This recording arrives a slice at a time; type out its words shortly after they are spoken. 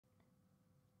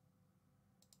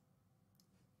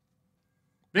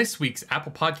This week's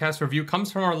Apple Podcast review comes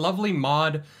from our lovely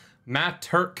mod, Matt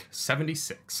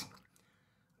Turk76.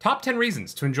 Top 10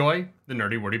 reasons to enjoy the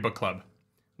Nerdy Wordy Book Club.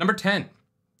 Number 10,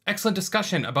 excellent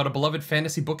discussion about a beloved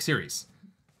fantasy book series.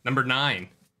 Number 9,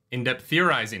 in-depth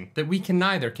theorizing that we can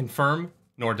neither confirm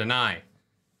nor deny.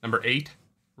 Number 8,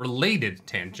 related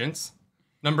tangents.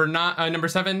 Number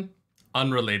 7,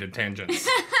 unrelated tangents.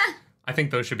 I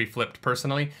think those should be flipped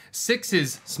personally. 6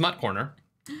 is Smut Corner.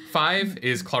 5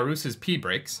 is Clarus's pee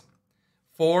breaks.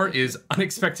 4 is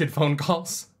unexpected phone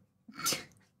calls.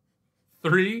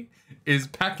 3 is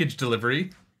package delivery.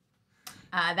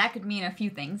 That could mean a few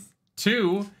things.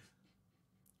 2,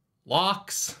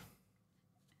 locks.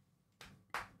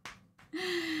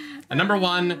 And number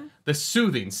 1, the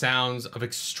soothing sounds of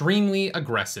extremely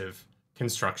aggressive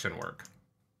construction work.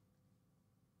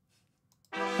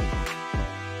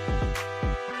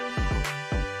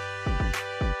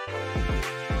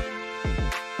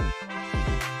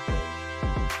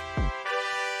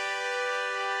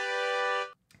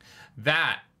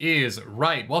 That is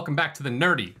right. Welcome back to the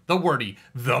Nerdy, the Wordy,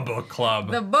 the Book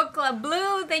Club. The Book Club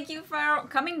Blue, thank you for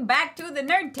coming back to the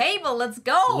nerd table. Let's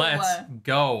go. Let's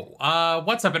go.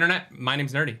 What's up, Internet? My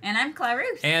name's Nerdy. And I'm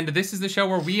Clarus. And this is the show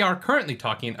where we are currently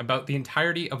talking about the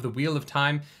entirety of the Wheel of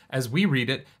Time as we read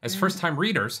it as first-time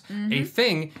readers, a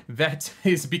thing that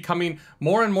is becoming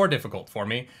more and more difficult for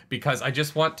me because I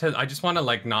just want to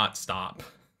like not stop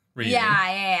reading.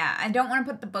 Yeah. I don't want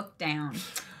to put the book down,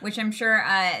 which I'm sure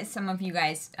some of you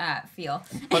guys feel.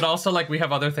 But also, like, we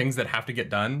have other things that have to get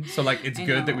done, so like it's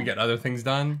good that we get other things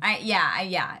done.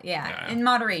 Yeah. In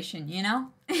moderation, you know.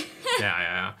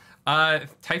 Yeah.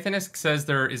 Tythonisk says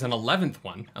there is an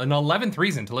 11th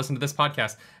reason to listen to this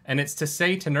podcast, and it's to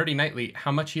say to Nerdy Nightly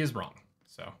how much he is wrong.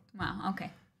 So. Wow. Okay.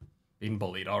 Being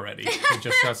bullied already. We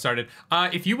just got started.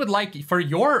 If you would like for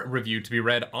your review to be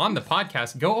read on the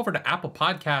podcast, go over to Apple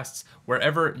Podcasts,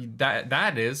 wherever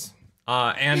that is,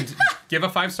 and give a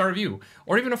 5-star review,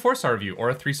 or even a 4-star review,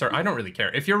 or a 3-star. I don't really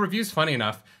care. If your review's funny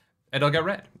enough, it'll get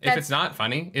read. If it's not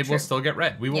funny, it will still get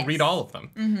read. We will read all of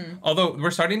them. Although we're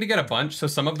starting to get a bunch, so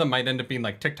some of them might end up being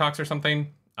like TikToks or something.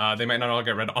 They might not all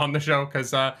get read on the show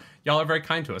because y'all are very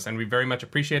kind to us, and we very much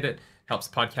appreciate it. Helps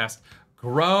the podcast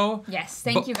grow. Yes,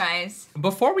 thank you guys.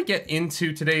 Before we get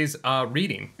into today's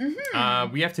reading,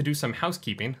 we have to do some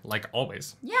housekeeping, like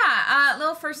always. Yeah,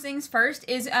 little first things first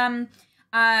is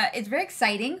it's very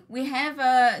exciting. We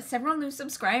have several new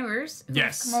subscribers who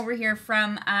have come over here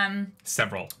from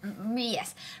several.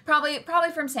 Yes, probably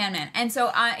from Sandman. And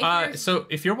so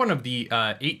if you're one of the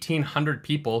 1,800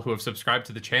 people who have subscribed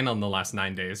to the channel in the last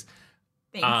 9 days,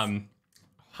 thanks.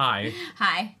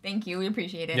 Hi, thank you. We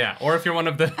appreciate it. Yeah, or if you're one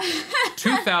of the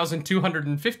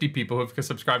 2,250 people who have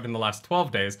subscribed in the last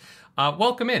 12 days,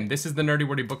 welcome in. This is the Nerdy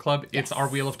Wordy Book Club. It's our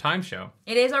Wheel of Time show.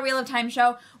 It is our Wheel of Time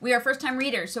show. We are first-time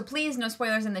readers, so please, no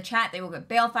spoilers in the chat. They will get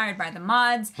bail-fired by the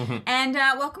mods. And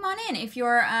welcome on in if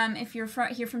you're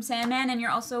here from Sandman and you're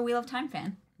also a Wheel of Time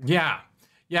fan.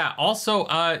 Yeah, also,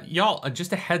 y'all,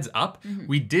 just a heads up,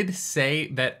 we did say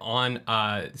that on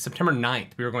September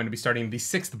 9th, we were going to be starting the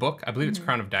 6th book. I believe it's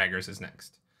Crown of Daggers is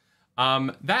next.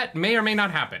 That may or may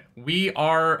not happen. We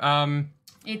are...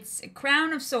 it's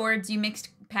Crown of Swords. You mixed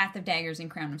Path of Daggers and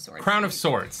Crown of Swords. Crown of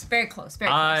Swords. Very close, very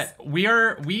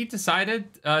close. We decided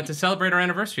to celebrate our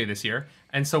anniversary this year,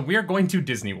 and so we are going to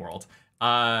Disney World.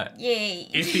 Yay.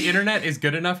 If the internet is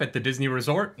good enough at the Disney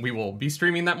Resort, we will be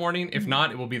streaming that morning. If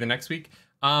not, it will be the next week.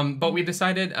 But we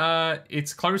decided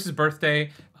it's Clarus's birthday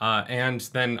and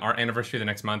then our anniversary the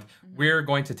next month. We're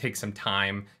going to take some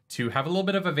time to have a little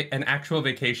bit of an actual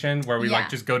vacation where we like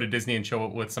just go to Disney and chill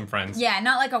with some friends. Yeah,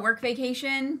 not like a work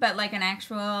vacation, but like an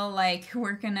actual, like,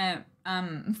 we're gonna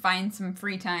find some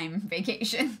free time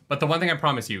vacation. But the one thing I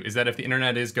promise you is that if the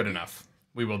internet is good enough,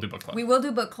 we will do book club. We will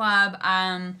do book club.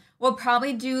 We'll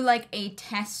probably do like a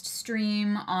test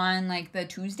stream on like the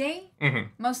Tuesday,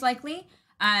 most likely.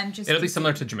 It'll be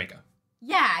similar to Jamaica.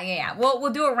 Yeah.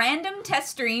 We'll do a random test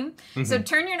stream. So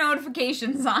turn your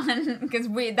notifications on because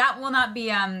that will not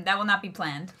be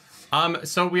planned.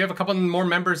 So we have a couple more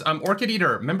members. Orchid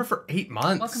Eater, member for 8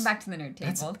 months. Welcome back to the Nerd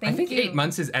Table. I think 8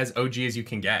 months is as OG as you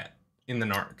can get in the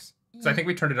Nargs. So I think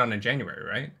we turned it on in January,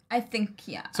 right? I think,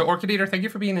 yeah. So Orchid Eater, thank you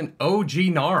for being an OG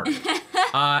Narg.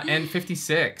 And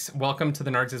 56, welcome to the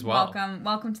Nargs as well.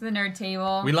 Welcome to the Nerd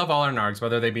Table. We love all our Nargs,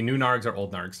 whether they be new Nargs or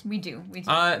old Nargs. We do.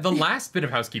 The last bit of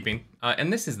housekeeping,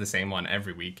 and this is the same one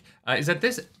every week, is that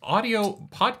this audio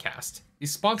podcast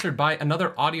is sponsored by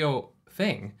another audio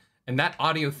thing. And that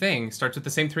audio thing starts with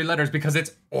the same 3 letters because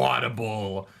it's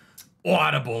Audible.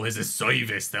 Audible is a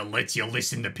service that lets you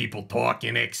listen to people talk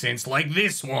in accents like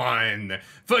this one.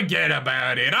 Forget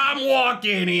about it. I'm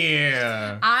walking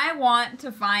here. I want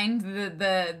to find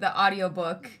the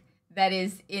audiobook that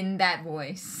is in that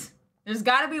voice. There's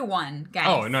got to be one, guys.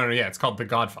 Oh, no, yeah. It's called The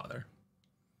Godfather.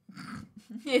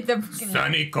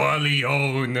 Sonny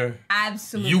Corleone.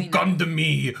 Absolutely. You come to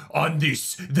me on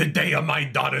this, the day of my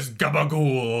daughter's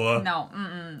gabagool. No,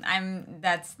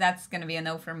 that's gonna be a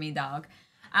no for me, dog.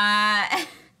 I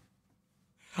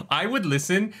would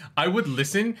listen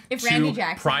If Randy to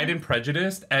Jackson. Pride and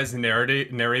Prejudice as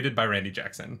narrated by Randy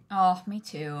Jackson. Oh, me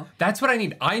too. That's what I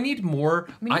need. I need more.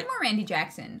 We need more Randy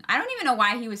Jackson. I don't even know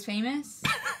why he was famous.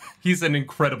 He's an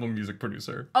incredible music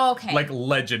producer. Oh, okay. Like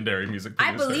legendary music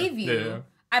producer. I believe you. Yeah.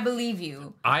 I believe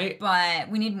you. But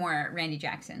we need more Randy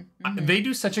Jackson. Mm-hmm. They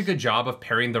do such a good job of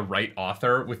pairing the right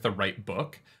author with the right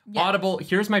book. Yeah. Audible,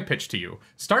 here's my pitch to you.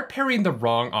 Start pairing the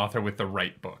wrong author with the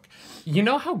right book. You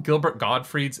know how Gilbert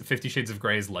Gottfried's 50 Shades of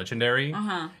Grey is legendary?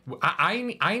 Uh-huh.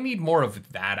 I need more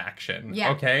of that action.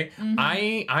 Yeah. Okay? Mm-hmm.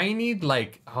 I need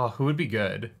like, who would be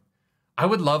good? I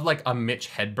would love like a Mitch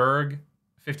Hedberg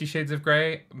 50 Shades of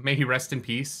Grey. May he rest in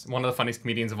peace. One of the funniest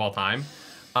comedians of all time.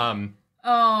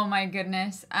 Oh my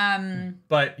goodness.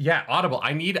 But yeah, Audible.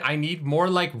 I need more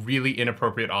like really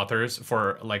inappropriate authors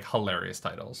for like hilarious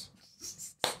titles.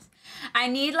 I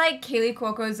need like Kaylee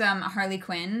Cuoco's Harley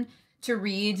Quinn to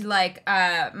read like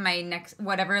my next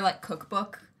whatever like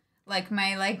cookbook, like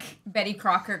my like Betty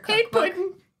Crocker cookbook. Hey,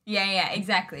 Puddin'. Yeah,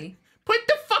 exactly. Put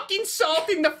the fucking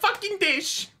salt in the fucking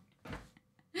dish.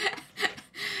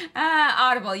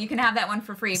 Audible, you can have that one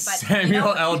for free. But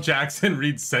Samuel L. Jackson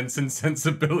reads Sense and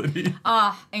Sensibility.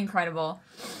 Incredible.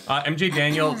 MJ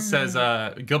Daniel says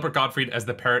Gilbert Gottfried as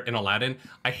the parrot in Aladdin.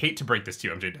 I hate to break this to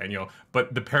you, MJ Daniel,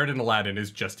 but the parrot in Aladdin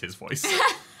is just his voice.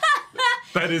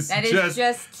 that is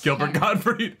just Gilbert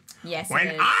Gottfried. Yes.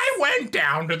 When I went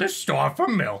down to the store for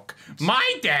milk,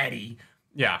 my daddy.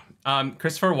 Yeah.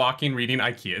 Christopher Walken reading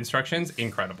IKEA instructions,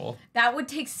 incredible. That would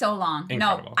take so long.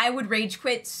 Incredible. No, I would rage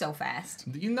quit so fast.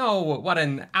 You know what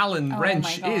an Allen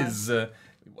wrench is.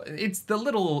 It's the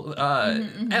little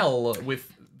L with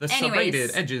the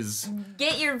serrated edges.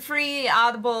 Get your free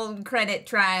Audible credit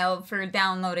trial for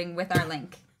downloading with our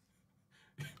link.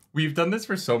 We've done this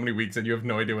for so many weeks and you have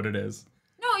no idea what it is.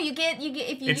 No, you get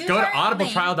if you go to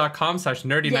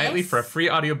audibletrial.com/nerdynightly for a free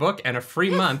audiobook and a free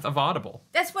month of Audible.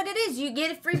 That's what it is. You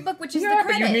get a free book, which is the credit.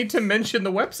 credit. But you need to mention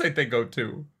the website they go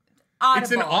to. Audible.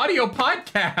 It's an audio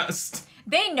podcast.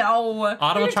 They know.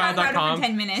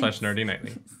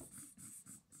 audibletrial.com/nerdynightly.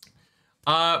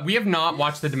 We have not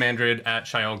watched the Demandred at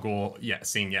Shia Al Ghul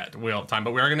scene yet. We don't have time,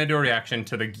 but we are going to do a reaction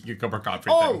to the Gilbert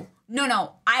Gottfried thing.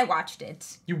 No. I watched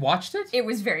it. You watched it? It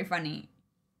was very funny.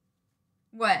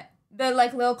 What? The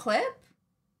like little clip?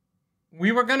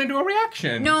 We were gonna do a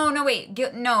reaction. No, wait.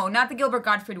 No, not the Gilbert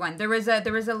Gottfried one. There was a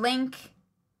link.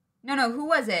 No, who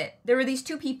was it? There were these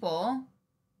two people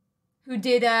who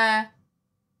did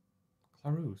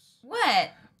Clarus.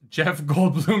 What? Jeff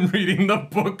Goldblum reading the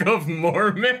Book of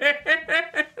Mormon.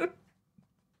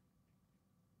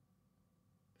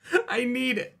 I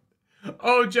need it.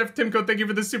 Oh, Jeff Timko, thank you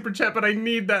for the super chat, but I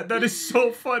need that. That is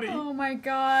so funny. Oh my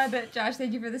god. Josh,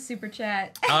 thank you for the super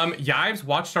chat. Yives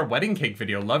watched our wedding cake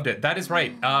video, loved it. That is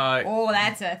right.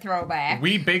 That's a throwback.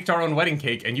 We baked our own wedding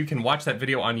cake, and you can watch that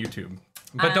video on YouTube.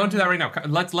 But don't do that right now.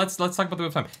 Let's talk about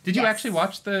the time. Did you actually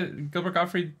watch the Gilbert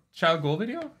Gottfried Child Goal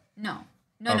video? No.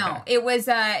 No. It was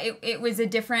it was a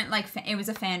different it was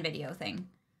a fan video thing.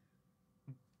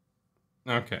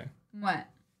 Okay. What?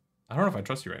 I don't know if I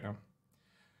trust you right now.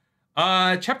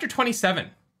 Chapter 27.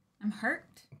 I'm hurt.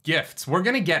 Gifts. We're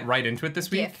gonna get right into it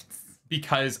this week. Gifts.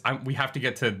 Because we have to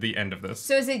get to the end of this.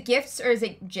 So is it gifts or is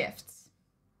it gifts?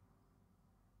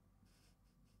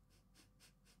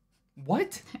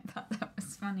 What? I thought that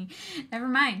was funny. Never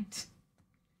mind.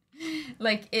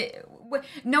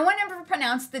 No one ever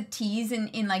pronounced the T's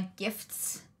in like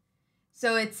gifts.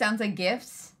 So it sounds like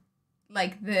gifts.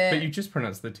 Like the... But you just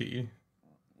pronounced the T.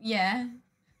 Yeah.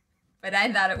 But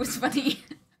I thought it was funny.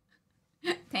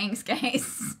 Thanks,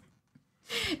 guys.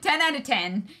 10 out of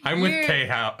 10. I'm with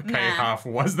K-Hoff.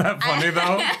 Was that funny,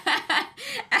 though?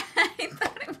 I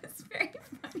thought it was very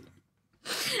funny.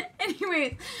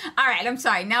 Anyways. All right, I'm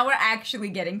sorry. Now we're actually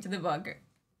getting to the book.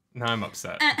 Now I'm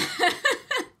upset.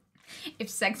 If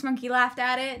Sex Monkey laughed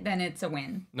at it, then it's a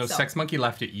win. No, Sex Monkey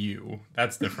laughed at you.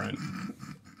 That's different.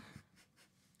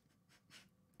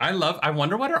 I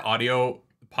wonder what our audio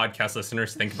podcast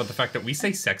listeners think about the fact that we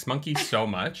say sex monkey so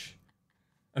much.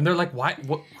 And they're like, why?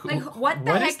 What the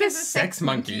heck is this sex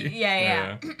monkey?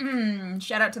 Yeah.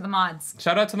 Shout out to the mods.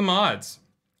 Shout out to the mods.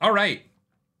 All right.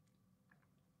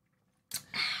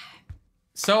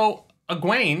 So,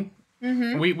 EGWENE,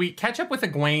 we catch up with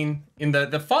EGWENE in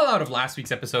the fallout of last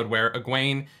week's episode where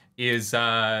EGWENE is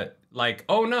like,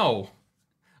 oh no,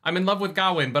 I'm in love with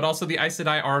Gawain, but also the Aes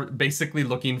Sedai are basically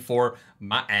looking for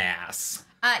my ass.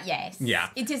 Yes. Yeah.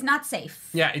 It is not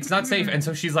safe. Yeah, it's not safe. And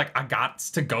so she's like, I got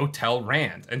to go tell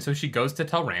Rand. And so she goes to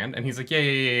tell Rand, and he's like,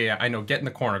 yeah, I know, get in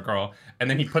the corner, girl. And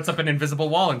then he puts up an invisible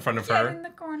wall in front of her. Get in the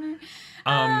corner.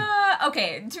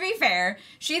 Okay, to be fair,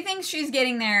 she thinks she's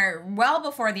getting there well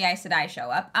before the Aes Sedai show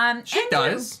up. She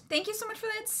does. Thank you so much for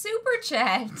that super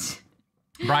chat.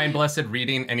 Brian Blessed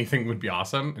reading anything would be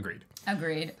awesome.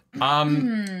 Agreed.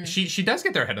 She does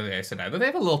get there ahead of the Aes Sedai, though they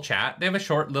have a little chat. They have a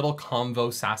short little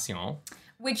conversation.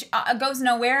 Which goes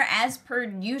nowhere, as per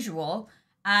usual.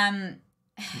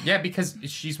 Yeah, because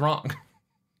she's wrong.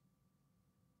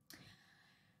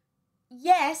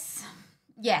 Yes.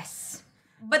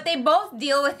 But they both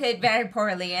deal with it very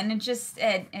poorly, and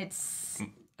it's...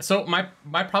 So my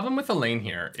problem with Elaine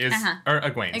here is, or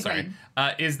EGWENE, sorry,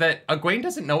 is that EGWENE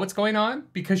doesn't know what's going on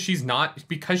because she's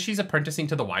apprenticing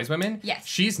to the wise women. Yes.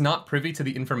 She's not privy to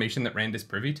the information that Rand is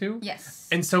privy to. Yes.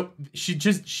 And so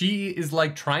she is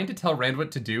like trying to tell Rand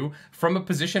what to do from a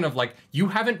position of like, you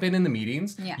haven't been in the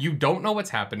meetings. Yeah. You don't know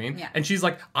what's happening. Yeah. And she's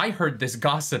like, I heard this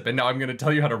gossip and now I'm going to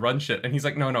tell you how to run shit. And he's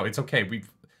like, no, it's okay.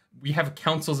 We have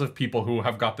councils of people who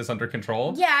have got this under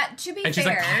control. Yeah, to be fair. And she's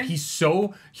like, he's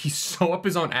so up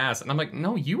his own ass. And I'm like,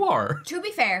 no, you are. To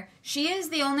be fair, she is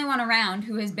the only one around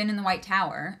who has been in the White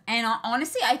Tower. And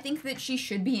honestly, I think that she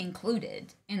should be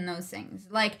included in those things.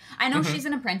 Like, I know she's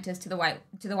an apprentice to the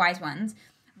Wise Ones,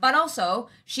 but also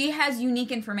she has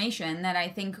unique information that I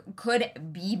think could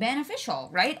be beneficial,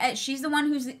 right? She's the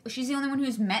only one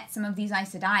who's met some of these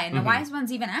Aes Sedai, and the Wise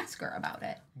Ones even ask her about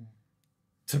it.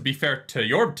 To be fair,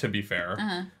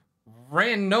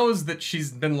 Rand knows that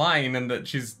she's been lying and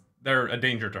that they're a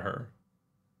danger to her.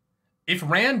 If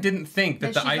Rand didn't think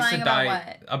that the Aes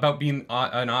Sedai about being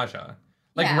an Aja,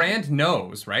 Rand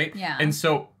knows, right? Yeah. And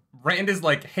so Rand is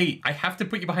like, hey, I have to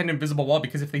put you behind an invisible wall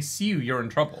because if they see you, you're in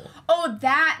trouble. Oh,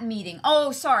 that meeting.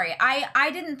 Oh, sorry.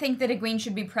 I didn't think that EGWENE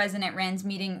should be present at Rand's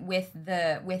meeting with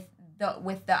the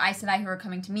Aes Sedai who are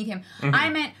coming to meet him. I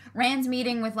meant Rand's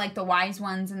meeting with like the wise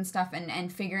ones and stuff,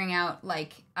 and figuring out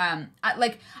I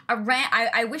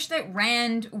wish that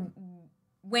Rand,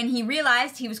 when he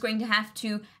realized he was going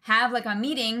to have like a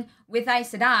meeting with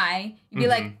Aes Sedai, you'd be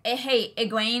like, hey,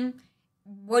 EGWENE,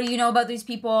 what do you know about these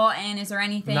people, and is there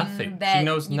anything that she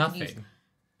knows nothing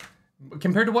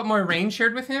compared to what Moiraine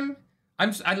shared with him?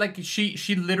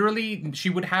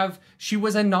 She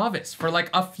was a novice for like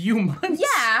a few months.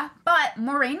 Yeah, but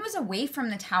Moiraine was away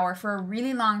from the tower for a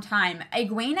really long time.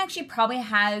 EGWENE actually probably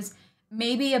has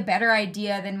maybe a better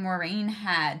idea than Moiraine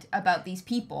had about these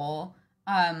people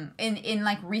in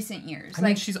like recent years. I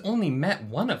mean, she's only met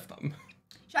one of them.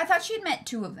 I thought she'd met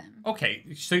two of them.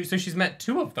 Okay, so she's met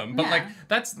two of them, but like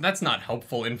that's not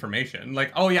helpful information.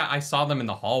 Like, oh yeah, I saw them in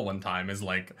the hall one time is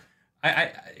like...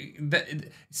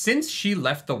 since she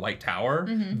left the White Tower,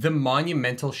 the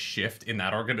monumental shift in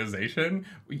that organization,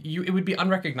 it would be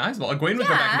unrecognizable. EGWENE would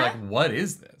go back and be like, what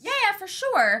is this? Yeah, for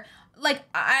sure. Like,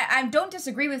 I don't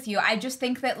disagree with you. I just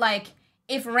think that, like,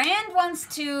 if Rand wants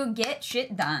to get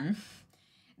shit done,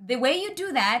 the way you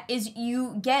do that is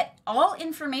you get all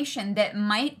information that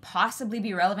might possibly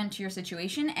be relevant to your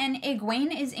situation, and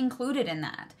EGWENE is included in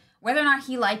that, whether or not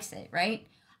he likes it, right?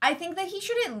 I think that he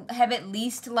should have at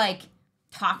least, like,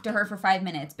 talked to her for 5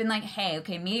 minutes. Been like, hey,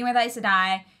 okay, meeting with Aes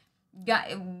Sedai.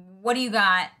 What do you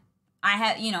got? I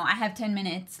have 10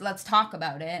 minutes. Let's talk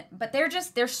about it. But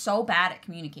they're so bad at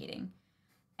communicating.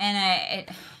 And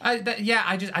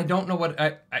I don't know what...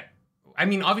 I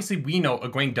mean, obviously, we know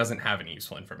EGWENE doesn't have any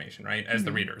useful information, right? As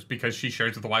the readers, because she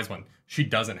shares with the Wise One. She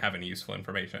doesn't have any useful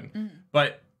information.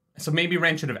 But, so maybe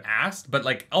Rand should have asked, but,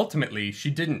 like, ultimately,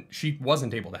 she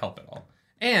wasn't able to help at all.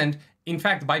 And, in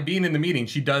fact, by being in the meeting,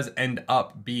 she does end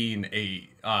up being a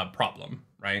problem,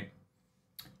 right?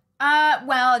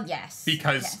 Well, yes.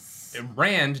 Because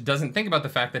Rand doesn't think about the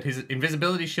fact that his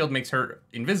invisibility shield makes her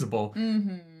invisible,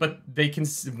 but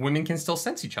women can still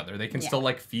sense each other. They can still,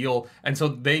 like, feel, and so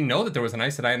they know that there was an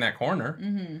Aes Sedai in that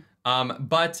corner.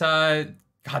 But, God,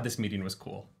 this meeting was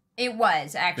cool. It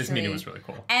was, actually. This meeting was really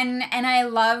cool. And I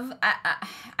love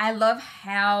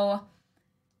how...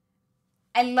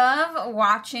 I love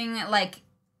watching, like,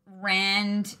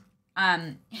 Rand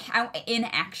in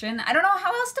action. I don't know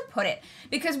how else to put it,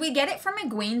 because we get it from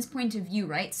EGWENE's point of view,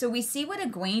 right? So we see what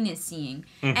EGWENE is seeing,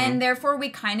 and therefore we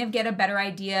kind of get a better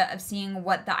idea of seeing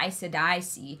what the Aes Sedai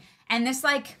see. And this,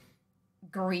 like,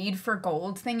 greed for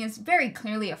gold thing is very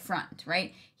clearly a front,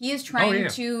 right? He is trying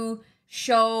to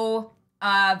show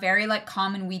a very like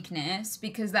common weakness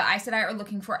because the Aes Sedai are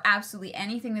looking for absolutely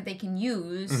anything that they can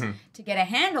use to get a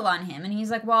handle on him. And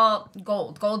he's like, well,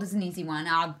 gold. Gold is an easy one.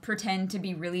 I'll pretend to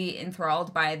be really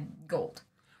enthralled by gold.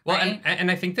 Well, right?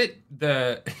 and I think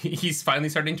that he's finally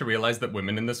starting to realize that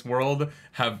women in this world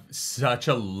have such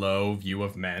a low view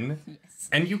of men. Yes.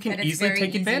 And you can easily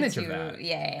take advantage of that.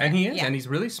 Yeah. And he is, and he's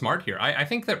really smart here. I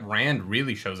think that Rand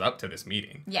really shows up to this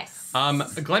meeting. Yes.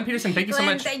 Glenn Peterson, thank you so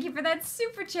much. Thank you for that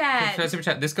super chat.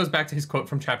 This goes back to his quote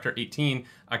from chapter 18,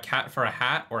 a cat for a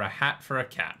hat or a hat for a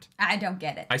cat. I don't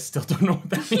get it. I still don't know what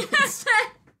that means.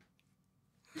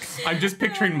 I'm just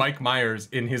picturing Mike Myers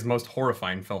in his most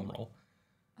horrifying film role.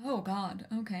 Oh, God.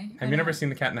 Okay. Have you never seen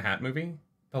the Cat in the Hat movie?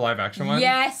 The live action one?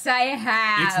 Yes, I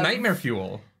have. It's nightmare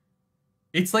fuel.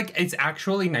 It's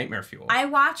actually nightmare fuel. I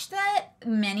watched that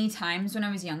many times when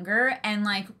I was younger, and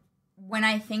like when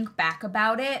I think back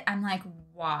about it, I'm like,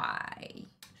 why?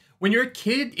 When you're a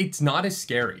kid, it's not as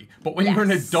scary, but when you're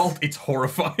an adult, it's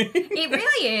horrifying. It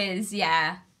really is,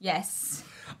 yeah. Yes.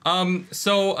 Yeah.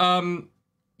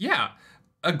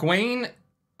 Egwene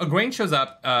shows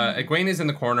up. Egwene is in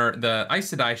the corner. The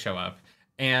Aes Sedai show up.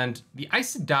 And the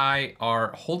Aes Sedai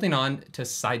are holding on to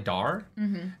Saidar.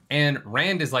 And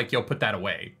Rand is like, yo, put that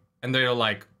away. And they're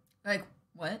like... Like,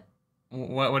 what?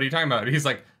 What are you talking about? He's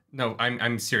like, no,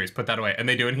 I'm serious. Put that away. And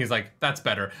they do. And he's like, that's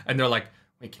better. And they're like,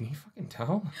 wait, can you fucking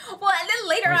tell? Well, and then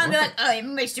later on, they're like, oh, it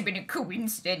must have been a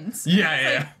coincidence.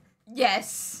 Yeah. Like,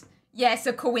 yes. Yes,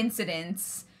 a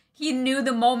coincidence. He knew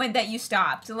the moment that you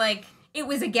stopped. Like, it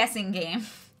was a guessing game.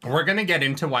 We're going to get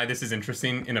into why this is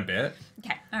interesting in a bit.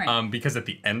 Okay, all right. Because at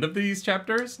the end of these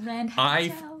chapters,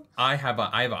 I have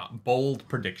a bold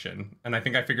prediction, and I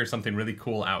think I figured something really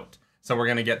cool out. So we're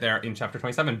going to get there in chapter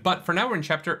 27. But for now, we're in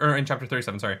chapter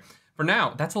 37, sorry. For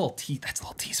now, that's a little tease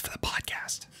for the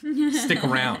podcast. Stick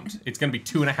around. It's going to be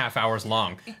 2.5 hours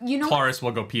long. You know, Clarice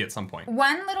will go pee at some point.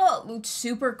 One little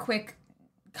super quick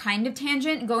kind of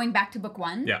tangent going back to book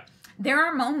 1. Yeah. There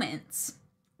are moments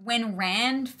when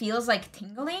Rand feels like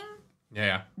tingling.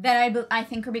 Yeah. That I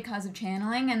think are because of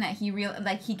channeling, and that he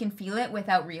can feel it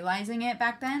without realizing it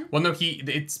back then. Well, no,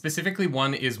 it's specifically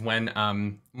one is when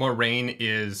Moraine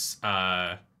is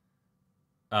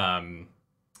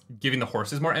giving the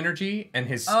horses more energy and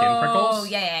his skin prickles. Oh,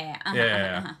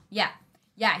 yeah.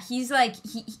 Yeah, he's like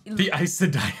the Aes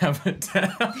Sedai have a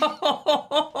tail.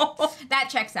 That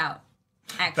checks out.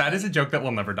 Actually. That is a joke that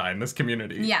will never die in this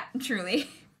community. Yeah, truly.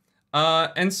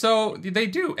 And so they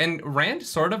do, and Rand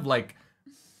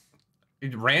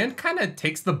kind of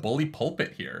takes the bully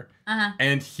pulpit here,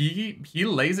 and he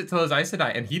lays it to those Aes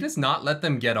Sedai, and he does not let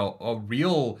them get a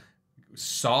real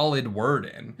solid word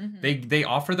in. They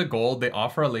offer the gold, they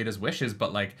offer Aleda's wishes,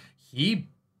 but like he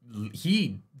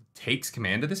takes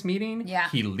command of this meeting. Yeah.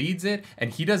 He leads it,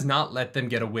 and he does not let them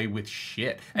get away with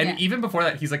shit. And even before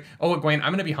that, he's like, oh, Egwene,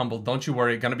 I'm gonna be humble. Don't you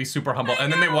worry. Gonna be super humble.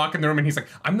 And then they walk in the room, and he's like,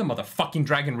 I'm the motherfucking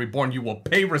dragon reborn. You will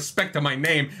pay respect to my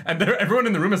name. And everyone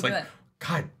in the room is like,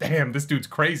 God damn, this dude's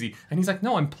crazy. And he's like,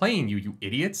 no, I'm playing you, you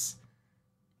idiots.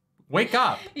 Wake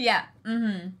up. Yeah.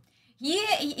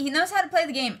 He knows how to play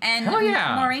the game. And Hell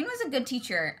yeah. Moraine was a good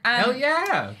teacher. Hell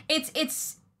yeah.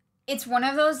 It's one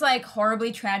of those like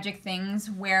horribly tragic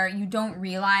things where you don't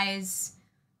realize,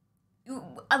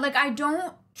 like, I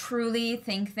don't truly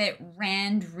think that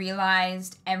Rand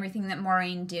realized everything that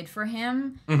Moraine did for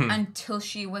him until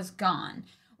she was gone,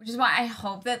 which is why I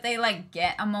hope that they like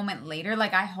get a moment later.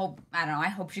 Like, I hope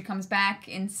she comes back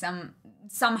in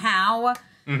somehow.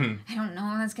 I don't know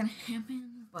when that's gonna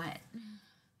happen,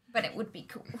 but it would be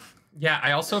cool. Yeah,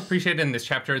 I also appreciate in this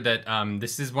chapter that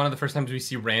this is one of the first times we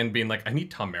see Rand being like, I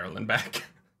need Tom Maryland back.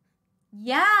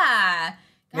 Yeah.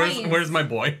 Where's my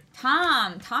boy?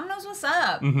 Tom knows what's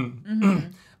up.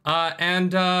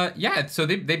 So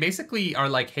they basically are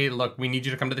like, hey, look, we need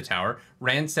you to come to the tower.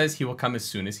 Rand says he will come as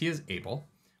soon as he is able,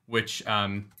 which is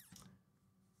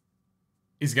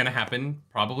going to happen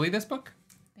probably this book.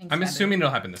 I'm assuming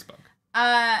it'll happen this book.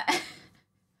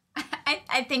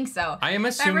 I think so. I'm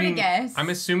assuming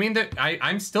that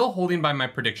I'm still holding by my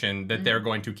prediction that they're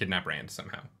going to kidnap Rand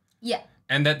somehow. Yeah.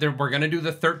 And that we're going to do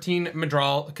the 13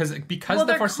 Madral because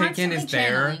the Forsaken is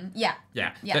there. Yeah.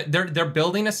 They're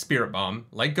building a spirit bomb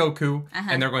like Goku,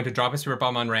 and they're going to drop a spirit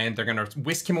bomb on Rand. They're going to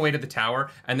whisk him away to the tower,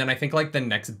 and then I think like the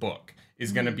next book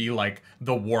is going to be like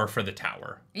the war for the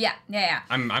tower. Yeah.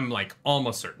 I'm like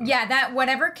almost certain. Yeah, that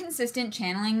whatever consistent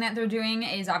channeling that they're doing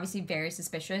is obviously very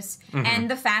suspicious,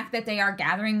 and the fact that they are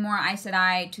gathering more Aes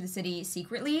Sedai to the city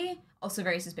secretly also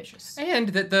very suspicious. And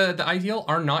that the Ideal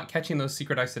are not catching those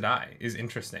secret Aes Sedai is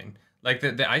interesting. Like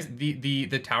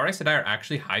the Tower Aes Sedai are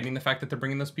actually hiding the fact that they're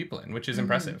bringing those people in, which is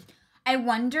impressive. I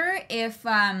wonder if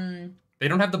They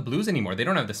don't have the blues anymore. They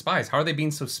don't have the spies. How are they being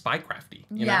so spy crafty?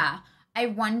 You know? I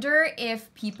wonder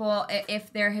if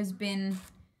if there has been...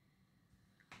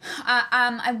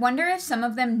 I wonder if some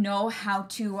of them know how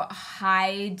to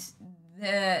hide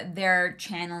their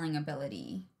channeling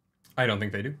ability. I don't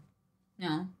think they do.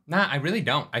 No. Nah, I really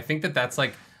don't. I think that that's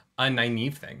like a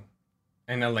Nynaeve thing.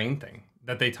 An Elaine thing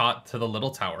that they taught to the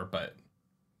Little Tower, but...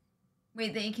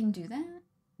 Wait, they can do that?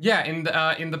 Yeah, in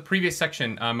the previous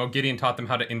section, Gideon taught them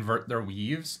how to invert their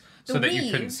weaves so that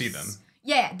you couldn't see them.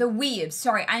 Yeah, the weaves.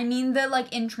 Sorry, I mean the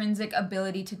like intrinsic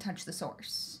ability to touch the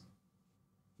source.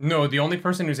 No, the only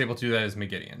person who's able to do that is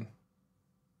Gideon.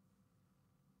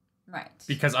 Right.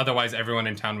 Because otherwise everyone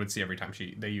in town would see every time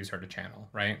they use her to channel,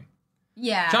 right?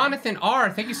 Yeah. Jonathan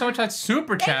R., thank you so much for that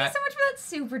super chat. Thank you so much for that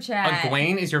super chat.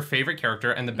 EGWENE is your favorite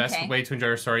character, and the best way to enjoy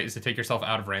her story is to take yourself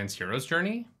out of Rand's hero's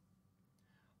journey.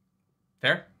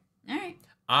 Fair? All right.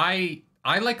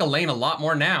 I like Elaine a lot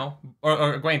more now.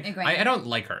 Or EGWENE. I don't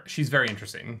like her. She's very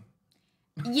interesting.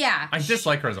 Yeah. I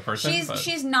dislike her as a person.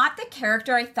 She's not the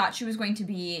character I thought she was going to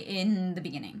be in the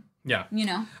beginning. Yeah. You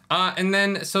know? And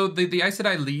then, so the Aes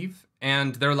Sedai leave,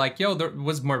 and they're like, yo, there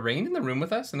was Moiraine in the room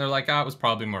with us? And they're like, it was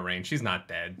probably Moiraine. She's not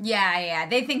dead. Yeah.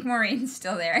 They think Moiraine's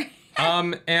still there.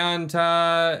 And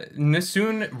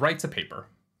Nassoon writes a paper.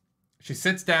 She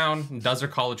sits down and does her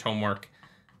college homework.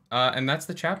 And that's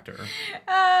the chapter.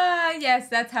 Yes,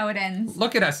 that's how it ends.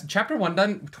 Look at us. Chapter 1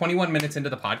 done, 21 minutes into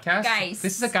the podcast. Guys.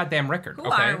 This is a goddamn record. Who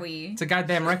are we? It's a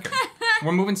goddamn record.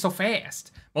 We're moving so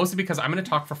fast. Mostly because I'm going to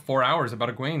talk for 4 hours about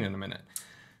EGWENE in a minute.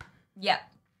 Yep.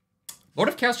 Lord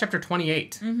of Chaos, chapter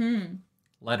 28. Mm-hmm.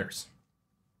 Letters.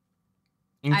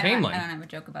 In Camelin. I don't have a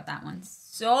joke about that one.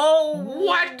 So...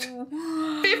 What?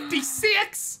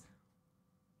 56?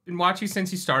 Been watching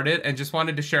since you started and just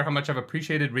wanted to share how much I've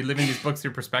appreciated reliving these books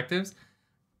through perspectives.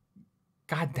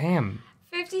 God damn.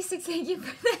 56, thank you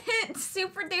for that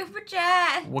super duper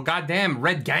chat. Well, goddamn,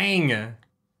 Red Gang.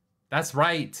 That's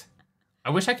right. I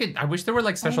wish there were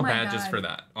like special badges for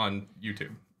that on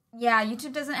YouTube. Yeah,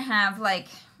 YouTube doesn't have like...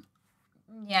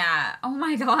 Yeah. Oh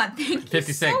my god, thank you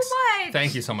 56. so much.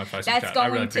 Thank you so much, Vice That's Chat.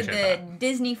 going I really to the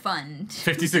Disney Fund.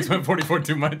 56 went 44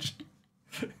 too much.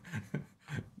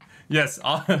 Yes,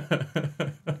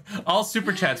 all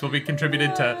super chats will be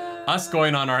contributed to us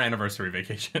going on our anniversary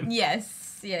vacation. Yes.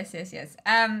 Thank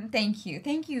you.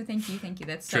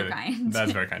 That's so kind.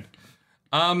 That's very kind.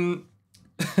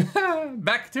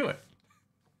 Back to it.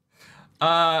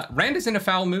 Rand is in a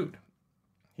foul mood.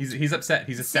 He's upset.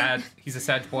 He's a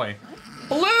sad boy.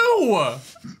 Blue!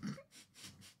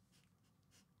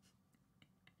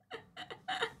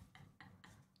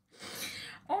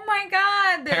 Oh my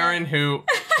god. Perrin who...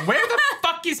 Where the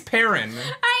fuck is Perrin?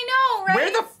 I know, right?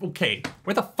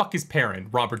 Where the fuck is Perrin,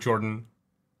 Robert Jordan?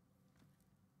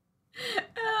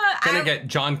 Gonna get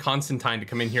John Constantine to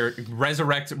come in here,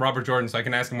 resurrect Robert Jordan so I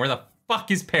can ask him, where the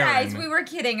fuck is Perrin? Guys, we were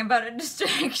kidding about a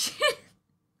distraction.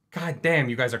 God damn,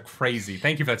 you guys are crazy.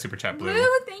 Thank you for that super chat, Blue.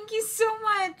 Blue, thank you so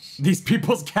much. These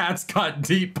people's cats got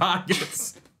deep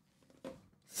pockets.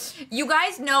 You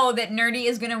guys know that Nerdy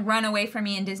is gonna run away from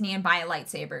me in Disney and buy a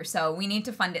lightsaber, so we need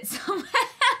to fund it somehow.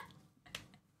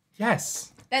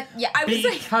 Yes. I was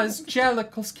because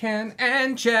jellicles can,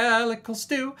 angelicals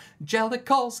do.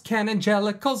 Jellicles can,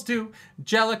 angelicals do.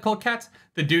 Jellicle cats.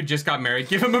 The dude just got married.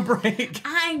 Give him a break.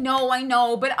 I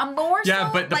know, but I'm more so... Yeah,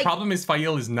 but the problem is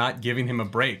Fael is not giving him a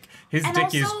break. His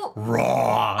dick is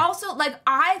raw. Also, like,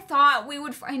 I thought we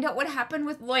would find out what happened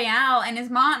with Loyal and his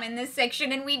mom in this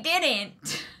section, and we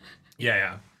didn't.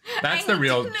 Yeah. That's the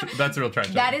real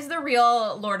tragedy. That is the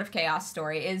real Lord of Chaos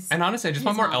story. And honestly, I just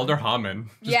want more Elder Hammond.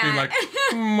 Just being like,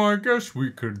 I guess we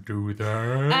could do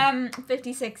that.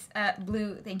 56,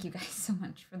 Blue, thank you guys so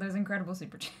much for those incredible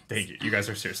super chats. Thank you. You guys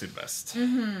are seriously the best.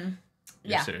 Mm-hmm.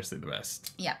 You're seriously the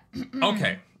best. Yeah.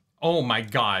 Okay. Oh my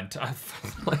god.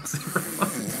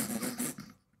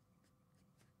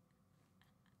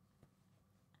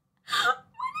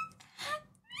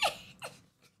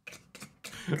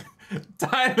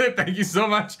 Tyler, thank you so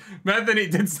much. Bethany,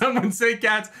 did someone say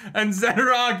cats? And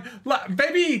Zenrog,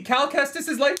 baby, Cal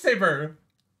Kestis' lightsaber.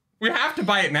 We have to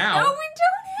buy it now. No, we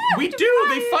don't have We to do.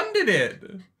 buy They funded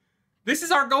it. This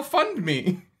is our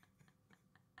GoFundMe.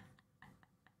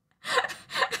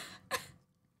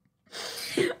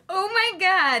 Oh my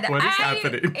god. What is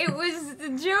happening? It was a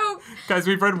joke. Guys,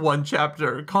 we've read one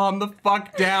chapter. Calm the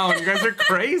fuck down. You guys are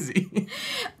crazy.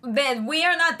 Ben, we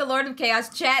are not the Lord of Chaos.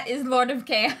 Chat is Lord of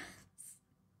Chaos.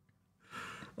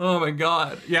 Oh my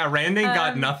god. Yeah, Rand ain't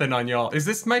got nothing on y'all. Is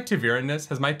this my Taviranus?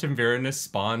 Has my Taviranus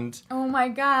spawned? Oh my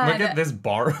god. Look at this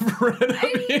bar of red.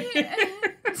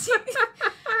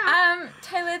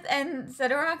 Tyleth and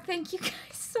Zedorok, thank you guys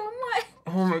so much.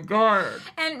 Oh my god.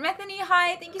 And Methany,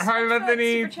 hi. Thank you so Hi, much for that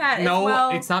Methany. super chat No, as well.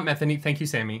 it's not Methany. Thank you,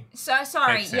 Sammy. So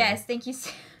sorry. Thanks, Sammy. Yes, thank you.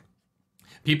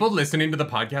 People listening to the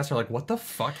podcast are like, what the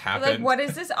fuck happened? Like, what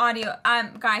is this audio?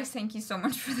 Guys, thank you so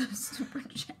much for those super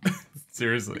chats.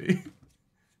 Seriously.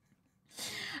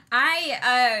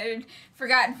 I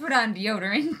forgot to put on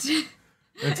deodorant.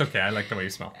 It's okay. I like the way you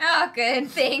smell. Oh, good.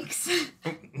 Thanks.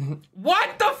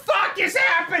 What the fuck is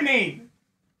happening?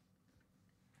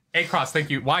 A Cross, thank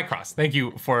you. Y Cross, thank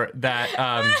you for that.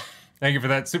 Thank you for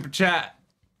that super chat.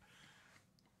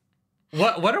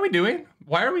 What are we doing?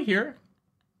 Why are we here?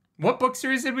 What book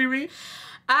series did we read?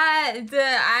 The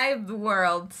Eye of the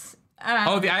World.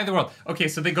 Oh, The Eye of the World. Okay,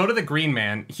 so they go to the Green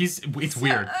Man. It's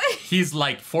weird. He's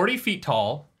like 40 feet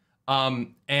tall,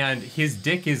 and his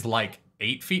dick is like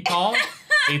 8 feet tall.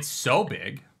 It's so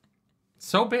big.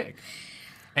 So big.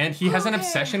 And he has an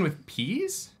obsession with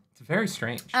peas? It's very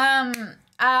strange. We're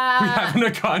having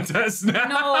a contest now.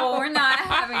 No, we're not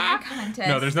having a contest.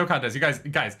 No, there's no contest. You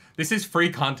guys, this is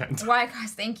free content. Why,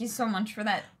 guys, thank you so much for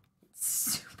that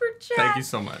super chat. Thank you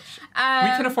so much. We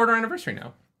can afford our anniversary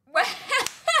now.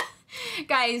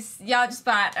 Guys, y'all just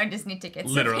bought our Disney tickets.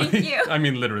 So Literally. thank you. I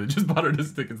mean, literally, just bought our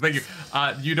Disney tickets. Thank you.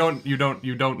 You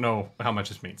don't know how much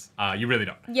this means. You really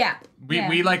don't. Yeah.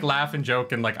 We like laugh and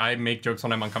joke and like I make jokes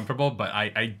when I'm uncomfortable, but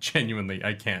I genuinely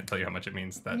I can't tell you how much it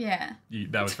means. That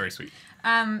that was very sweet.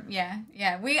 Yeah.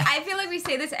 I feel like we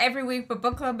say this every week, but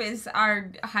book club is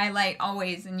our highlight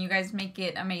always, and you guys make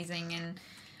it amazing, and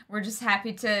we're just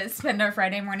happy to spend our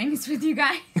Friday mornings with you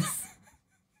guys.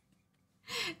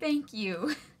 Thank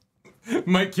you.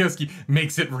 Mike Kioski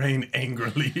makes it rain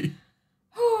angrily.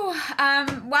 Whew,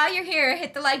 while you're here,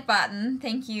 hit the like button.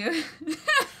 Thank you.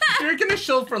 You're gonna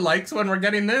shill for likes when we're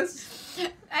getting this?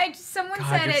 Someone God,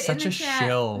 said you're it such in the a chat.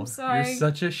 shill. I'm sorry. You're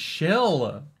such a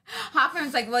shill.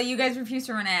 Hoffman's like, well, you guys refuse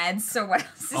to run ads, so what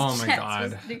else is Oh my chat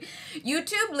God. supposed to do?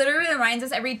 YouTube literally reminds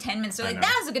us every 10 minutes. They're like, know.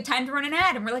 now's a good time to run an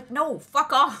ad. And we're like, no,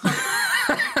 fuck off.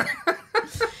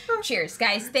 Cheers,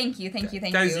 guys. Thank you.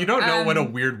 Guys, you. you don't know what a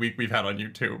weird week we've had on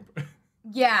YouTube.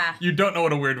 Yeah. You don't know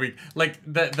what a weird week. Like,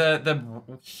 the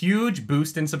huge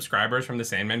boost in subscribers from the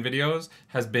Sandman videos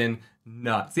has been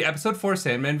nuts. The episode 4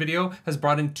 Sandman video has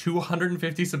brought in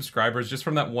 250 subscribers just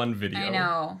from that one video. I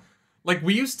know. Like,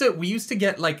 we used to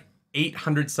get, like,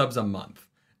 800 subs a month.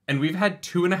 And we've had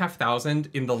 2,500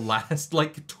 in the last,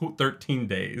 like, 13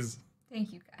 days.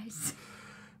 Thank you, guys.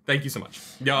 Thank you so much.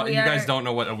 Yeah, you guys don't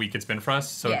know what a week it's been for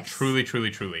us. So Yes. truly,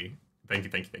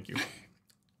 thank you.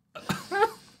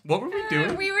 What were we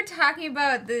doing? We were talking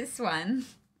about this one.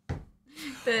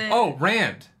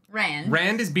 Rand. Rand.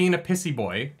 Rand is being a pissy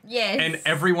boy. Yes. And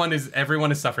everyone is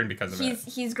suffering because of it.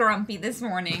 He's grumpy this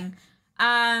morning.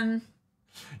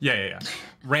 Yeah.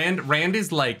 Rand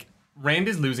is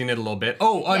losing it a little bit.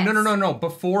 No.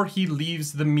 Before he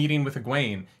leaves the meeting with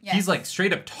EGWENE, he's like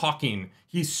straight up talking.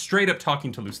 He's straight up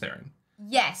talking to Lews Therin.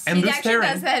 Yes. And he Lews actually Therin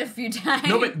does that a few times.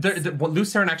 No, but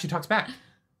Lews Therin actually talks back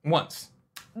once.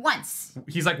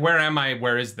 He's like, where am I?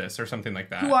 Where is this? Or something like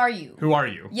that. Who are you? Who are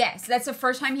you? Yes, that's the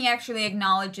first time he actually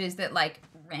acknowledges that, like,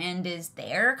 Rand is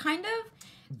there, kind of.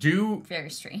 Very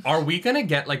strange. Are we gonna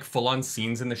get, like, full-on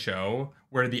scenes in the show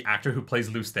where the actor who plays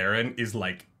Lews Therin is,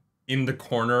 like, in the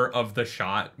corner of the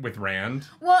shot with Rand?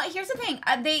 Well, here's the thing.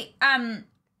 I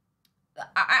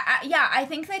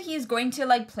think that he's going to,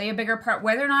 like, play a bigger part,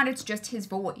 whether or not it's just his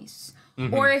voice.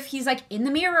 Mm-hmm. Or if he's, like, in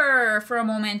the mirror for a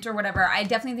moment or whatever. I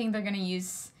definitely think they're going to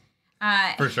use...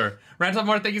 For sure. Rand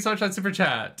More, thank you so much for that super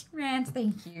chat. Rand,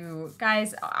 thank you.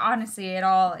 Guys, honestly, it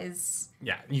all is...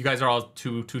 Yeah, you guys are all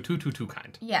too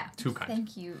kind. Yeah. Too kind.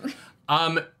 Thank you.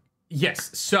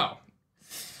 Yes, so...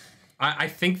 I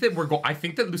think that I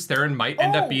think that Lews Therin might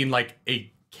end up being, like,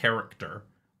 a character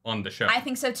on the show. I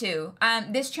think so, too.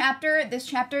 This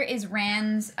chapter is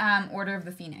Rand's Order of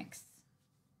the Phoenix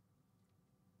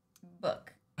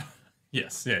book.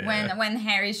 Yes, yeah. When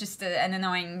Harry's just an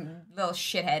annoying little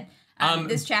shithead.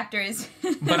 This chapter is...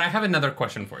 But I have another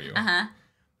question for you. Uh-huh.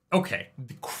 Okay,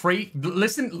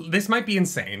 listen, this might be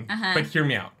insane, but hear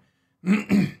me out.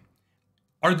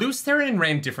 Are Lews Therin and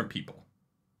Rand different people?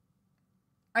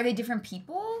 Are they different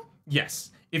people? Yes.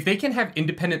 If they can have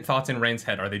independent thoughts in Rand's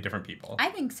head, are they different people? I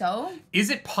think so. Is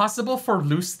it possible for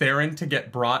Lews Therin to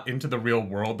get brought into the real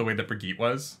world the way that Brigitte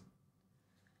was?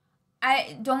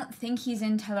 I don't think he's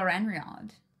in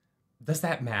Tel'aran'rhiod. Does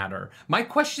that matter? My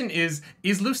question is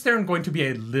Lews Therin going to be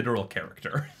a literal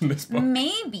character in this book?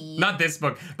 Maybe. Not this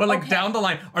book, but like down the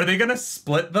line. Are they gonna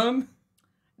split them?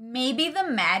 Maybe the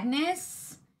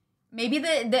madness,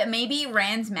 maybe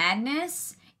Rand's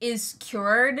madness is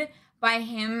cured by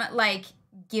him, like,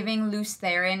 giving Lews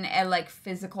Therin a like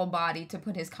physical body to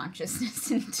put his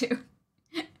consciousness into.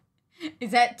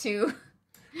 Is that too?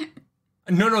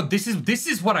 No, this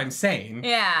is what I'm saying.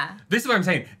 Yeah. This is what I'm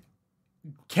saying.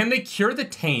 Can they cure the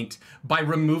taint by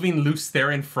removing Lews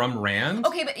Therin from Rand?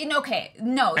 Okay, but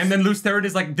no. And then Lews Therin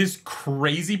is like this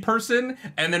crazy person,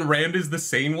 and then Rand is the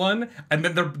sane one, and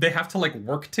then they have to like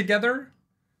work together?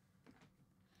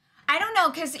 I don't know,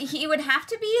 because he would have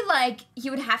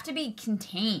to be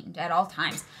contained at all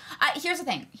times. Here's the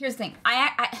thing.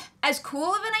 I as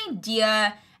cool of an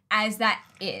idea as that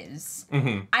is,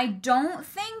 I don't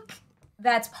think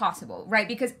that's possible, right?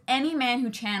 Because any man who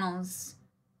channels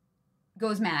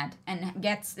goes mad and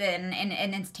gets and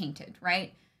it's tainted,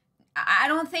 right? I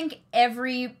don't think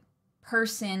every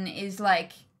person is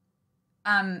like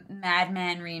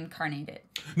madman reincarnated.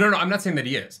 No, I'm not saying that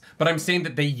he is, but I'm saying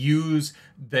that they use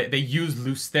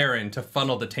Lews Therin to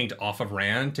funnel the taint off of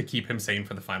Rand to keep him sane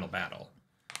for the final battle.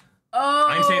 Oh,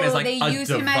 I'm saying as like they use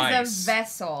him as a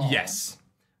vessel. Yes.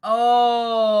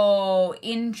 Oh,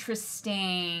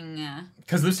 interesting.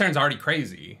 Because Lews Therin's already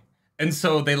crazy, and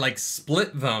so they like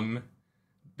split them.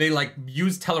 They like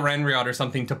use Tel'aran'rhiod or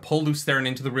something to pull Lews Therin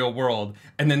into the real world,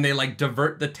 and then they like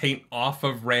divert the taint off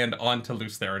of Rand onto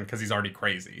Lews Therin because he's already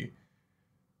crazy.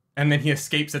 And then he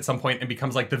escapes at some point and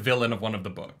becomes like the villain of one of the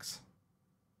books.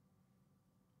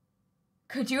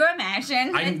 Could you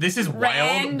imagine? This is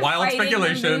wild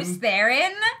speculation. Lews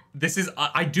Therin? This is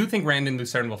I do think Rand and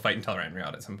Lews Therin will fight in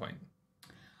Tel'aran'rhiod at some point.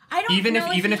 I don't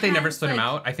know even if they never split like... him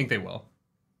out, I think they will.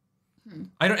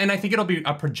 I think it'll be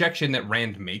a projection that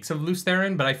Rand makes of Lews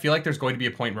Therin, but I feel like there's going to be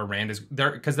a point where Rand is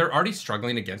there because they're already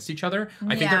struggling against each other.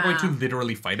 I think they're going to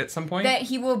literally fight at some point. That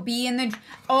he will be in the.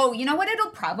 Oh, you know what it'll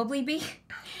probably be,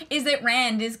 is that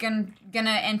Rand is gonna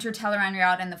enter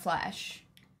Tel'aran'rhiod in the flesh.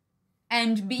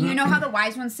 And you know how the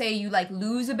wise ones say you like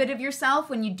lose a bit of yourself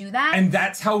when you do that? And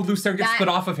that's how Lews Therin gets split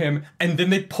off of him, and then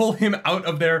they pull him out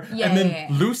of there, and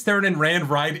then Lews Therin and Rand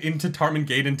ride into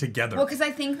Tarmangaden together. Well, because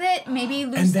I think that maybe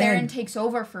Lews Therin takes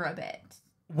over for a bit.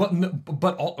 Well, no,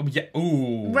 but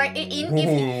ooh. Right,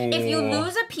 if you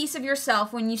lose a piece of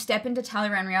yourself when you step into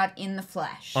Tel'aran'rhiod in the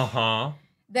flesh.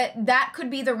 That could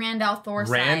be the Rand al'Thor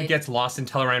side. Rand gets lost in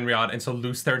Tel'aran'rhiod, and so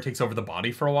Lews Therin takes over the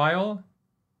body for a while.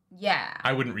 Yeah.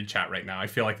 I wouldn't read chat right now. I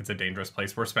feel like it's a dangerous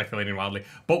place. We're speculating wildly.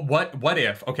 But what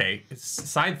if, okay,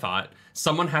 side thought,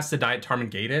 someone has to die at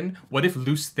Tarmangaden. What if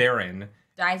Lews Therin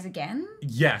dies again?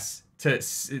 Yes,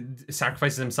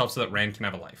 sacrifices himself so that Rand can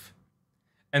have a life.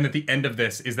 And at the end of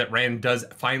this is that Rand does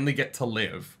finally get to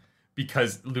live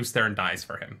because Lews Therin dies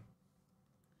for him.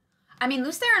 I mean,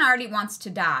 Lews Therin already wants to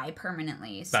die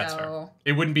permanently, so... That's fair.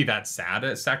 It wouldn't be that sad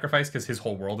a sacrifice because his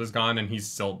whole world is gone and he's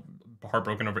still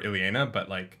heartbroken over Ileana, but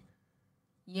like...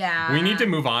 Yeah. We need to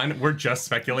move on. We're just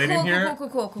speculating here.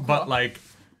 Cool. But like...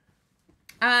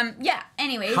 yeah,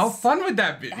 anyways. How fun would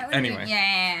that be? Anyway.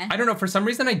 Yeah. I don't know, for some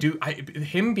reason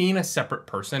him being a separate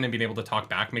person and being able to talk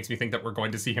back makes me think that we're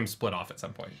going to see him split off at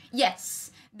some point.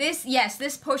 Yes.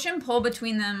 This push and pull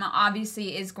between them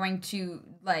obviously is going to,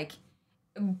 like,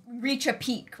 reach a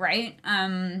peak, right?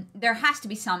 There has to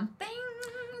be something.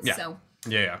 Yeah. So.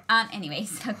 Yeah.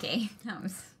 Anyways, okay. That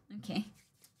was... Okay.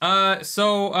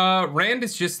 So Rand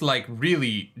is just, like,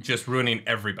 really just ruining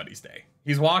everybody's day.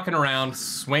 He's walking around,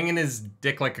 swinging his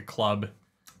dick like a club,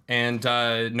 and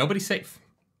nobody's safe.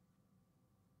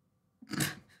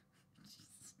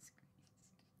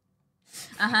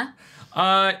 God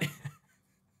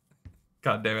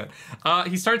damn it.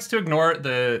 He starts to ignore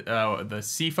the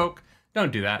sea folk.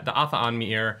 Don't do that. The Atha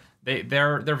Anmir,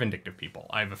 they're vindictive people.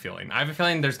 I have a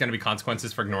feeling there's going to be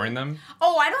consequences for ignoring them.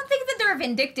 Oh, I don't think that they're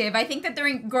vindictive. I think that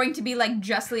they're going to be, like,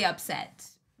 justly upset.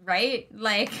 Right?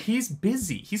 Like... He's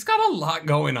busy. He's got a lot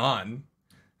going on.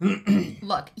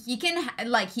 Look, he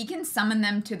can summon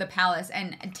them to the palace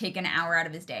and take an hour out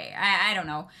of his day. I don't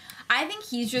know. I think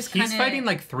he's just kind of... He's fighting,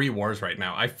 like, 3 wars right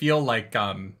now. I feel like,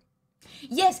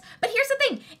 Yes, but here's the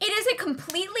thing. It is a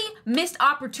completely missed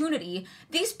opportunity.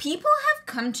 These people have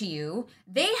come to you.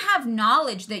 They have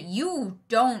knowledge that you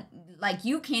don't, like,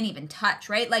 you can't even touch,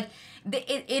 right? Like,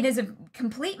 it is a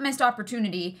complete missed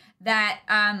opportunity that...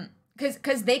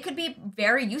 Because they could be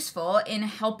very useful in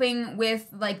helping with,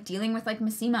 like, dealing with, like,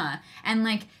 Masema and,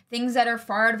 like, things that are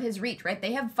far out of his reach, right?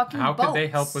 They have fucking boats. How could they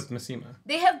help with Masema?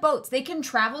 They have boats. They can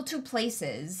travel to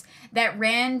places that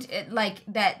Rand, like,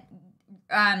 that,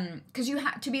 because you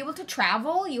have to be able to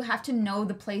travel, you have to know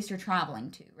the place you're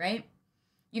traveling to, right?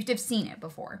 You have to have seen it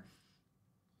before.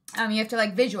 You have to,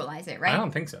 like, visualize it, right? I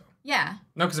don't think so. Yeah.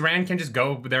 No, because Rand can just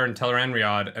go there in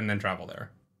Tel'aran'rhiod and then travel there.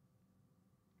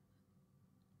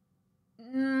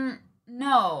 No.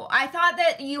 No, I thought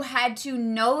that you had to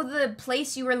know the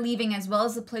place you were leaving as well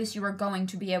as the place you were going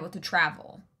to be able to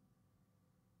travel.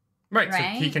 Right? So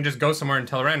he can just go somewhere in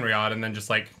Tel'aran'rhiod and then just,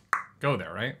 like, go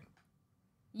there, right?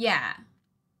 Yeah.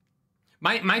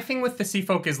 My thing with the Sea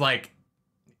Folk is, like,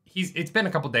 it's been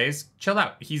a couple days. Chill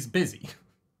out. He's busy.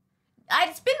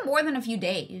 It's been more than a few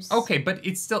days. Okay, but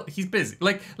it's still, he's busy.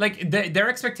 Like their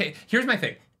expectation. Here's my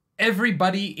thing.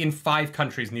 Everybody in 5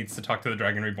 countries needs to talk to the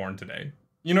Dragon Reborn today.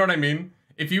 You know what I mean?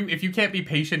 If you can't be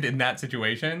patient in that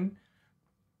situation,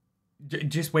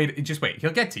 just wait.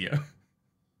 He'll get to you.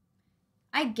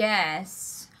 I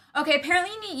guess. Okay,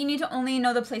 apparently you need to only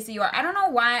know the place that you are. I don't know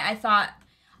why I thought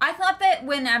that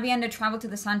when Aviendha traveled to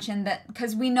the Sunshine, that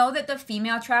because we know that the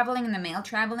female traveling and the male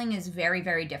traveling is very,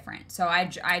 very different. So I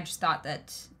just thought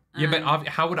that. Yeah, but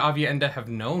how would Aviendha have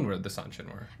known where the Sunshine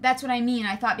were? That's what I mean.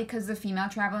 I thought because the female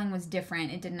traveling was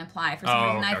different, it didn't apply for some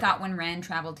reason. Okay, I thought when Rand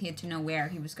traveled, he had to know where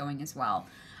he was going as well.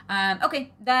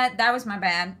 Okay, that was my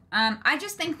bad. I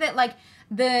just think that like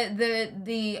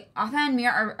the Otha and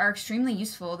Mir are extremely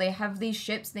useful. They have these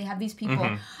ships. They have these people.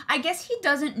 Mm-hmm. I guess he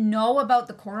doesn't know about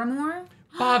the Koromor.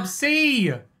 Bob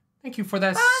C. Thank you for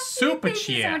that super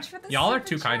chat. So y'all are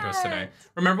too kind to us today.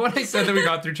 Remember when I said that we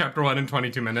got through chapter 1 in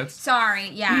 22 minutes? Sorry,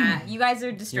 yeah. You guys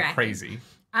are distracted. You're crazy.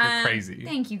 You're crazy.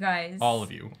 Thank you guys. All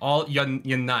of you. All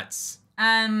you nuts.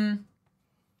 I know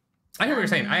what you're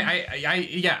saying.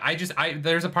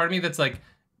 There's a part of me that's like,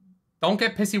 don't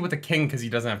get pissy with the king because he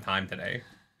doesn't have time today.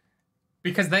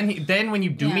 Because then when you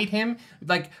do meet him,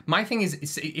 like, my thing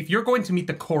is, if you're going to meet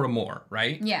the Koromor,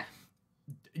 right? Yeah.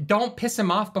 Don't piss him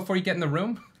off before you get in the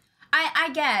room. I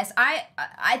guess.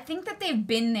 I think that they've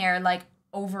been there, like,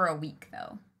 over a week,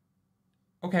 though.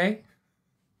 Okay.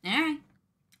 All right.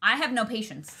 I have no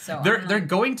patience, so... They're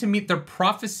going to meet their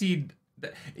prophesied...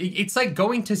 It's like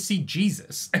going to see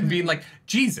Jesus and being like,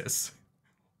 Jesus,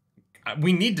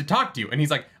 we need to talk to you. And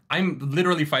he's like, I'm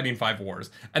literally fighting 5 wars.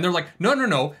 And they're like,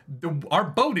 no. Our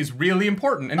boat is really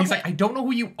important. And he's like, I don't know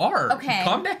who you are. Okay.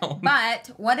 Calm down. But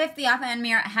what if the Otha and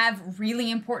Mir have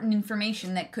really important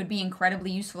information that could be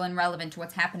incredibly useful and relevant to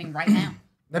what's happening right now?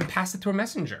 Then pass it to a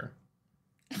messenger.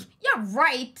 Yeah,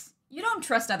 right. You don't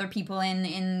trust other people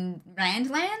in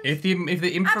Randland? If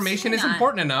the information is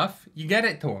important enough, you get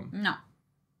it to them. No.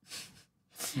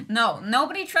 No,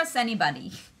 nobody trusts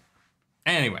anybody.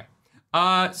 Anyway.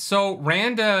 So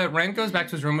Rand goes back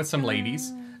to his room with some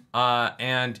ladies,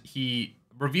 and he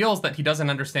reveals that he doesn't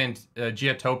understand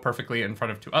Giato perfectly in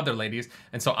front of 2 other ladies,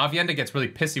 and so Aviendha gets really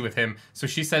pissy with him, so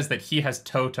she says that he has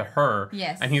toe to her.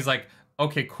 Yes. And he's like,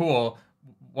 okay, cool.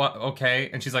 What? Okay.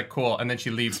 And she's like, cool. And then she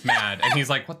leaves mad. And he's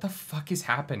like, what the fuck is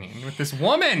happening with this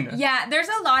woman? Yeah, there's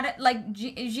a lot of, like,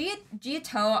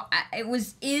 Giato,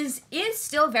 is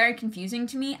still very confusing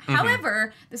to me. Mm-hmm.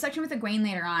 However, the section with EGWENE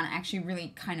later on actually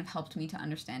really kind of helped me to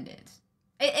understand it.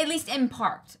 At least in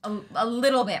part, a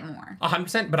little bit more.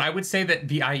 100%, but I would say that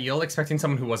the Aiel, expecting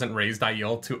someone who wasn't raised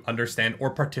Aiel to understand or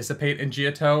participate in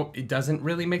Giato, it doesn't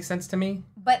really make sense to me.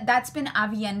 But that's been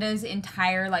Aviendha's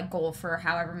entire, like, goal for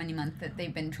however many months that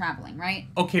they've been traveling, right?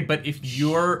 Okay, but if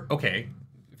you're... Okay,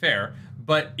 fair.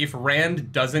 But if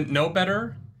Rand doesn't know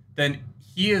better, then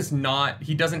he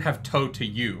doesn't have toe to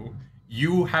you.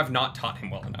 You have not taught him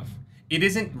well enough. It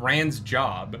isn't Rand's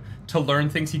job to learn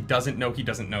things he doesn't know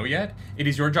yet. It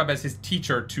is your job as his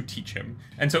teacher to teach him.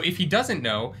 And so if he doesn't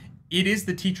know, it is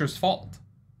the teacher's fault.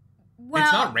 Well,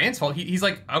 it's not Rand's fault. He's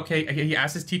like, okay, he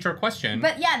asked his teacher a question.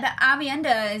 But yeah, the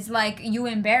Aviendha is like, you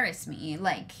embarrass me,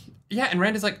 like... Yeah, and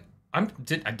Rand is like, I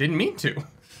didn't mean to.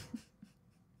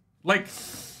 Like...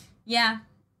 Yeah.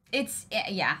 It's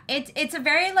a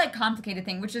very, like, complicated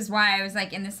thing, which is why I was,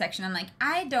 like, in this section, I'm like,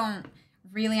 I don't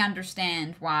really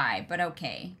understand why, but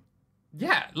okay.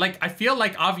 Yeah, like, I feel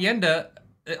like Aviendha,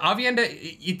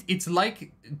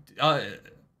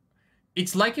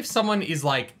 it's like if someone is,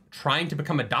 like, trying to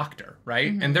become a doctor,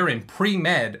 right? Mm-hmm. And they're in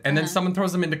pre-med, and then someone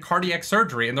throws them into cardiac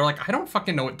surgery, and they're like, I don't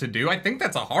fucking know what to do. I think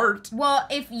that's a heart. Well,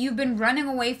 if you've been running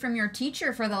away from your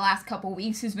teacher for the last couple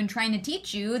weeks who's been trying to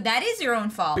teach you, that is your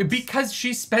own fault. Because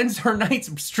she spends her nights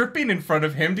stripping in front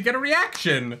of him to get a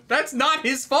reaction. That's not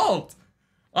his fault.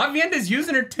 Aviendha's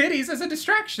using her titties as a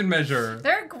distraction measure.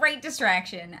 They're a great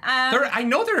distraction. I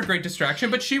know they're a great distraction,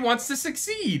 but she wants to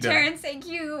succeed. Terrence, thank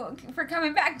you for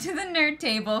coming back to the nerd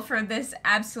table for this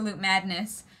absolute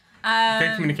madness.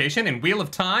 Good communication and Wheel of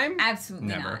Time? Absolutely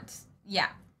Never. not. Yeah.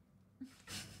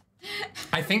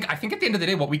 I think at the end of the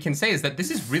day, what we can say is that this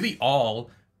is really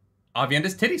all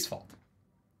Aviendha's titties' fault.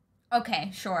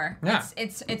 Okay, sure. Yeah.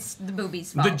 It's the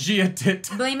boobies' fault. The Gia tit.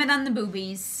 Blame it on the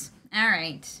boobies. All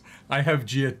right. I have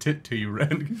Gia tit to you,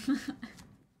 Ren.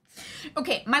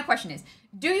 Okay, my question is,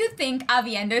 Do you think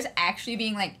Aviender's actually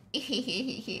being like,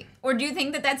 or do you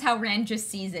think that that's how Rand just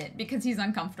sees it because he's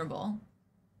uncomfortable?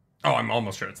 Oh, I'm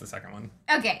almost sure it's the second one.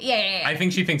 Okay, yeah. I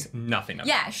think she thinks nothing of it.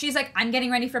 Yeah, she's like, I'm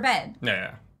getting ready for bed.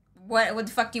 Yeah. What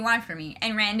the fuck do you want from me?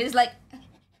 And Rand is like,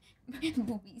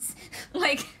 boobies.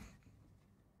 Like.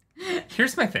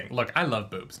 Here's my thing. Look, I love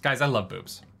boobs. Guys, I love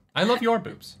boobs. I love your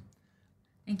boobs.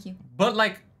 Thank you. But,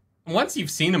 like, once you've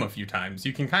seen them a few times,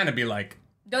 you can kind of be like,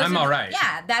 I'm all right.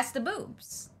 Yeah, that's the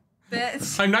boobs.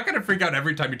 I'm not going to freak out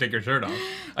every time you take your shirt off.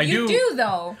 You do,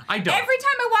 though. I don't. Every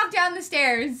time I walk down the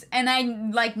stairs and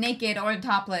I'm, like, naked or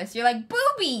topless, you're like,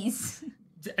 boobies!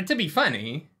 To be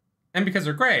funny, and because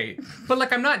they're great, but,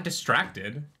 like, I'm not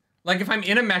distracted. Like, if I'm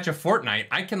in a match of Fortnite,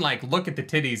 I can, like, look at the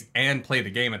titties and play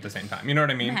the game at the same time. You know what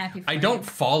I mean? I'm happy for I don't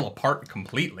fall apart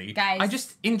completely. Guys. I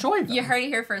just enjoy them. You heard it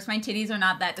here first. My titties are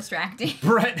not that distracting.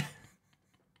 Brett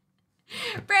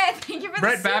Thank you for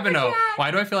the super Babineau. chat.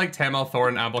 Why do I feel like Tam Althor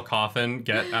and Abel Coffin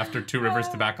get after Two Rivers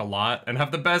to back a lot and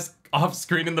have the best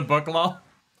off-screen in the book, lol?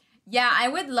 Yeah, I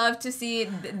would love to see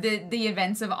the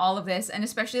events of all of this, and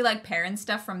especially, like, parent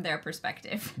stuff from their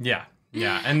perspective. Yeah.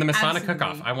 Yeah, and the Masana Absolutely.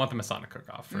 cook-off. I want the Masana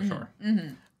cook-off for sure. For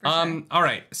sure. All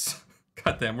right. So,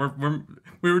 goddamn,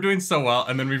 we were doing so well,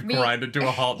 and then we've grinded to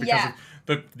a halt because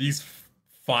of these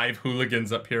 5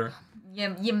 hooligans up here.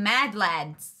 You mad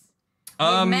lads.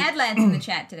 Mad lads in the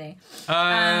chat today.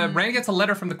 Rand gets a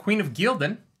letter from the Queen of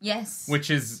Gildan, Yes.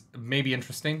 which is maybe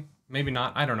interesting, maybe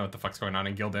not. I don't know what the fuck's going on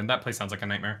in Gildan. That place sounds like a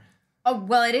nightmare. Oh,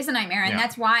 well, it is a nightmare, and Yeah.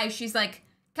 that's why she's like,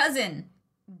 cousin,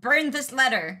 burn this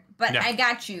letter, but Yeah. I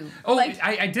got you. Oh, like,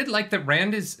 I did like that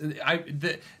Rand is...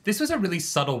 this was a really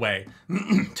subtle way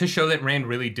to show that Rand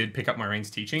really did pick up Moiraine's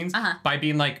teachings by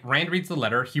being like, Rand reads the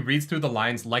letter, he reads through the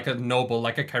lines like a noble,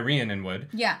 like a Kyrianan would.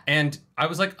 Yeah. And I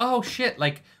was like, oh shit,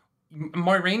 like,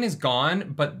 Moiraine is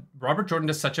gone, but Robert Jordan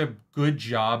does such a good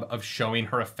job of showing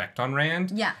her effect on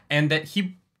Rand. Yeah. And that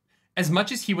he... As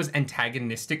much as he was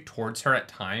antagonistic towards her at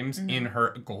times in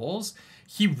her goals,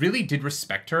 he really did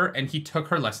respect her and he took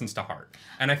her lessons to heart.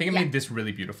 And I think it made this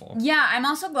really beautiful. Yeah, I'm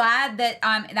also glad that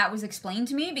that was explained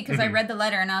to me because I read the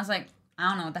letter and I was like, I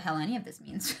don't know what the hell any of this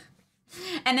means.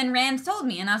 And then Rand told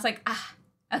me and I was like,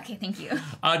 okay, thank you.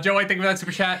 Joe, I thank you for that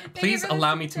super chat. Please for the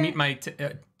allow super me to chat. meet my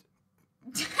to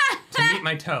meet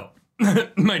my toe.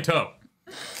 My toe.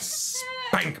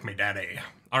 Spank me, daddy.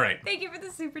 All right. Thank you for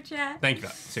the super chat. Thank you for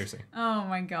that. Seriously. Oh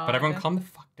my god. But everyone calm the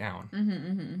fuck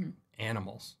down.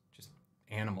 Animals. Just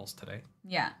animals today.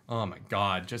 Yeah. Oh my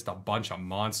god. Just a bunch of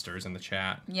monsters in the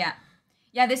chat. Yeah.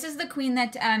 Yeah, this is the queen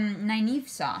that Nynaeve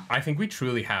saw. I think we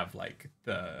truly have, like,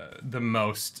 the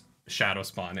most shadow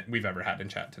spawn we've ever had in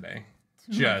chat today.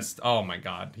 Just, oh my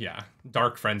god, yeah.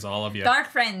 Dark friends, all of you. Dark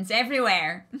friends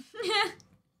everywhere.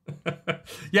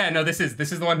 Yeah, no, this is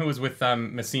the one who was with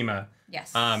Massima.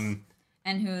 Yes.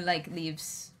 And who, like,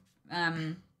 leaves.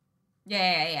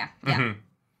 Yeah.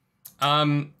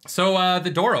 So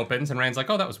the door opens and Rand's like,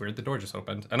 oh, that was weird. The door just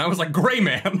opened. And I was like, Gray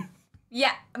Man.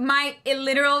 Yeah, my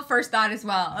literal first thought as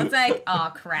well. It's like,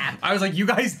 oh, crap. I was like, you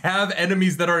guys have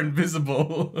enemies that are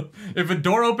invisible. If a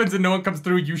door opens and no one comes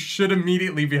through, you should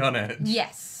immediately be on edge.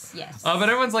 Yes. But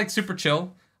everyone's like super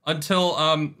chill until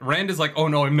Rand is like, oh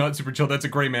no, I'm not super chill. That's a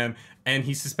Gray Man. And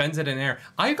he suspends it in air.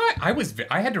 I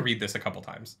had to read this a couple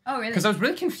times. Oh, really? Because I was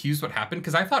really confused what happened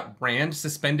because I thought Rand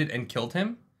suspended and killed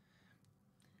him.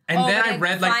 And then I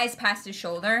read flies past his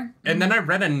shoulder. And then I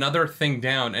read another thing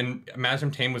down, and Mazrim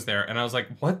Taim was there, and I was like,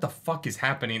 "What the fuck is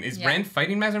happening? Is Rand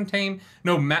fighting Mazrim Taim?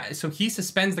 No, so he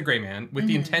suspends the Gray Man with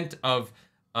the intent of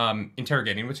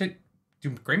interrogating. Do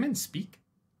Gray Men speak?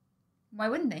 Why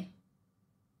wouldn't they?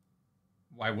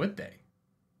 Why would they?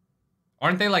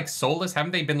 Aren't they like soulless?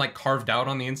 Haven't they been like carved out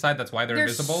on the inside? That's why they're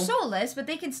invisible. They're soulless, but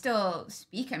they can still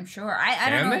speak. I'm sure. I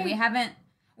don't know.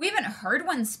 We haven't heard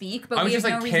one speak, but we have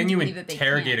no reason to believe that they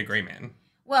interrogate can. a Gray Man?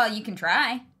 Well, you can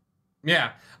try.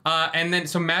 Yeah. And then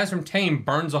so Mazrim Taim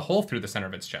burns a hole through the center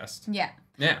of its chest. Yeah.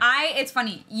 Yeah. It's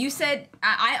funny. You said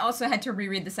I also had to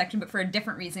reread the section, but for a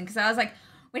different reason, because I was like,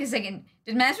 wait a second,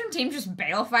 did Mazrim Taim just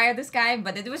balefire this guy?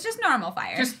 But it was just normal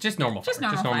fire. Just normal. Just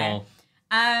fire. normal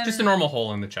fire. Just a normal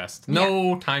hole in the chest.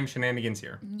 No time shenanigans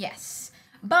here. Yes.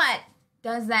 But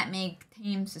does that make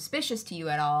Taim suspicious to you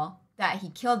at all that he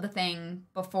killed the thing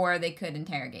before they could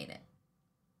interrogate it?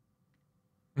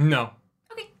 No.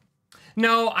 Okay.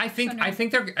 No, I think I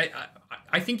think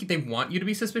they want you to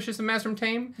be suspicious of Mazrim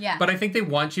Taim. Yeah. But I think they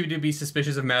want you to be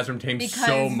suspicious of Mazrim Taim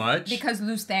so much. Because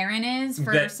Lews Therin is,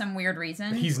 for some weird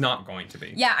reason. He's not going to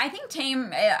be. Yeah, I think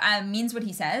Taim means what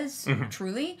he says,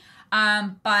 truly. Yeah,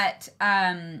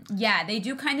 they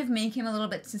do kind of make him a little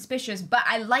bit suspicious, but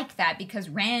I like that because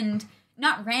Rand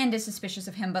is suspicious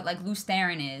of him, but like Lews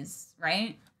Therin is,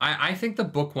 right? I think the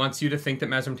book wants you to think that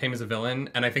Mazrim Taim is a villain,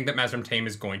 and I think that Mazrim Taim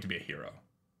is going to be a hero.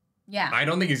 Yeah. I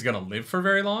don't think he's going to live for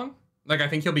very long. Like, I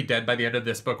think he'll be dead by the end of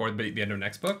this book or the end of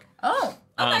next book. Oh,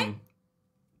 okay.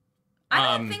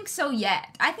 I don't think so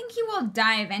yet. I think he will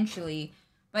die eventually,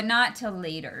 but not till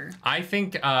later. I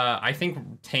think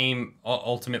Taim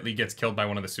ultimately gets killed by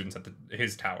one of the students at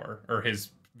his tower or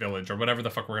his village or whatever the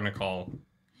fuck we're gonna call.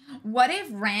 What if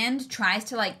Rand tries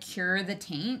to like cure the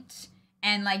taint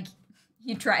and like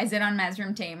he tries it on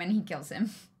Mazrim Taim and he kills him?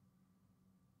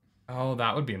 Oh,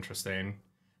 that would be interesting.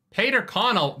 Pater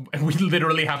Connell, we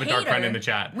literally have a dark friend in the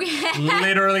chat. We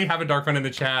literally have a dark friend in the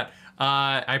chat.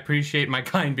 I appreciate my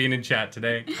kind being in chat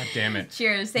today. God damn it.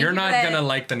 Cheers. You're not gonna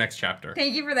like the next chapter.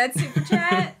 Thank you for that super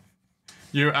chat.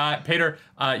 You, Pater,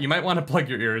 you might want to plug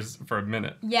your ears for a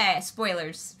minute. Yeah,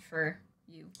 spoilers for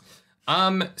you.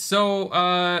 So,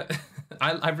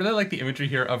 I really like the imagery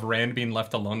here of Rand being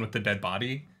left alone with the dead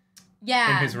body.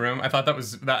 Yeah. In his room. I thought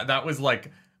that was like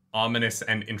ominous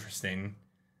and interesting.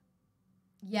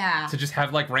 Yeah. To just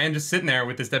have like Rand just sitting there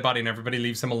with this dead body and everybody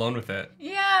leaves him alone with it.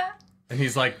 Yeah. And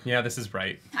he's like, yeah, this is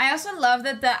right. I also love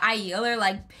that the Aiel are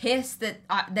like pissed that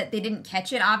they didn't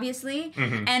catch it, obviously.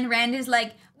 Mm-hmm. And Rand is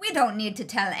like, we don't need to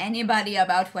tell anybody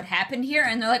about what happened here.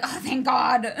 And they're like, oh, thank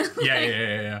God.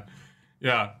 Yeah.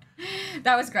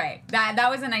 That was great. That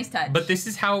was a nice touch. But this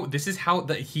is how I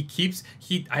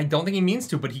don't think he means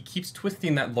to, but he keeps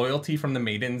twisting that loyalty from the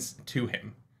maidens to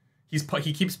him. He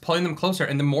keeps pulling them closer,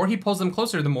 and the more he pulls them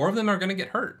closer, the more of them are going to get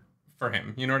hurt for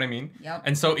him. You know what I mean? Yep.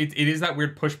 And so it is that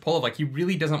weird push-pull of like, he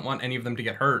really doesn't want any of them to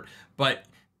get hurt, but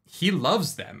he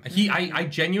loves them. I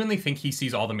genuinely think he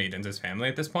sees all the maidens as family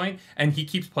at this point, and he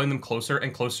keeps pulling them closer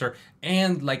and closer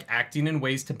and like acting in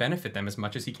ways to benefit them as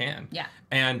much as he can. Yeah.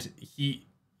 And he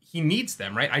needs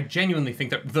them, right? I genuinely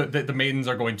think that the maidens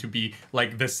are going to be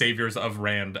like the saviors of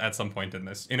Rand at some point in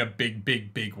this, in a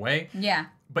big way. Yeah.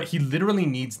 But he literally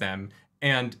needs them,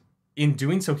 and in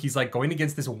doing so, he's like going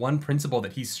against this one principle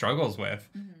that he struggles with,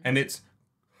 and it's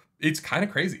kind of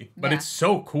crazy, but it's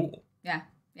so cool. Yeah,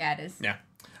 it is. Yeah.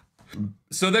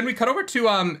 So then we cut over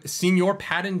to Senior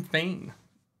Padden Fane,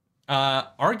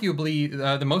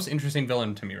 arguably the most interesting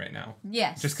villain to me right now.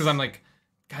 Yes. Just because I'm like,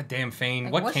 God damn,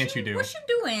 Fane, what can't you do? What you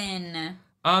doing?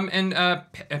 And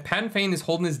Padden Fane is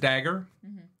holding his dagger,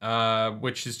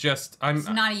 which is just, I'm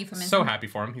not a euphemism. So happy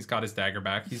for him. He's got his dagger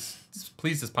back. He's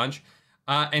pleased as punch.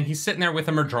 And he's sitting there with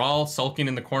a Murdral sulking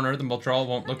in the corner. The Murdral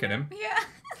won't look at him. Yeah.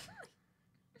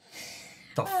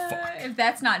 The fuck? If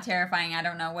that's not terrifying, I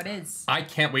don't know what is. I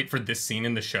can't wait for this scene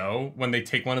in the show when they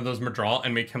take one of those Murdral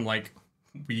and make him like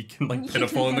weak and like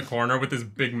pitiful in the corner with his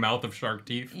big mouth of shark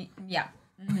teeth. Yeah.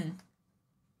 Mm-hmm.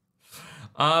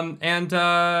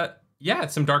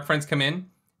 Some dark friends come in,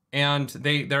 and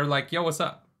they're like, "Yo, what's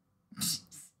up?"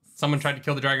 Someone tried to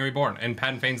kill the Dragon Reborn, and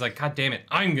Padden Fane's like, "God damn it,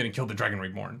 I'm gonna kill the Dragon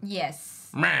Reborn." Yes.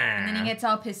 And then he gets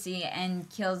all pissy and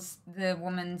kills the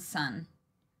woman's son.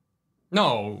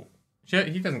 No,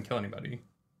 he doesn't kill anybody.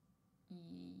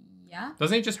 Yeah.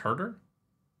 Doesn't he just hurt her?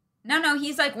 No,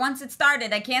 he's like, once it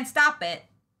started, I can't stop it.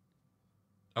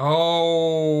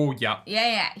 Oh, yeah.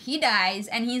 Yeah. He dies,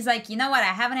 and he's like, you know what? I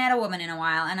haven't had a woman in a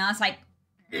while. And I was like,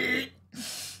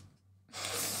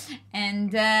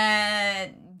 and,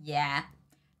 yeah.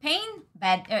 Padden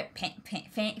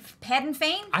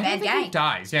Fane? I don't bad think guy. he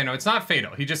dies. Yeah, no, it's not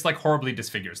fatal. He just, like, horribly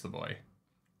disfigures the boy.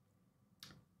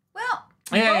 Well,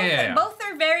 yeah. Both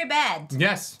are very bad.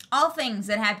 Yes. All things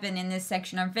that happen in this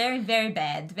section are very, very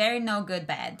bad. Very no good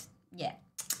bad. Yeah.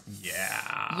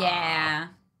 Yeah.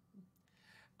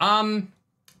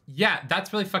 Yeah,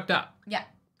 that's really fucked up. Yeah.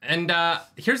 And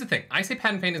here's the thing. I say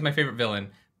Padden Fane is my favorite villain.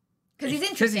 Because he's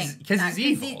interesting. Because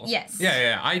he's evil. Yes.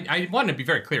 Yeah. I want to be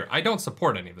very clear. I don't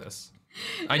support any of this.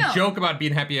 I joke about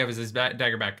being happy he has his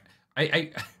dagger back.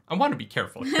 I want to be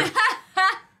careful here.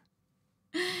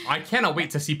 I cannot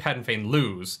wait to see Padden Fane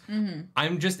lose. Mm-hmm.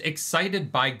 I'm just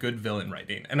excited by good villain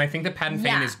writing. And I think that Padden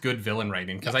Fane is good villain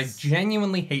writing because I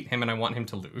genuinely hate him and I want him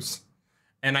to lose.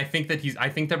 And I think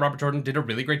that Robert Jordan did a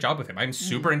really great job with him. I'm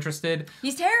super interested.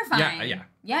 He's terrifying.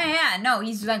 Yeah. No,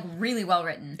 he's like really well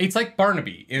written. It's like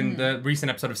Barnaby in the recent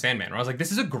episode of Sandman, where I was like,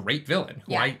 this is a great villain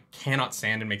who I cannot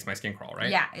stand and makes my skin crawl, right?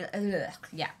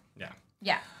 Yeah.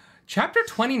 Chapter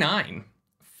 29,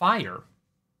 Fire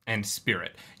and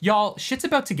Spirit. Y'all, shit's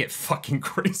about to get fucking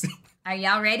crazy. Are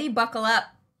y'all ready? Buckle up.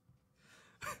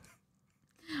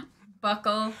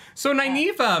 Buckle. So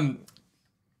Nynaeve,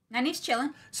 Nynaeve's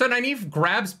chilling. So Nynaeve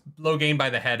grabs Logain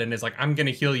by the head and is like, I'm gonna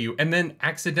heal you, and then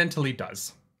accidentally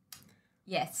does.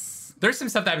 Yes. There's some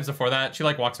stuff that happens before that. She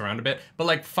like walks around a bit, but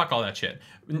like fuck all that shit.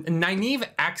 Nynaeve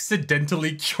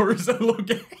accidentally cures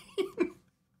Logain.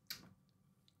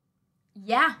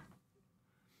 Yeah.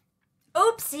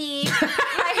 Oopsie.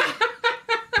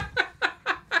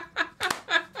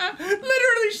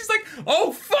 Literally, she's like,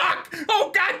 oh fuck!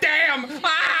 Oh goddamn!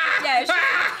 Ah! Yeah,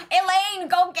 Elaine,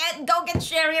 go get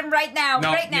Shariam right now.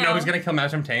 No, right now. you know who's gonna kill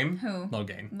Mazrim Tame? Who?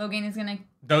 Logain. Logain is gonna...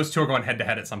 Those two are going head to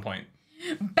head at some point.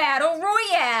 Battle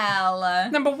Royale.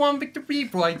 Number 1 victory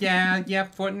royale. Yeah,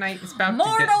 Fortnite is about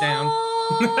Mortal to get down.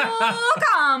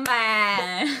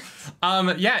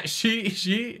 Kombat. Yeah,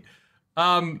 she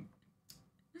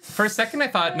for a second I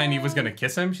thought Nynaeve was gonna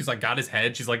kiss him. She's like got his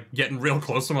head. She's like getting real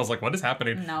close to him. I was like, what is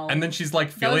happening? No. And then she's like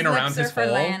feeling Those around lips his are for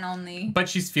hole. Lan only. But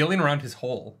she's feeling around his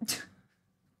hole.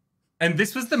 And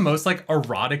this was the most like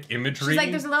erotic imagery. She's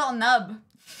like, there's a little nub.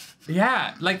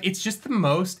 Yeah, like it is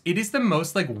the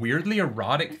most like weirdly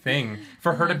erotic thing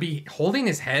for her to be holding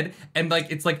his head and like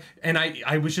it's like and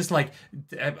I was just like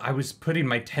I was putting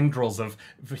my tendrils of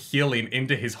healing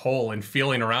into his hole and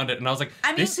feeling around it and I was like,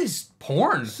 this is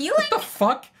porn. Healing? What the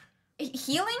fuck?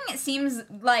 Healing seems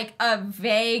like a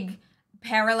vague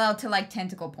parallel to like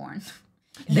tentacle porn.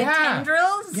 The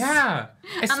tendrils? Yeah.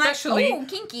 Especially I'm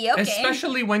like, ooh, kinky, okay.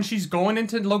 Especially when she's going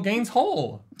into Logain's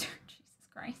hole. Jesus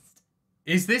Christ.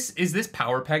 Is this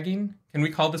power pegging? Can we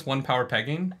call this one power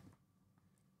pegging?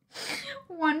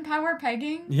 One power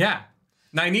pegging? Yeah.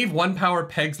 Nynaeve one power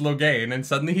pegs Logain and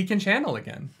suddenly he can channel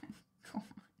again.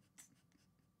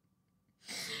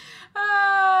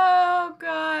 Oh,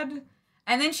 God.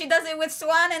 And then she does it with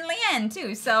Swan and Leanne,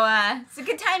 too. So, it's a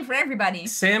good time for everybody.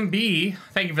 Sam B,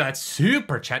 thank you for that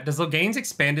super chat. Does Logain's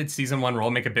expanded season 1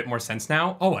 role make a bit more sense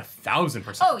now? Oh,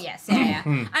 1,000%. Oh, yes. Yeah.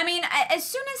 I mean, as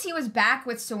soon as he was back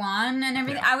with Swan and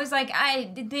everything, I was like, I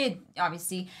did,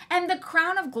 obviously. And the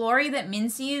crown of glory that Min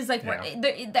sees, like,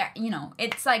 you know,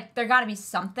 it's like, there gotta be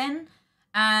something.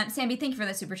 Sam B, thank you for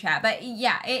the super chat. But,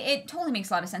 yeah, it totally makes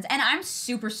a lot of sense. And I'm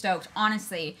super stoked,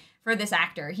 honestly, for this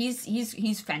actor. He's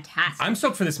fantastic. I'm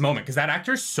stoked for this moment because that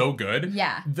actor's so good.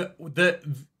 Yeah.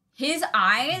 His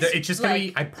eyes. It's just gonna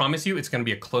be. I promise you, it's gonna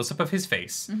be a close up of his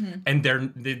face, and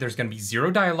there's gonna be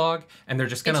zero dialogue, and they're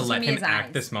just gonna let him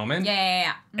act this moment.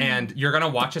 Yeah. And you're gonna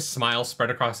watch a smile spread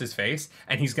across his face,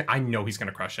 and I know he's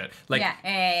gonna crush it. Like,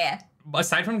 yeah.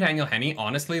 Aside from Daniel Henney,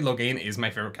 honestly, Logain is my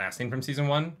favorite casting from season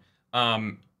 1.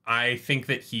 I think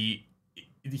that he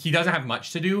doesn't have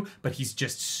much to do, but he's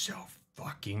just so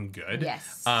fucking good.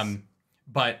 Yes.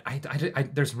 But I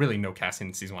there's really no casting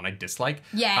in season 1 I dislike.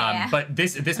 Yeah. But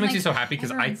this makes me so happy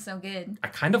because so good. I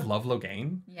kind of love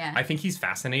Logain. Yeah. I think he's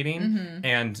fascinating,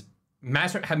 and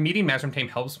meeting Mazrim Tame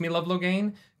helps me love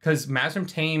Logain because Mazrim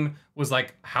Tame was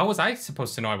like, how was I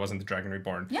supposed to know I wasn't the Dragon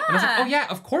Reborn? Yeah. And I was like, oh yeah,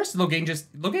 of course Logain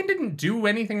didn't do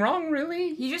anything wrong,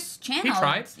 really. He just channeled. He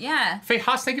tried. Yeah. Faye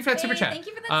Haas, thank you for that super chat. Thank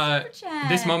you for that super chat.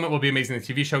 This moment will be amazing in the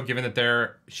TV show, given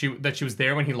that she was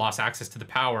there when he lost access to the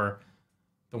power.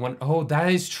 That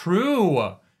is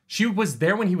true. She was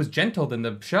there when he was gentled in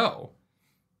the show.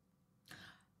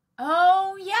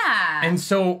 Oh, yeah. And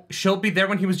so she'll be there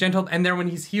when he was gentled and there when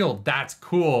he's healed. That's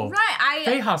cool. Right.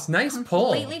 Faye Haas, nice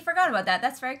pull. Completely forgot about that.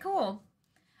 That's very cool.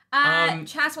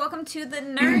 Chas, welcome to the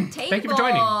nerd table. Thank you for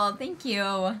joining. Thank you.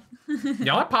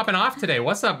 Y'all are popping off today.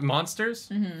 What's up,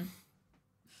 monsters?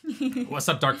 What's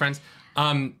up, dark friends?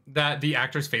 That the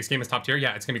actor's face game is top tier.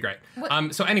 Yeah, it's gonna be great.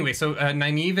 So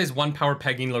Nynaeve is one power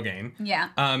pegging Logain.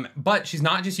 Yeah. But she's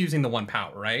not just using the one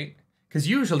power, right? Because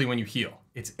usually when you heal,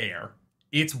 it's air,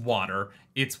 it's water,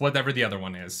 it's whatever the other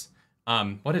one is.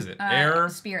 What is it? Air,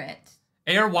 spirit.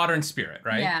 Air, water, and spirit,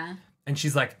 right? Yeah. And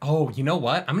she's like, oh, you know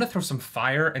what? I'm gonna throw some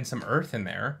fire and some earth in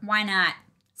there. Why not?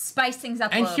 Spice things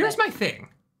up a little bit. And here's my thing.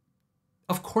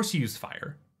 Of course you use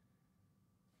fire.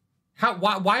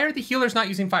 Why are the healers not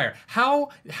using fire? How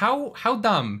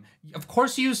dumb? Of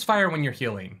course you use fire when you're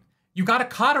healing. You gotta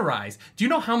cauterize. Do you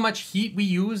know how much heat we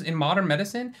use in modern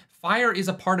medicine? Fire is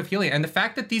a part of healing. And the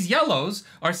fact that these yellows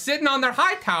are sitting on their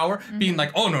high tower being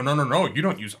like, oh, no, you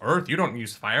don't use earth, you don't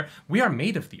use fire. We are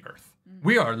made of the earth.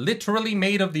 We are literally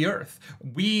made of the earth.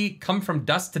 We come from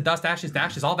dust to dust, ashes to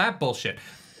ashes, all that bullshit.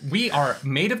 We are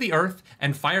made of the earth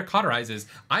and fire cauterizes.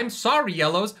 I'm sorry,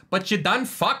 yellows, but you done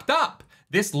fucked up.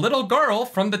 This little girl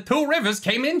from the Two Rivers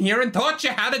came in here and taught you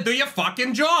how to do your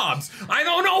fucking jobs. I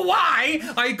don't know why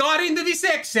I got into this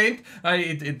accent.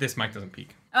 This mic doesn't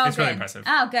peak. Oh, it's really impressive.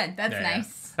 Oh, good. That's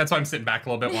nice. Yeah. That's why I'm sitting back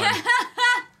a little bit.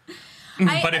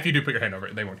 But if you do put your hand over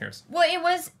it, they won't hear us. Well,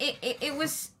 it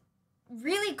was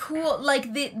really cool.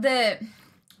 Like the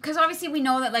because obviously we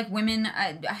know that like women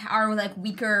are like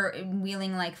weaker in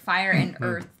wielding like fire and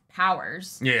earth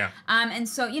powers. Yeah. And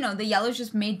so, you know, the yellows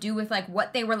just made do with like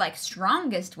what they were like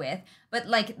strongest with, but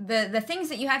like the things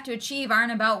that you have to achieve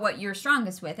aren't about what you're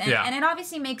strongest with. And it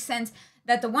obviously makes sense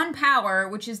that the one power,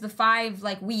 which is the 5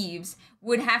 like weaves,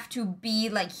 would have to be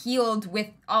like healed with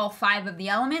all 5 of the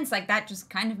elements. Like that just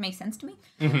kind of makes sense to me.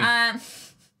 I'm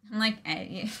like,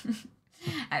 I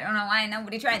don't know why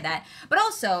nobody tried that. But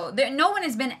also, no one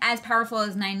has been as powerful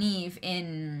as Nynaeve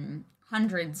in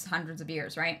hundreds of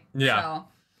years, right? Yeah. So,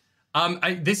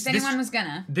 if anyone was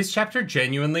gonna. This chapter,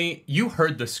 genuinely, you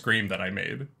heard the scream that I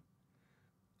made.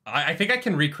 I think I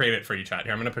can recreate it for you, chat.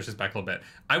 Here, I'm going to push this back a little bit.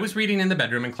 I was reading in the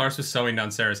bedroom, and Clarence was sewing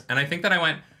downstairs, and I think that I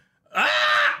went,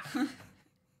 ah!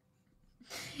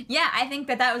 Yeah, I think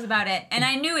that was about it. And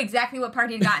I knew exactly what part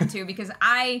he'd gotten to, because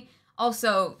I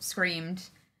also screamed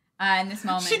in this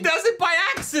moment. She does it by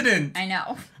accident! I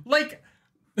know. Like,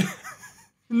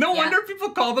 no wonder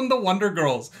people call them the Wonder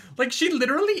Girls. Like, she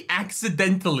literally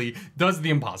accidentally does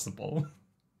the impossible.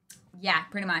 Yeah,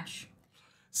 pretty much.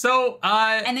 So,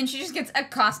 and then she just gets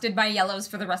accosted by yellows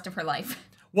for the rest of her life.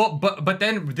 Well, but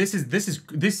then this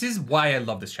is why I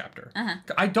love this chapter.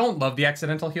 I don't love the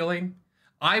accidental healing.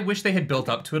 I wish they had built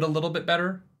up to it a little bit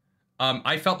better.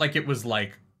 I felt like it was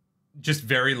like just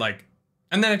very like,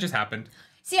 and then it just happened.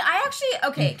 See,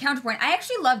 counterpoint. I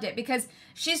actually loved it because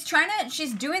she's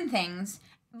doing things,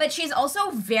 but she's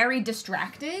also very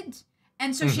distracted,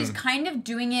 and so she's kind of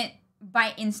doing it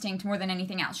by instinct more than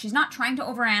anything else. She's not trying to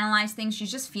overanalyze things. She's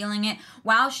just feeling it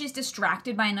while she's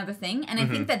distracted by another thing. And I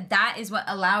think that is what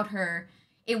allowed her.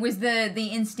 It was the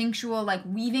instinctual like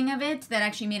weaving of it that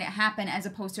actually made it happen, as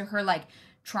opposed to her like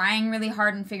trying really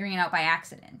hard and figuring it out by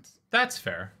accident. That's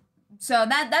fair. So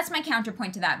that's my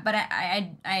counterpoint to that. But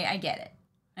I get it.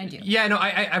 I do. Yeah, no,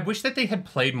 I wish that they had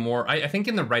played more. I think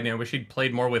in the writing, I wish he'd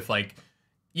played more with like,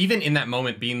 even in that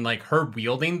moment being like her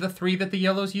wielding the 3 that the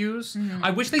yellows use.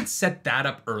 I wish they'd set that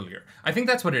up earlier. I think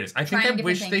that's what it is. I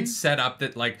wish they'd set up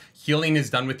that like healing is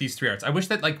done with these 3 arts. I wish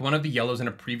that like one of the yellows in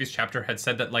a previous chapter had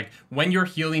said that like when you're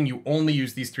healing, you only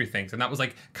use these 3 things. And that was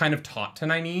like kind of taught to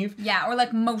Nynaeve. Yeah, or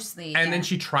like mostly. And then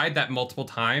she tried that multiple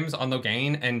times on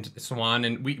Logain and Swan.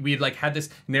 And we like had this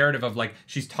narrative of like,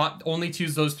 she's taught only to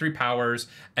use those 3 powers.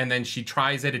 And then she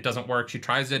tries it doesn't work. She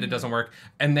tries it doesn't work.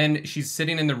 And then she's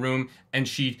sitting in the room and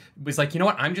she was like, you know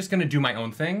what? I'm just going to do my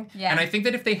own thing. Yeah. And I think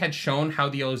that if they had shown how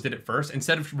the yellows did it first,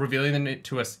 instead of revealing it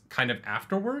to us kind of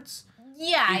afterwards,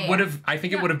 it would have, I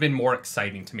think it would have been more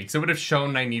exciting to me. Because it would have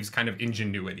shown Nynaeve's kind of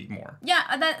ingenuity more. Yeah,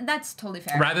 that's totally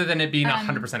fair. Rather than it being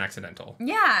 100% accidental.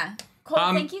 Yeah.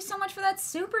 Cole, thank you so much for that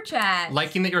super chat.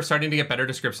 Liking that you're starting to get better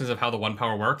descriptions of how the 1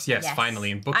 power works. Yes, finally,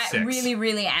 in book 6. I really,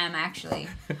 really am, actually.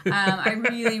 I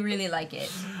really, really like it.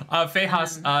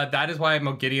 Fehas, that is why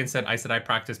Mogideon said I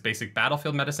practice basic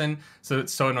battlefield medicine, so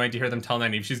it's so annoying to hear them tell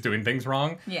Nynaeve she's doing things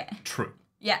wrong. Yeah. True.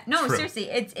 Yeah, no, True. Seriously,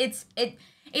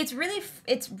 it's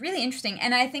really interesting,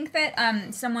 and I think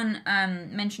that someone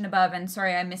mentioned above, and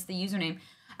sorry I missed the username,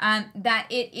 that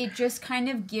it just kind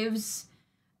of gives...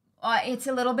 it's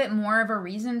a little bit more of a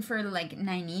reason for like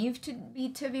Nynaeve to be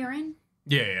ta'veren.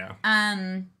 Yeah.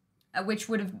 Which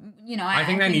would have, I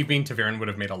think Nynaeve being ta'veren would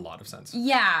have made a lot of sense.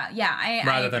 Yeah.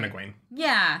 Rather than EGWENE.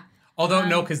 Yeah. Although it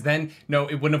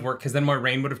wouldn't have worked because then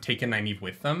Moiraine would have taken Nynaeve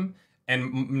with them,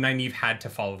 and Nynaeve had to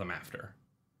follow them after.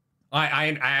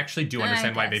 I actually do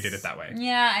understand why they did it that way.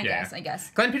 Yeah, I guess.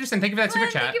 Glenn Peterson, thank you for that super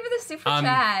chat. Thank you for the super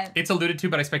chat. It's alluded to,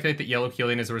 but I speculate that yellow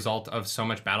healing is a result of so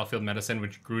much battlefield medicine,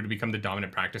 which grew to become the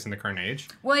dominant practice in the current age.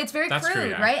 Well, it's very crude, true,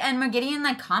 yeah. Right? And Mogideon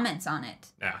like comments on it.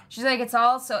 Yeah. She's like,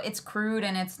 it's crude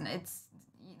and it's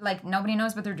like nobody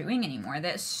knows what they're doing anymore.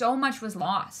 That so much was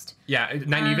lost. Yeah,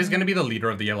 Nynaeve is going to be the leader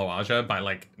of the Yellow Aja by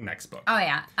like next book. Oh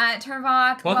yeah,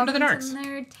 Turvok. Welcome to the Nerds.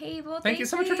 Nerd table. Thank you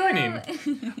so much for joining.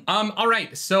 All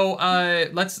right, so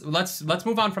let's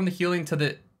move on from the healing to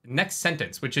the next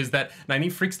sentence, which is that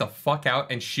Nynaeve freaks the fuck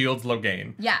out and shields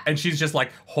Logain. Yeah, and she's just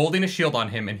like holding a shield on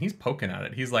him, and he's poking at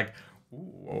it. He's like,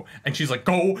 ooh, and she's like,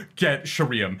 go get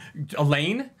Shariam.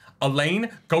 Elaine,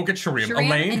 go get Shariam.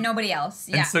 Elaine. And nobody else.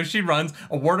 Yeah. And so she runs.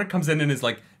 A warder comes in and is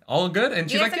like, all good?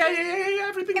 And she's like, yeah,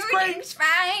 everything's great. Everything's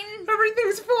fine.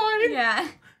 Everything's fine. Yeah.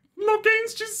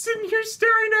 Logain's just sitting here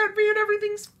staring at me and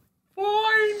everything's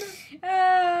fine.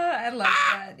 I love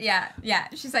that. Yeah.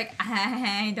 She's like,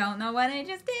 I don't know what I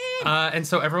just did. And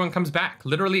so everyone comes back.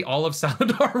 Literally all of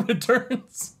Saladar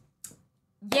returns.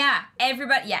 Yeah,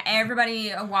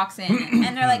 everybody walks in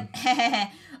and they're like,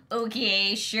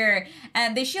 okay, sure.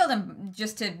 And they shield him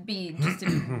just to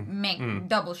make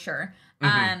double sure.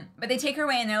 But they take her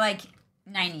away and they're like,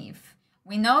 Nynaeve,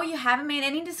 we know you haven't made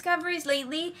any discoveries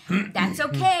lately. That's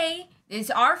okay. It's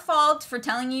our fault for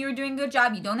telling you you're doing a good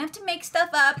job. You don't have to make stuff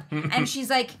up. And she's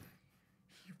like,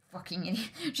 you fucking idiot.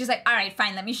 She's like, all right,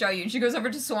 fine, let me show you. And she goes over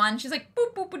to Swan. She's like,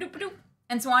 boop, boop, boop, boop, boop.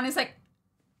 And Swan is like,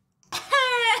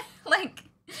 like,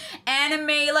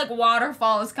 anime like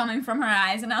waterfalls coming from her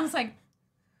eyes, and I was like,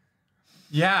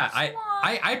 yeah,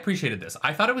 I appreciated this.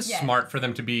 I thought it was Yes. smart for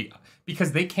them to be,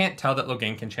 because they can't tell that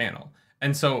Logain can channel.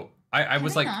 And so I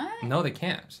was they like, not? no, they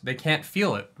can't. They can't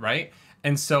feel it, right?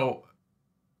 And so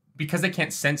because they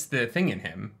can't sense the thing in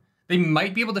him, they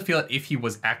might be able to feel it if he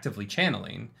was actively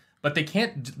channeling, but they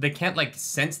can't like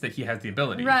sense that he has the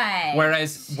ability. Right.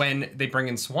 Whereas when they bring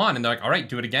in Swan and they're like, all right,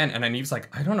 do it again. And then Eve's like,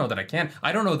 I don't know that I can.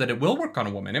 I don't know that it will work on a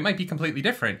woman. It might be completely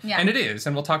different. Yeah. And it is.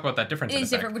 And we'll talk about that difference. it is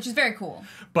different, which is very cool.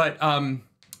 But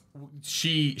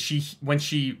she when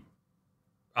she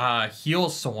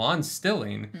heals Swan's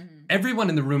stilling, everyone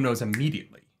in the room knows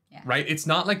immediately. Yeah. Right? It's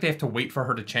not like they have to wait for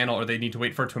her to channel or they need to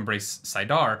wait for her to embrace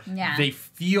Saidar. Yeah. They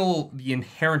feel the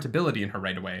inherent ability in her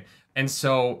right away. And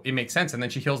so it makes sense. And then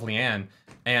she heals Leanne.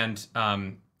 And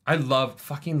I love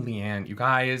fucking Leanne, you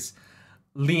guys.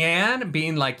 Leanne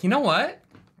being like, you know what? I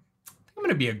think I'm going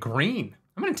to be a green.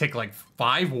 I'm going to take like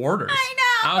 5 warders. I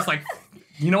know. I was like,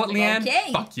 you know what, Leanne?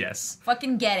 Okay. Fuck yes.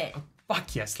 Fucking get it.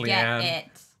 Fuck yes, Leanne. Get it.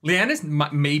 Leanne is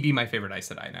maybe my favorite Aes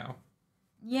Sedai now.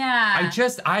 Yeah.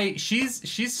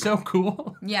 She's so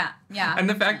cool. Yeah. Yeah. And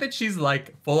the fact that she's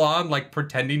like full on like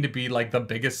pretending to be like the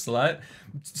biggest slut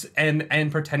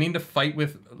and pretending to fight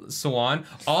with Swan.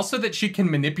 Also that she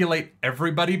can manipulate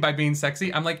everybody by being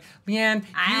sexy. I'm like, Leanne,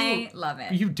 I love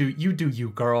it. You do you,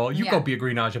 girl. You Yeah. go be a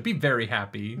Green Aja. Be very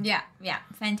happy. Yeah. Yeah.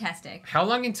 Fantastic. How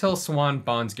long until Swan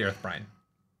bonds Gareth Bryan?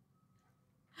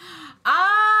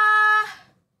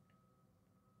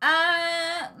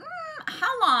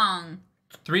 How long?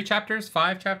 3 chapters?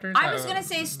 5 chapters? I was gonna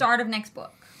say start of next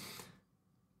book.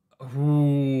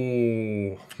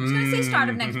 Ooh. I was gonna say start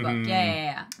of next book.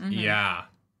 Yeah. Mhm. Yeah.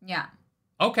 Yeah.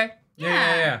 Okay.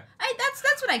 Yeah.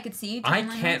 That's what I could see. I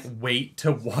timeline-wise. can't wait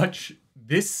to watch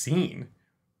this scene.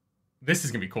 This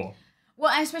is gonna be cool.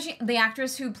 Well, especially the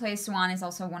actress who plays Swan is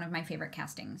also one of my favorite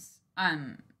castings.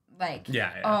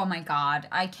 Yeah. Oh my god,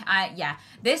 yeah.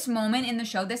 This moment in the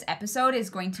show, this episode is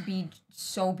going to be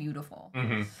so beautiful.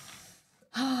 Mm-hmm.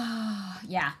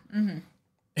 Yeah.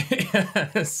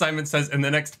 Mm-hmm. Simon says in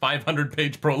the next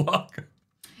 500-page prologue.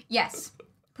 Yes,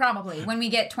 probably when we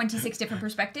get 26 different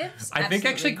perspectives. I think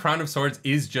actually absolutely. Crown of Swords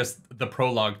is just the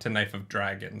prologue to Knife of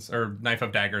Dragons or Knife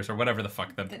of Daggers or whatever the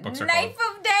fuck the books are called. Knife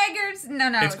of Daggers. No.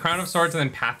 It's Crown of Swords and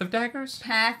then Path of Daggers.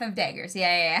 Path of Daggers.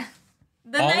 Yeah.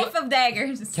 The Knife of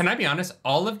Daggers. Can I be honest?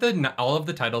 All of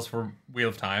the titles for Wheel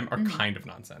of Time are kind of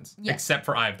nonsense, Yes. except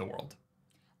for Eye of the World.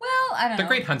 Well, I don't know. The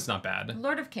Great Hunt's not bad.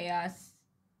 Lord of Chaos.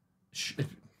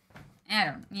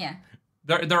 Yeah.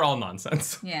 They're all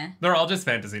nonsense. Yeah. They're all just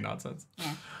fantasy nonsense.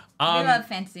 Yeah. We love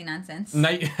fantasy nonsense.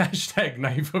 Hashtag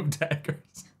Knife of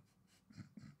Daggers.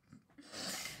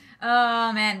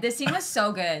 Oh man, this scene was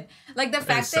so good. Like the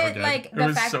fact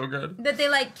that so good. that they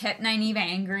like kept Nynaeve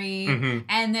angry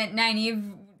and that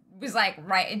Nynaeve was like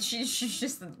right and she's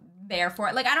just there for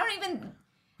it. Like I don't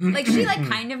even like she like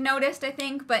kind of noticed, I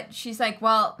think, but she's like,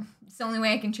 well, it's the only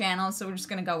way I can channel, so we're just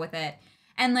gonna go with it.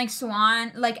 And like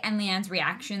Swan, like and Leanne's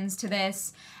reactions to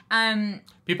this.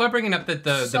 People are bringing up that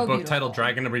the So book title beautiful.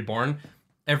 Dragon Reborn,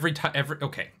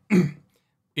 okay.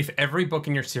 If every book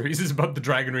in your series is about the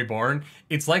Dragon Reborn,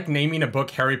 it's like naming a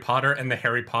book Harry Potter and the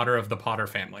Harry Potter of the Potter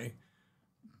family.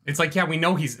 It's like, yeah, we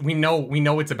know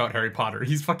it's about Harry Potter.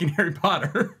 He's fucking Harry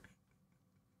Potter.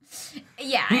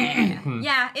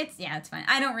 Yeah, it's fine.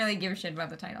 I don't really give a shit about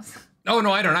the titles. Oh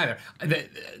no, I don't either.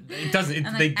 It doesn't.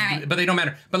 I'm like, all right. But they don't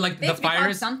matter. But like They have to be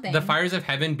called something. the fires of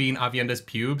heaven being Avienda's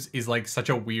pubes is like such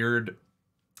a weird.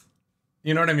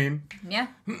 You know what I mean? Yeah.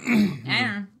 I don't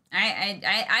know.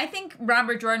 I think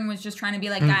Robert Jordan was just trying to be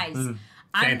like, guys, I'm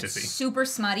Fantasy. super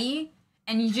smutty,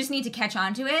 and you just need to catch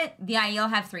on to it. The IE'll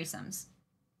have threesomes.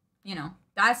 You know,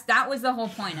 that was the whole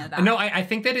point of that. No, I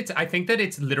think that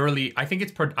it's literally. I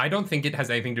don't think it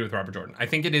has anything to do with Robert Jordan. I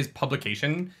think it is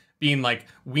publication being like,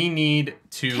 we need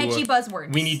to Catchy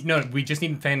buzzwords. We just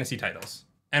need fantasy titles.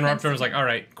 And Robert Jordan was like, all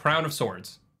right, Crown of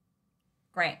Swords.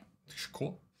 Great.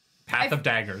 Cool. Path of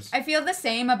Daggers. I feel the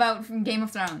same about from Game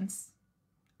of Thrones.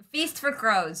 Feast for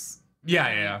Crows.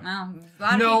 Yeah. Well, a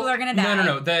lot of people are gonna die.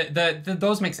 No. The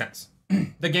those make sense.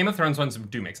 The Game of Thrones ones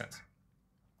do make sense.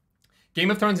 Game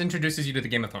of Thrones introduces you to the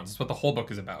Game of Thrones. That's what the whole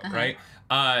book is about, right?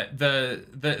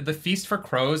 The Feast for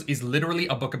Crows is literally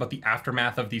a book about the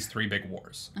aftermath of these 3 big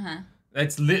wars.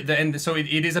 That's and so it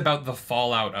is about the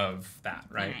fallout of that,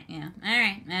 right? Yeah. All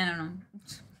right. I don't know.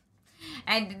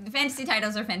 And fantasy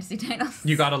titles are fantasy titles.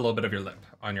 You got a little bit of your lip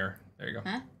on your. There you go.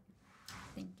 Huh?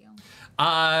 Thank you.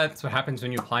 That's what happens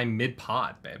when you apply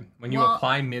mid-pod, babe. When you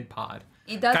apply mid-pod.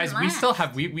 It doesn't Guys, we last. still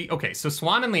have okay, so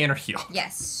Swan and Leanne are healed.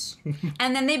 Yes.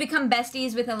 And then they become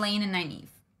besties with Elaine and Nynaeve.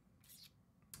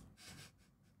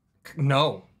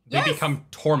 No. They Yes. become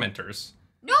tormentors.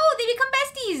 No, they become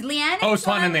besties. Leanne and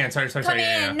Swan and Leanne. Sorry. come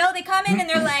Yeah, in. yeah. No, they come in and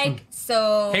they're like,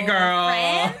 so... Hey,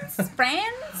 girl.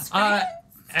 Friends?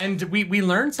 And we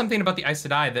learned something about the Aes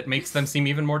Sedai that makes them seem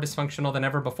even more dysfunctional than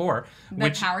ever before. The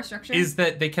power structure? Is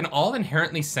that they can all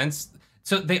inherently sense...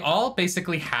 So they all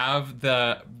basically have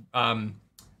the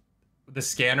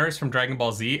scanners from Dragon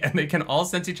Ball Z, and they can all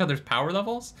sense each other's power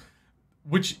levels,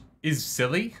 which is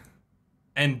silly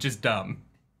and just dumb.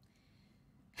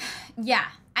 Yeah,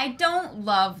 I don't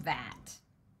love that.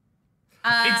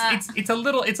 It's a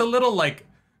little like,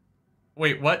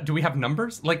 wait, what? Do we have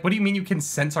numbers? Like, what do you mean you can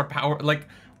sense our power? Like,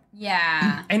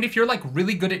 yeah. And if you're like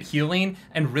really good at healing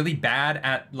and really bad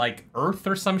at like Earth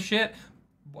or some shit,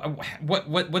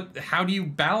 what? How do you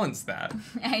balance that?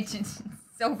 It's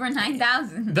over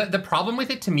 9,000. The problem with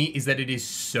it to me is that it is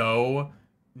so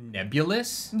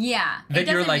nebulous. Yeah, that it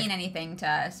doesn't like, mean anything to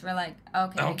us. We're like,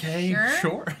 okay,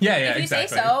 sure. Yeah, if you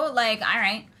exactly. say so, like, all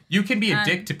right. You can be a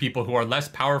dick to people who are less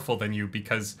powerful than you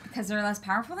because they're less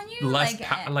powerful than you.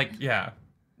 Yeah.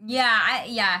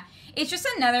 Yeah. It's just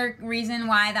another reason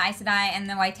why the Aes Sedai and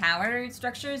the White Tower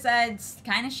structures it's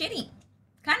kind of shitty.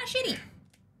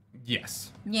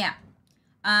 Yes. Yeah.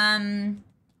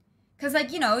 Because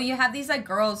like you have these like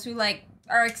girls who like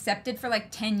are accepted for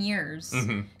like 10 years.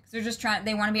 Mm-hmm. They're just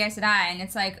they want to be Aes Sedai, and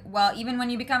it's like, well, even when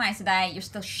you become Aes Sedai, you're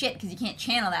still shit because you can't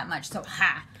channel that much. So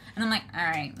and I'm like, all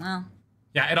right, well.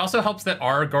 Yeah, it also helps that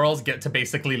our girls get to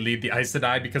basically lead the Aes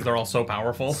Sedai because they're all so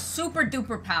powerful. Super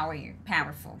duper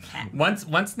powerful. Once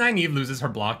Nynaeve loses her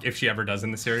block, if she ever does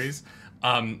in the series,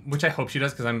 which I hope she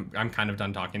does because I'm kind of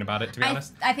done talking about it, to be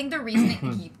honest. I think the reason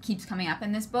it keeps coming up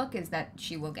in this book is that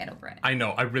she will get over it. I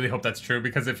know. I really hope that's true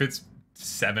because if it's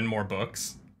 7 more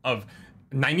books of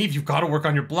Nynaeve, you've got to work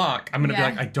on your block, I'm going to be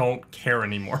like, I don't care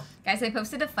anymore. Guys, I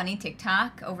posted a funny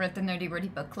TikTok over at the Nerdy Wordy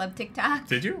Book Club TikTok.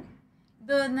 Did you?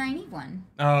 The Nynaeve one.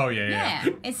 Oh, yeah.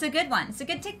 It's a good one. It's a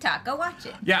good TikTok. Go watch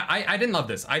it. Yeah, I didn't love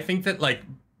this. I think that, like,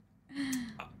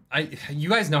 you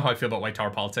guys know how I feel about White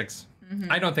Tower politics.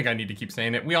 Mm-hmm. I don't think I need to keep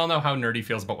saying it. We all know how nerdy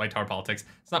feels about White Tower politics.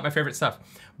 It's not my favorite stuff.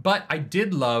 But I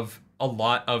did love a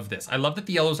lot of this. I love that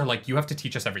the Yellows are like, you have to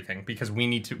teach us everything because we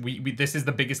need to, this is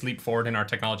the biggest leap forward in our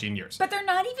technology in years. But they're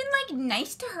not even, like,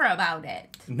 nice to her about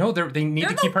it. No, they need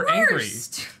to keep her angry.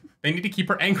 They need to keep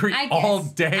her angry all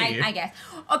day. I guess.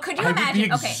 Oh, could you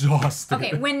imagine? I would be exhausted.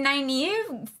 Okay, when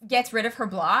Nynaeve gets rid of her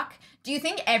block, do you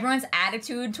think everyone's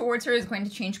attitude towards her is going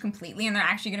to change completely and they're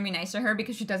actually going to be nice to her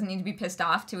because she doesn't need to be pissed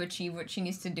off to achieve what she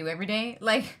needs to do every day?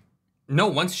 Like... No,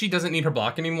 once she doesn't need her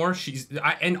block anymore,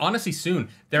 and honestly soon,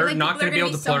 they're like, not going to be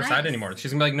able to pull her side anymore.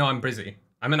 She's going to be like, no, I'm busy.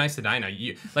 I'm an Aes Sedai now.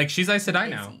 She's Aes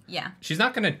Sedai now. Yeah. She's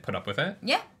not going to put up with it.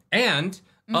 Yeah. And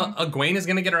EGWENE is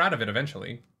going to get her out of it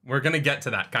eventually. We're going to get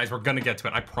to that, guys. We're going to get to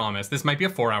it. I promise. This might be a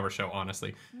 4-hour show,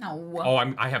 honestly. No. Oh,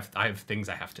 I have things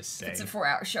I have to say. It's a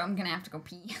 4-hour show. I'm going to have to go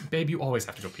pee. Babe, you always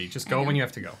have to go pee. Just go when you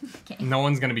have to go. Okay. No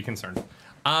one's going to be concerned.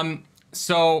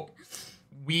 So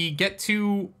we get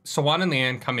to Swan and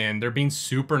Leanne come in. They're being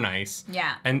super nice.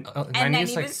 Yeah. And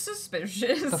Nynaeve is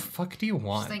suspicious. What the fuck do you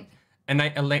want? She's like,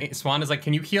 and Swan is like,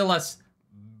 can you heal us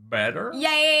better?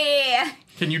 Yeah.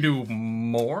 Can you do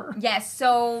more? Yes,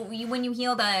 so when you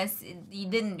healed us, you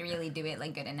didn't really do it,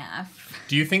 like, good enough.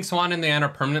 Do you think Swan and Leanne are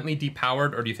permanently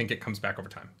depowered, or do you think it comes back over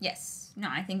time? Yes. No,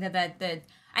 I think that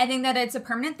I think that it's a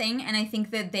permanent thing, and I think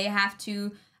that they have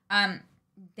to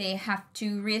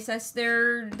reassess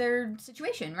their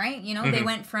situation, right? You know, they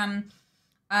went from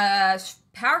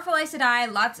powerful Aes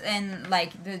Sedai, lots, and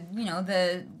like the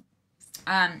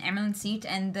Emerald Seat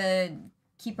and the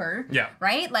Keeper,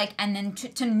 right? Like, and then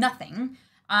to nothing,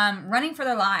 running for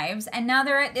their lives, and now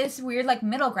they're at this weird like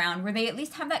middle ground where they at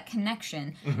least have that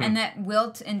connection and that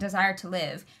will and desire to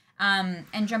live. And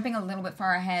jumping a little bit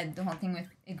far ahead, the whole thing with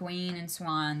EGWENE and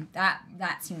Swan, that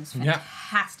seems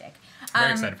fantastic.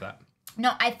 Very excited for that.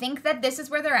 No, I think that this is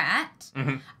where they're at.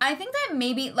 I think that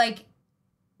maybe like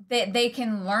they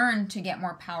can learn to get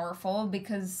more powerful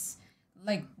because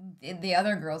like the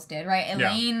other girls did, right?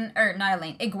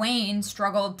 EGWENE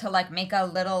struggled to like make a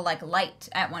little like light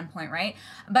at one point, right?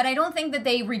 But I don't think that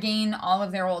they regain all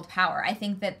of their old power. I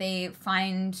think that they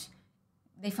find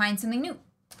something new.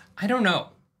 I don't know.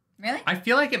 Really? I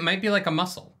feel like it might be like a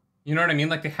muscle. You know what I mean?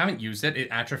 Like they haven't used it. It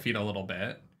atrophied a little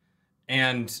bit.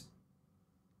 And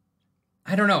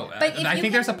I don't know. I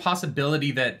think there's a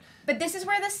possibility that... But this is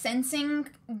where the sensing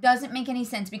doesn't make any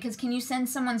sense, because can you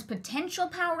sense someone's potential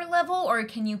power level, or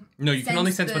can you... No, you can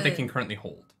only sense what they can currently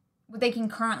hold. What they can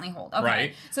currently hold. Okay.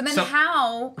 Right. So then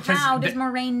how does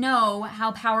Moraine know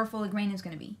how powerful EGWENE is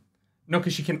going to be? No,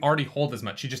 because she can already hold as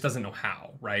much. She just doesn't know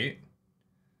how, right?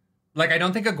 Like, I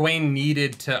don't think EGWENE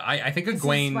needed to... I think EGWENE...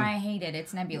 This is why I hate it.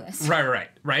 It's nebulous.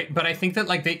 Right. But I think that,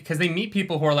 like, because they meet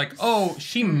people who are like, oh,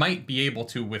 she might be able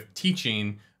to with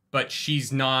teaching, but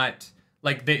she's not...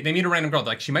 Like, they meet a random girl.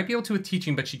 Like, she might be able to with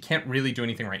teaching, but she can't really do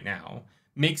anything right now.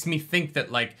 Makes me think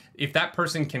that, like, if that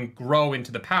person can grow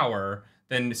into the power,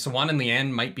 then Swan and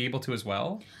Leanne might be able to as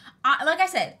well. Like I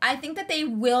said, I think that they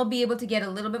will be able to get a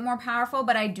little bit more powerful,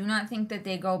 but I do not think that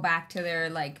they go back to their,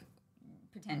 like...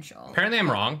 potential. Apparently I'm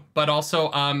wrong, but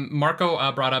also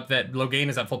Marco brought up that Logain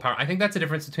is at full power. I think that's a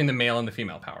difference between the male and the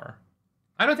female power.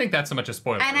 I don't think that's so much a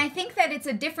spoiler. And I think that it's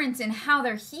a difference in how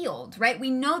they're healed, right? We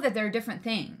know that they're different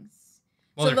things.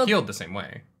 Well, so they're healed the same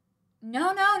way.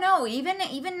 No. Even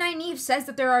Nynaeve says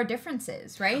that there are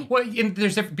differences, right? Well,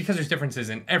 because there's differences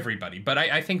in everybody, but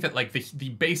I think that like the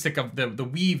basic of the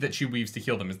weave that she weaves to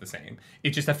heal them is the same.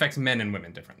 It just affects men and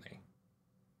women differently.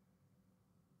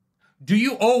 Do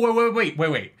you... Oh,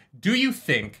 wait. Do you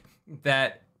think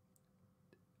that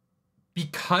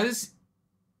because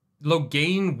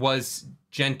Logain was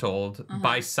gentled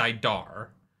by Saidar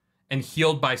and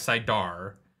healed by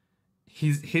Saidar,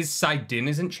 his Saidin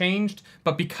isn't changed,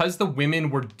 but because the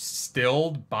women were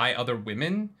stilled by other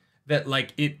women, that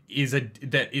like it is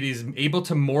able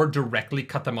to more directly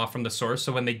cut them off from the source,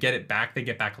 so when they get back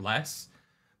less?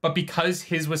 But because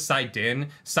his was Saidin,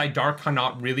 Saidar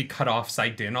cannot really cut off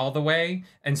Saidin all the way.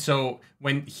 And so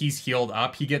when he's healed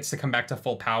up, he gets to come back to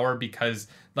full power because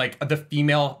like the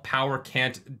female power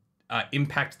can't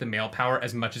impact the male power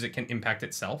as much as it can impact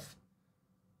itself.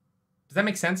 Does that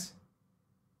make sense?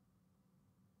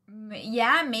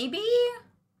 Yeah, maybe.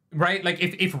 Right? Like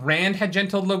if Rand had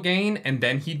gentled Logain and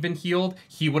then he'd been healed,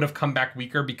 he would have come back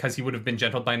weaker because he would have been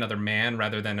gentled by another man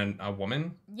rather than a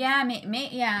woman. Yeah,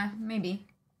 maybe.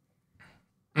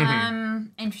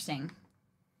 Interesting.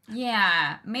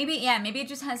 Yeah, maybe it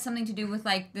just has something to do with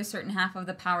like the certain half of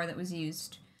the power that was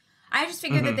used. I just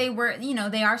figured that they were,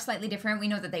 they are slightly different. We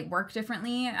know that they work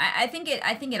differently. I think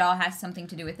it all has something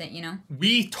to do with it,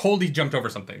 We totally jumped over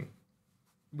something.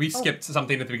 We skipped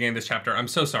something at the beginning of this chapter. I'm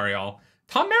so sorry, all.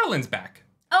 Tom Maryland's back.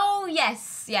 Oh,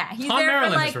 yes. Yeah, he's Tom there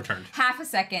Maryland for like has returned. half a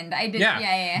second. I did.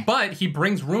 Yeah. But he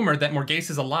brings rumor that Morghese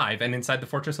is alive and inside the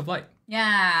Fortress of Light.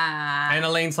 Yeah. And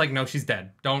Elaine's like, no, she's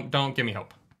dead. Don't give me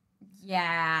hope.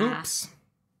 Yeah. Oops.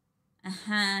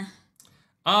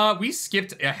 We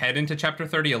skipped ahead into chapter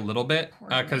 30 a little bit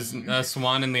because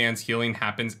Swan and Leanne's healing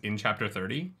happens in chapter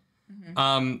 30.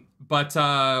 But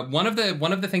one of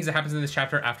the things that happens in this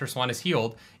chapter after Swan is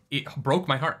healed, it broke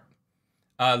my heart.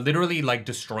 Literally like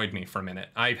destroyed me for a minute.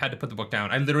 I had to put the book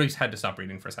down. I literally had to stop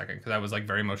reading for a second because I was like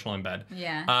very emotional in bed.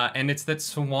 Yeah. And it's that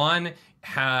Swan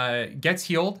gets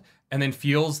healed and then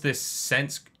feels this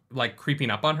sense like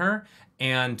creeping up on her.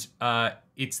 And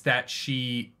it's that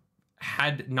she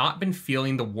had not been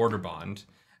feeling the warder bond.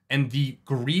 And the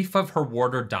grief of her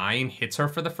warder dying hits her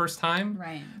for the first time.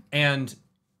 Right. And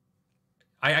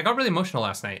I got really emotional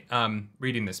last night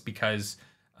reading this because...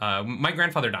 my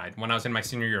grandfather died when I was in my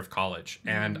senior year of college,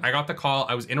 and I got the call.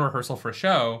 I was in rehearsal for a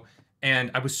show, and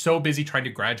I was so busy trying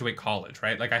to graduate college,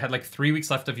 right? Like I had like 3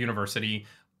 weeks left of university.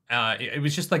 It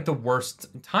was just like the worst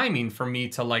timing for me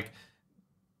to like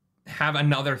have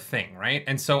another thing, right?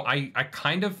 And so I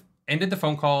kind of ended the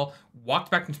phone call,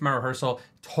 walked back into my rehearsal,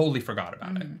 totally forgot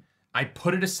about it. I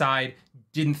put it aside,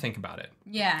 didn't think about it.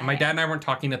 Yeah. My dad and I weren't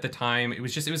talking at the time. It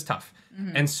was tough.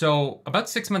 And so about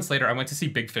 6 months later, I went to see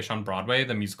Big Fish on Broadway,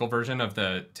 the musical version of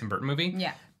the Tim Burton movie.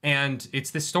 Yeah. And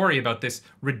it's this story about this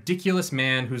ridiculous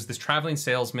man who's this traveling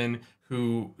salesman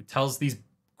who tells these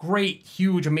great,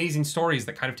 huge, amazing stories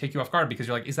that kind of take you off guard because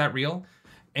you're like, is that real?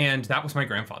 And that was my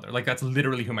grandfather. Like, that's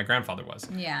literally who my grandfather was.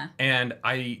 Yeah. And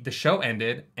the show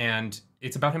ended, and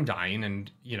it's about him dying, and,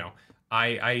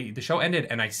 the show ended,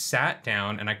 and I sat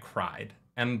down, and I cried.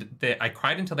 And I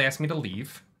cried until they asked me to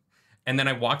leave. And then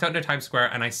I walked out into Times Square,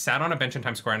 and I sat on a bench in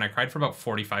Times Square, and I cried for about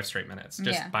 45 straight minutes,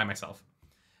 just by myself.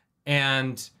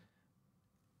 And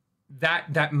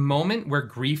that moment where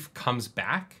grief comes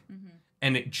back,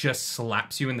 and it just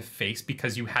slaps you in the face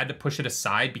because you had to push it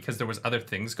aside because there was other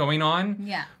things going on.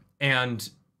 Yeah. And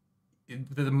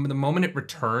the moment it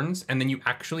returns, and then you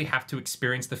actually have to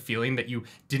experience the feeling that you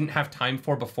didn't have time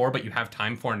for before, but you have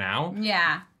time for now.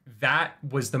 Yeah. That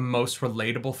was the most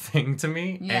relatable thing to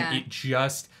me. Yeah.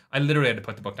 And I literally had to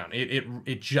put the book down.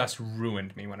 It just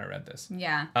ruined me when I read this.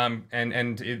 Yeah.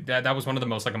 That was one of the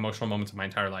most like emotional moments of my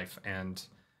entire life. And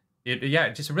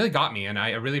it just really got me. And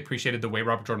I really appreciated the way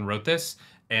Robert Jordan wrote this.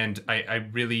 And I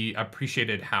really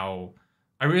appreciated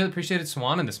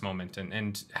Swan in this moment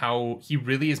and how he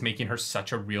really is making her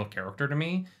such a real character to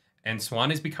me. And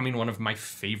Swan is becoming one of my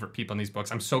favorite people in these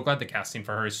books. I'm so glad the casting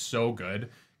for her is so good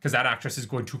because that actress is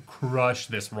going to crush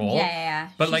this role. Yeah.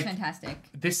 But she's like, fantastic.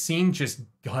 This scene just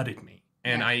gutted me,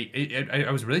 and I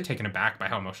was really taken aback by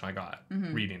how emotional I got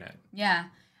reading it. Yeah.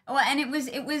 Well, and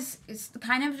it's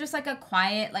kind of just like a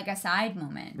quiet, like a side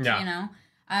moment, you know?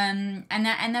 And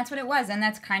that's what it was. And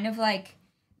that's kind of like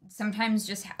sometimes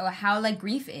just how like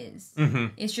grief is.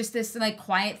 It's just this like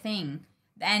quiet thing.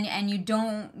 And you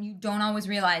don't always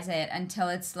realize it until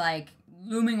it's like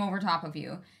looming over top of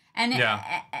you. And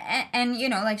and you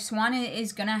know, like Swan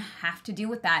is gonna have to deal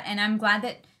with that. And I'm glad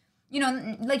that, you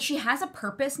know, like she has a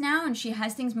purpose now and she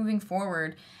has things moving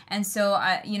forward. And so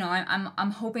you know,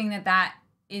 I'm hoping that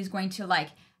is going to like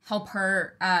help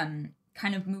her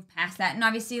kind of move past that. And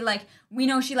obviously, like, we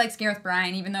know she likes Gareth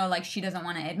Bryan, even though like she doesn't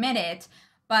want to admit it,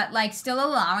 but like still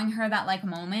allowing her that like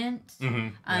moment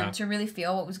to really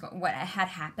feel what had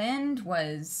happened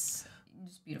was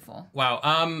just beautiful. Wow.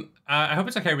 I hope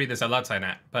it's okay to read this out loud,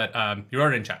 Sinat, but you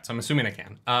wrote it in chat, so I'm assuming I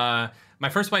can. My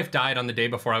first wife died on the day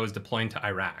before I was deploying to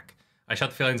Iraq. I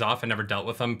shut the feelings off and never dealt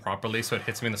with them properly, so it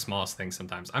hits me in the smallest things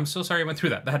sometimes. I'm so sorry I went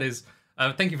through that. That is,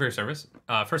 thank you for your service,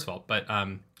 first of all, but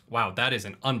wow, that is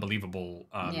an unbelievable,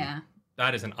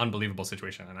 that is an unbelievable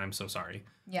situation, and I'm so sorry.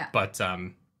 Yeah. But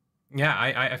yeah,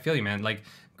 I feel you, man. Like,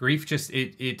 grief just,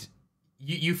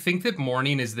 you think that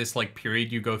mourning is this like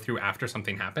period you go through after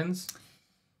something happens,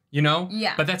 you know?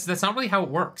 Yeah. But that's not really how it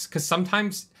works, because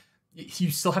sometimes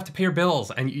you still have to pay your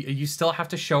bills and you still have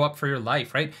to show up for your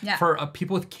life, right? Yeah. For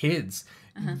people with kids,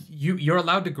 you're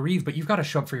allowed to grieve, but you've got to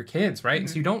show up for your kids, right? And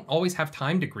so you don't always have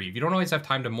time to grieve. You don't always have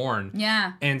time to mourn.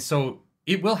 Yeah. And so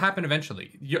it will happen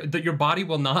eventually. Your body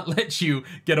will not let you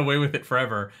get away with it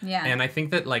forever. Yeah. And I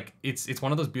think that like it's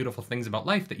one of those beautiful things about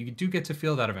life that you do get to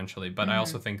feel that eventually. But I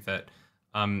also think that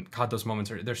God, those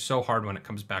moments they're so hard when it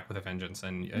comes back with a vengeance,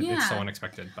 and it's so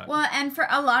unexpected. But well, and for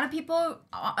a lot of people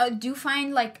do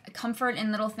find like comfort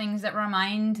in little things that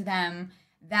remind them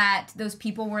that those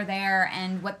people were there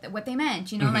and what they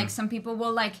meant. You know, like some people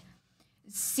will like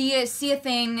see a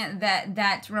thing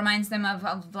that reminds them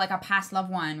of like a past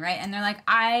loved one, right? And they're like,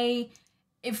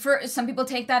 for some people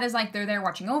take that as like they're there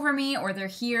watching over me, or they're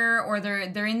here, or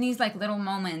they're in these like little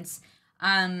moments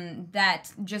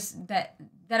that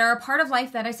are a part of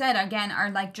life that I said again are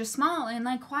like just small and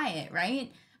like quiet,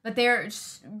 right? But they're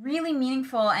really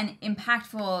meaningful and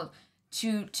impactful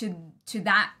to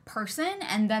that person,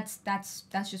 and that's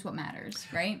just what matters,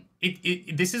 right?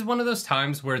 This is one of those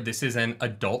times where this is an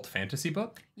adult fantasy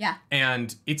book. Yeah.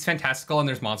 And it's fantastical and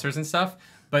there's monsters and stuff.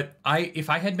 But if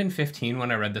I had been 15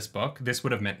 when I read this book, this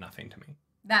would have meant nothing to me.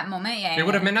 That moment, yeah. It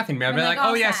would have meant nothing to me. I'd be like,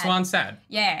 oh yeah, sad. Swan's sad.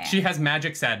 Yeah. She has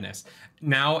magic sadness.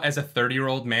 Now, as a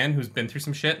 30-year-old man who's been through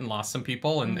some shit and lost some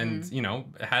people and you know,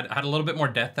 had a little bit more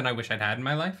death than I wish I'd had in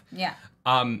my life. Yeah.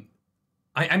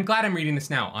 I'm glad I'm reading this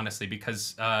now, honestly,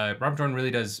 because Robert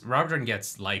Jordan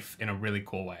gets life in a really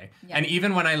cool way. Yeah. And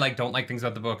even when I like don't like things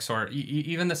about the books, or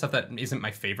even the stuff that isn't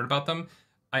my favorite about them,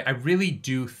 I really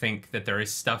do think that there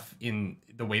is stuff in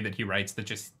the way that he writes that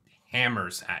just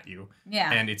hammers at you.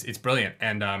 Yeah. And it's brilliant.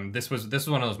 And this was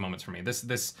one of those moments for me.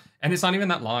 This and it's not even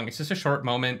that long. It's just a short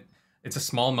moment. It's a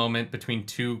small moment between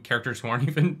two characters who aren't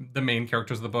even the main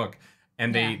characters of the book.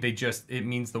 And they just, it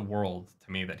means the world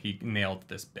to me that he nailed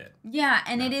this bit. Yeah,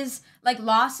 and it is, like,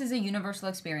 loss is a universal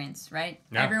experience, right?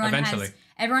 Yeah, eventually.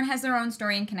 Everyone has their own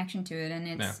story and connection to it,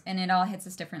 and and it all hits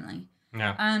us differently.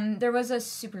 Yeah. There was a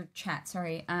super chat,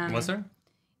 sorry. Was there?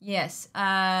 Yes.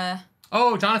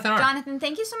 Oh, Jonathan R. Jonathan,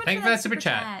 thank you so much for that super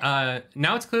chat.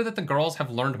 Now it's clear that the girls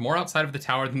have learned more outside of the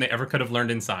tower than they ever could have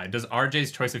learned inside. Does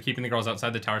RJ's choice of keeping the girls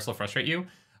outside the tower still frustrate you?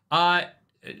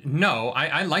 No,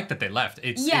 I like that they left.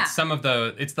 It's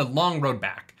the long road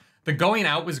back. The going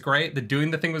out was great. The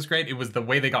doing the thing was great. It was the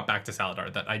way they got back to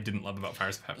Saladar that I didn't love about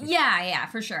Fires of Heaven. Yeah,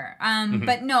 for sure.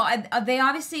 But no, they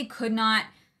obviously could not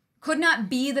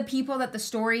be the people that the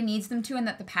story needs them to and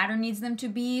that the pattern needs them to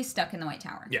be stuck in the White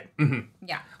Tower. Yeah.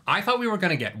 Yeah. I thought we were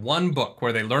going to get one book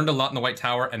where they learned a lot in the White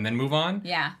Tower and then move on.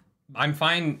 Yeah. I'm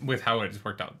fine with how it's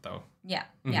worked out, though. Yeah,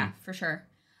 yeah, for sure.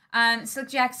 Slick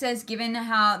Jack says, given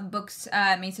how books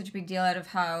made such a big deal out of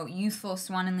how youthful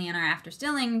Swan and Leon are after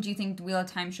Stilling, do you think the Wheel of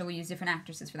Time show will use different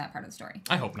actresses for that part of the story?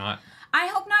 I hope not. I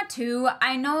hope not, too.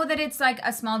 I know that it's like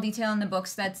a small detail in the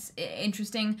books that's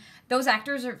interesting. Those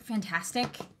actors are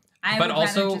fantastic. But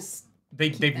also,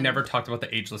 they've never talked about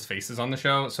the ageless faces on the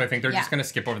show, so I think they're just going to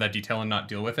skip over that detail and not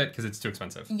deal with it because it's too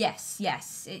expensive. Yes.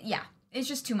 It's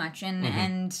just too much,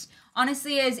 and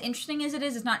honestly, as interesting as it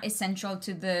is, it's not essential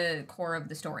to the core of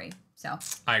the story. So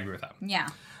I agree with that. Yeah.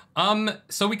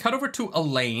 So we cut over to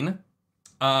Elaine,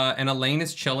 and Elaine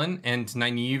is chilling, and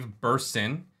Nynaeve bursts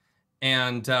in,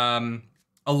 and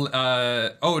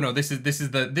Oh no, this is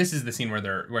the scene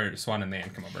where Swan and the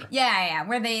Ant come over. Yeah,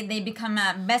 where they become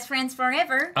best friends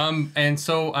forever. And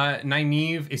so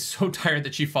Nynaeve is so tired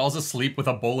that she falls asleep with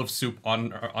a bowl of soup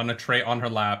on a tray on her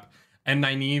lap, and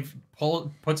Nynaeve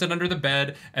puts it under the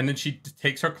bed, and then she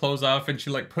takes her clothes off and she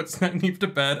like puts Nynaeve to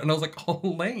bed, and I was like, oh,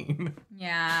 Elaine.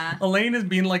 Yeah. Elaine is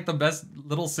being like the best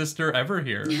little sister ever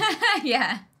here.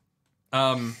 Yeah.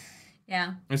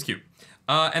 Yeah. It's cute.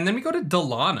 And then we go to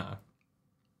Delana.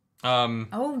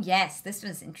 Oh yes, this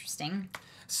was interesting.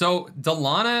 So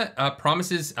Delana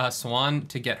promises Swan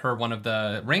to get her one of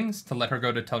the rings to let her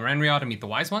go to Tel'aran'rhiod to meet the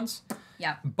Wise Ones.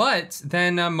 Yeah. But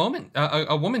then a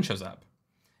woman shows up,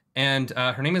 and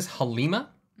her name is Halima.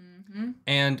 Mm-hmm.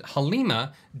 And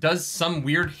Halima does some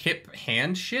weird hip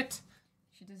hand shit.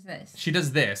 She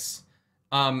does this.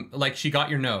 Like she got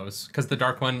your nose, because the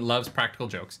Dark One loves practical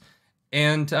jokes.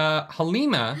 And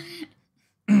Halima...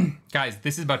 Guys,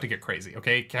 this is about to get crazy,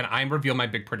 okay? Can I reveal my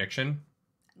big prediction?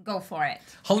 Go for it.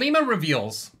 Halima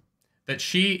reveals that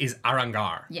she is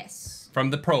Arangar. Yes. From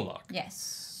the prologue.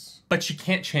 Yes. But she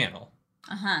can't channel.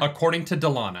 According to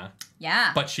Delana.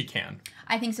 Yeah. But she can.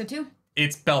 I think so too.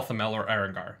 It's Belthamel or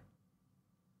Arangar.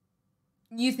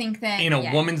 You think that... In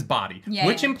a woman's body. Yeah,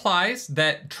 which implies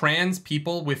that trans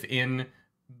people within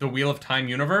the Wheel of Time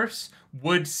universe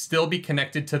would still be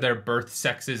connected to their birth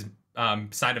sex's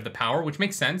side of the power, which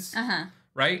makes sense,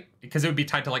 right? Because it would be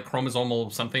tied to like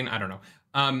chromosomal something. I don't know.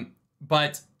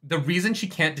 But the reason she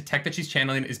can't detect that she's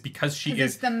channeling is because she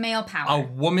is the male power, a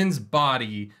woman's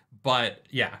body. But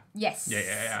yeah, yes,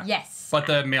 yes. But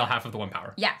the male half of the one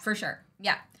power. Yeah, for sure.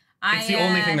 Yeah, it's the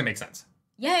only thing that makes sense.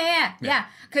 Yeah.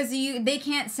 Because they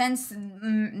can't sense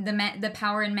the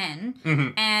power in men,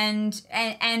 and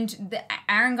the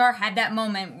Arangar had that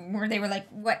moment where they were like,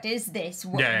 "What is this?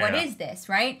 What is this?"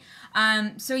 Right?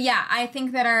 So yeah, I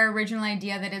think that our original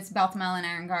idea that it's Belthamel and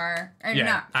Arangar,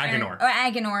 Agenor.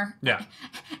 Agenor. Yeah,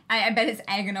 I bet it's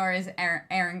Agenor is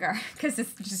Arangar, because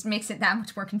this just makes it that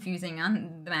much more confusing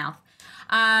on the mouth.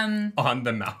 On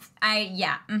the mouth.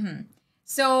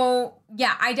 So,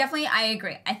 yeah, I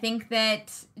agree. I think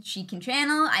that she can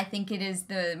channel. I think it is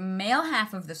the male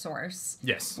half of the source.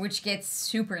 Yes. Which gets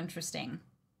super interesting.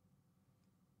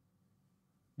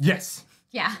 Yes.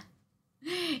 Yeah.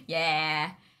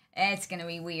 Yeah. It's gonna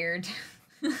be weird.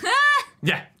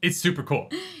 Yeah, it's super cool.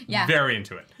 Yeah. Very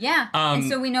into it. Yeah. And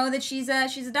so we know that she's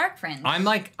a dark friend.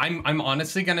 I'm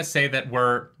honestly gonna say that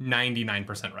we're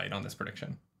 99% right on this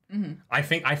prediction. I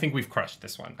think we've crushed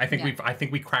this one. I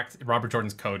think we cracked Robert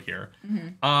Jordan's code here.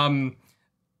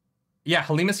 Yeah,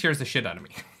 Halima scares the shit out of me.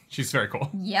 She's very cool.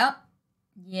 Yep.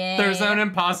 Yeah. There's an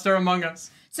imposter among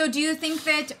us. So do you think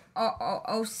that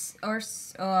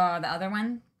the other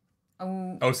one?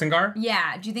 Osengar?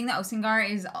 Yeah. Do you think that Osengar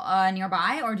is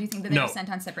nearby, or do you think that they were sent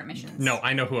on separate missions? No,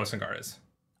 I know who Osengar is.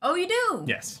 Oh, you do?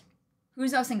 Yes.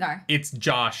 Who's Osengar? It's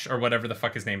Josh, or whatever the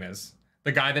fuck his name is.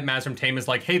 The guy that Mazrim Taim is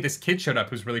like, hey, this kid showed up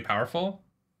who's really powerful.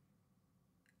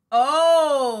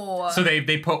 Oh. So they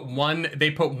put one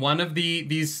of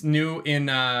these new in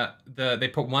they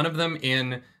put one of them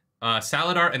in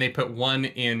Saladar, and they put one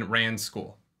in Rand's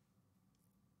school.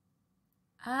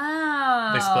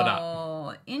 Oh. They split up.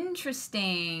 Oh,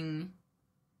 interesting.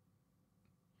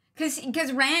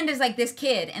 Because Rand is like this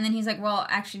kid, and then he's like, well,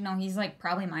 actually, no, he's like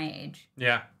probably my age.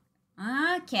 Yeah.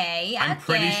 Okay. I'm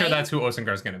pretty sure that's who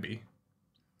Osengar's gonna be.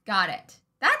 Got it.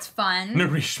 That's fun.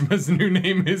 Narishma's new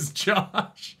name is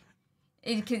Josh.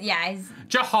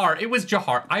 Jahar. It was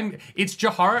Jahar. It's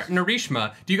Jahar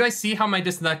Narishma. Do you guys see how my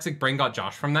dyslexic brain got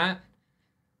Josh from that?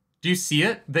 Do you see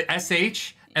it? The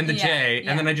SH and the J,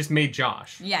 and then I just made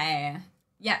Josh. Yeah.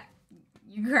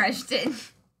 You crushed it.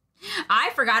 I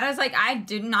forgot. I was like, I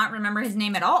did not remember his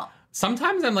name at all.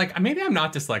 Sometimes I'm like, maybe I'm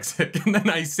not dyslexic, and then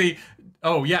I see,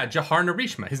 oh yeah, Jahar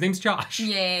Narishma. His name's Josh.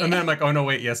 Yeah. And then I'm like, oh no,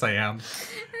 wait, yes I am.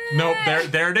 Nope,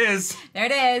 there it is. There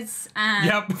it is.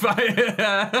 Yep.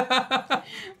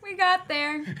 We got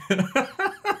there.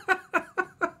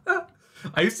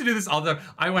 I used to do this all the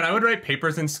time. When I would write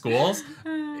papers in school,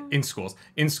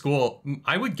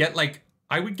 I would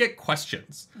get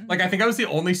questions. Like, I think I was the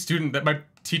only student that my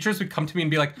teachers would come to me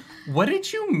and be like, what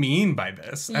did you mean by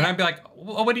this? Yeah. And I'd be like,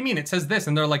 well, what do you mean? It says this.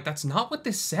 And they're like, that's not what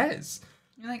this says.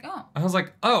 You're like, oh. I was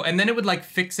like, oh. And then it would like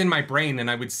fix in my brain,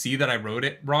 and I would see that I wrote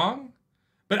it wrong.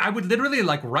 But I would literally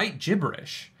like write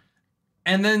gibberish.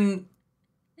 And then...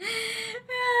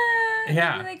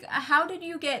 yeah. Like, how did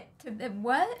you get to the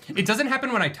what? It doesn't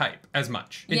happen when I type as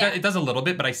much. It does a little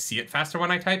bit, but I see it faster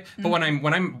when I type. But when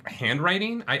I'm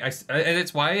handwriting, and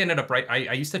it's why I ended up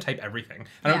I used to type everything.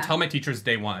 I don't tell my teachers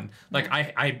day one. Like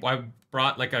I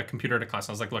brought like a computer to class.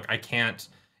 I was like, look, I can't.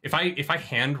 if I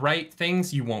handwrite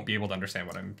things, you won't be able to understand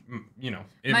what I'm,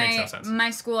 it makes no sense.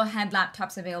 My school had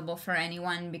laptops available for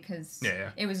anyone because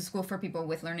it was a school for people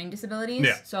with learning disabilities.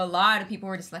 Yeah. So a lot of people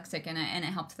were dyslexic, and it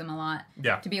helped them a lot.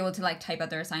 Yeah. To be able to like type out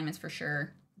their assignments for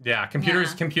sure. Yeah,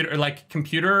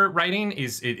 computer writing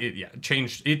it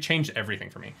changed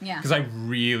everything for me. Yeah. Because I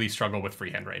really struggle with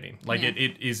freehand writing. Like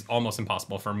it is almost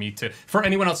impossible for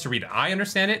anyone else to read it. I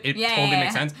understand it. It totally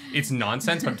makes sense. It's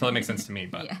nonsense, but it totally makes sense to me.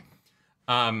 But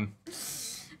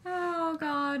oh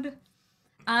God.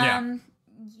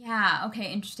 Yeah.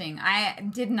 Okay. Interesting. I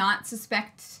did not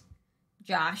suspect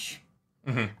Josh.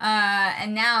 Mm-hmm.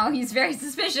 And now he's very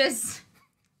suspicious.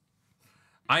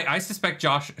 I suspect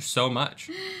Josh so much.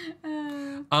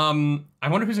 I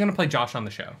wonder who's gonna play Josh on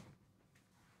the show.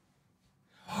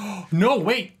 No,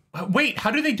 wait.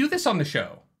 How do they do this on the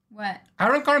show? What?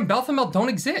 Arongar and Belthamel don't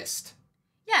exist.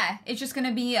 Yeah, it's just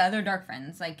gonna be other dark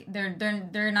friends. Like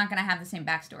they're not gonna have the same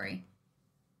backstory.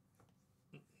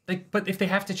 Like, but if they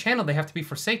have to channel, they have to be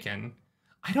Forsaken.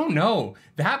 I don't know.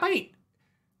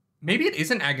 Maybe it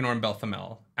isn't Agenor and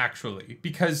Belthamel actually,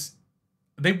 because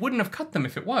they wouldn't have cut them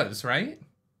if it was, right?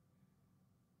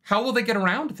 How will they get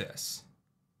around this?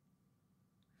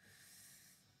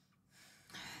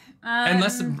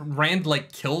 Unless Rand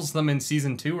like kills them in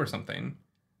season 2 or something.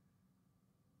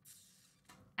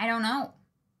 I don't know.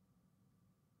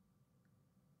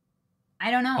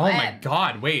 Oh my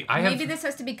God! Wait, maybe this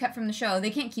has to be cut from the show. They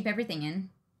can't keep everything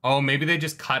in. Oh, maybe they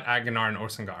just cut Agenor and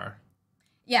Orsangar.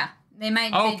 Yeah, they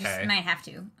might. Okay. They just might have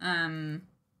to.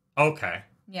 Okay.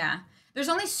 Yeah, there's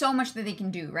only so much that they can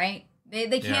do, right?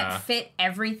 They can't fit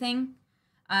everything.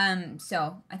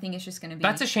 So I think it's just gonna be.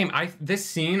 That's a shame. This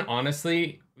scene,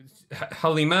 honestly,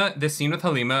 this scene with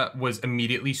Halima was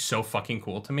immediately so fucking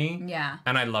cool to me. Yeah.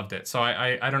 And I loved it. So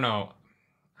I don't know.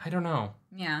 I don't know.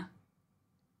 Yeah.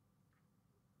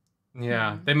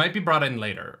 Yeah. They might be brought in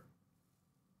later.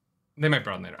 I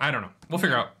don't know. We'll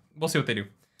figure out. We'll see what they do.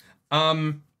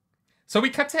 So we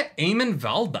cut to Eamon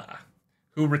Valda,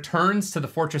 who returns to the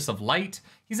Fortress of Light.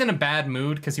 He's in a bad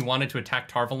mood because he wanted to attack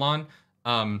Tarvalon.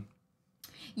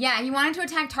 Yeah, he wanted to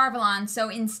attack Tarvalon, so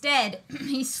instead,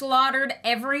 he slaughtered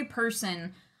every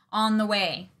person on the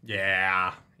way.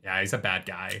 Yeah. Yeah, he's a bad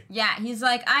guy. Yeah, he's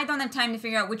like, I don't have time to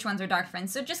figure out which ones are dark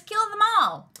friends, so just kill them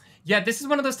all. Yeah, this is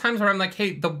one of those times where I'm like,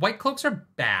 hey, the White Cloaks are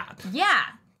bad. Yeah.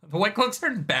 The White Cloaks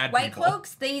are bad White people.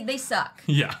 Cloaks, they suck.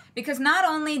 Yeah. Because not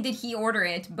only did he order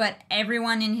it, but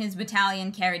everyone in his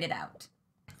battalion carried it out.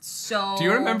 So... Do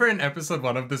you remember in episode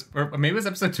 1 of this, or maybe it was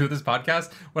episode 2 of this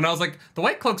podcast, when I was like, the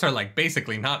White Cloaks are like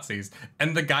basically Nazis.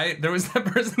 And there was that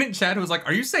person in chat who was like,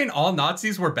 are you saying all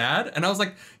Nazis were bad? And I was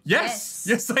like,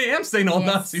 yes, I am saying all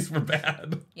Nazis were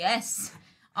bad. Yes,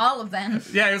 all of them.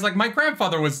 Yeah, it was like, my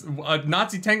grandfather was a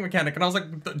Nazi tank mechanic. And I was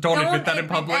like, don't admit that in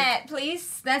public.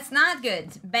 Please, that's not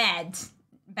good. Bad,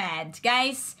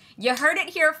 guys. You heard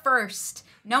it here first.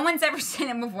 No one's ever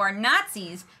said it before.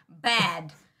 Nazis,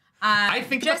 bad. I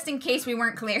think in case we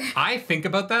weren't clear. I think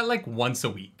about that like once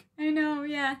a week. I know,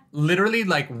 yeah. Literally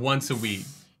like once a week.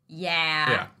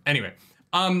 Yeah. Yeah. Anyway.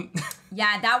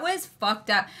 Yeah, that was fucked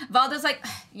up. Valda's like,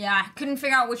 yeah, couldn't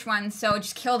figure out which one, so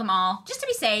just kill them all, just to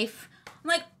be safe. I'm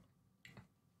like,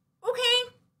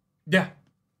 okay. Yeah.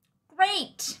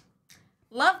 Great.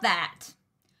 Love that.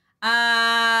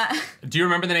 Do you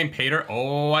remember the name Pater?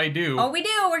 Oh, I do. Oh, we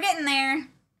do. We're getting there.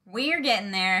 We're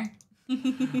getting there.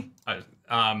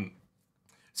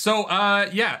 So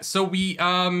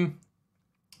Eamon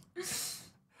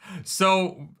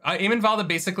Valda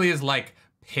basically is like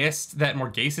pissed that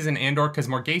Morghese is in Andor because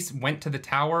Morghese went to the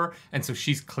tower, and so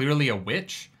she's clearly a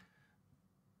witch.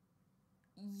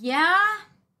 Yeah.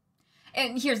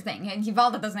 And here's the thing,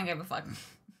 Valda doesn't give a fuck.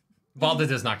 Valda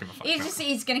does not give a fuck.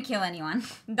 He's gonna kill anyone.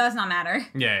 Does not matter.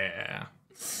 Yeah.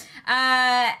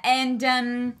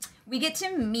 And we get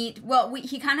to meet,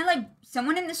 he kind of like,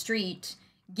 someone in the street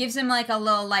gives him like a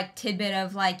little like tidbit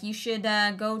of like, you should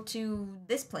go to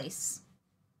this place.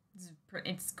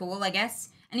 It's cool, I guess.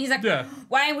 And he's like,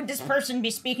 why would this person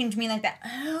be speaking to me like that?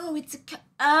 Oh, it's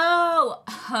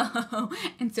oh.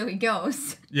 And so he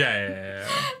goes. Yeah.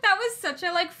 That was such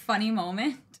a like funny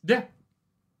moment. Yeah.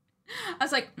 I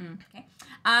was like, okay.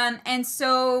 And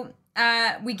so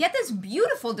we get this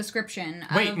beautiful description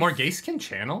of... Wait, Morghese can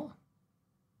channel?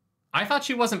 I thought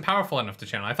she wasn't powerful enough to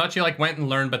channel. I thought she like went and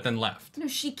learned but then left. No,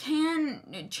 she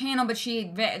can channel, but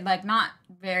she like not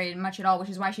very much at all, which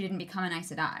is why she didn't become an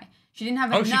Aes Sedai. She didn't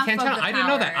have enough she can't of channel. the I didn't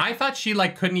know that. power. I thought she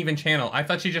like couldn't even channel. I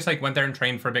thought she just like went there and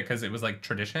trained for a bit because it was like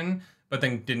tradition, but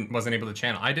then wasn't able to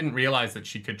channel. I didn't realize that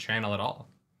she could channel at all.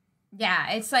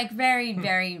 Yeah, it's like very,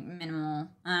 very minimal.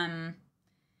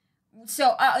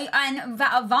 So, and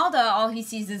Valda, all he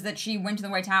sees is that she went to the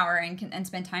White Tower and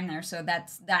spent time there, so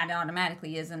that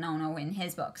automatically is a no-no in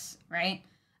his books, right?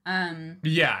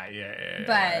 Yeah.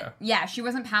 Yeah, she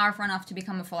wasn't powerful enough to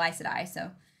become a full Aes Sedai,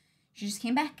 so she just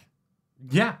came back.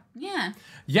 Yeah. Yeah.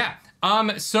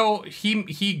 So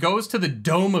he goes to the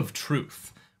Dome of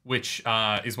Truth, which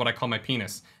is what I call my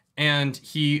penis, and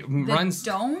he runs.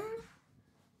 Dome?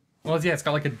 Well, yeah, it's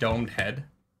got like a domed head.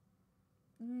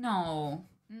 No.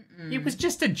 It was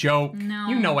just a joke. No.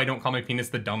 You know I don't call my penis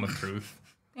the Dome of Truth.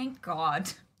 Thank God.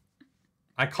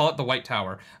 I call it the White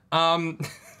Tower. Well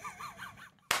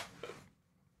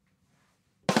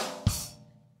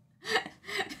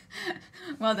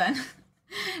done.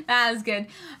 That was good.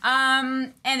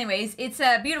 Anyways, it's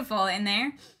beautiful in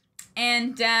there.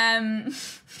 And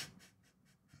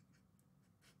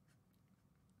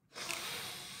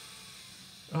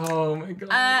oh my God.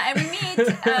 and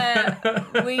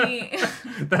we meet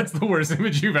That's the worst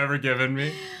image you've ever given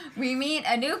me. we meet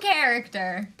a new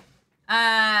character.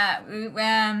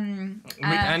 An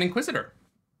Inquisitor.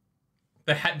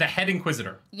 The head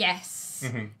Inquisitor. Yes.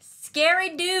 Mm-hmm.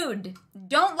 Scary dude.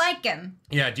 Don't like him.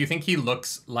 Yeah, do you think he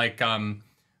looks like the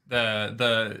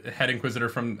head Inquisitor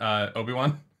from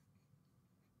Obi-Wan?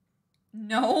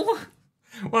 No.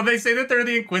 Well, they say that they're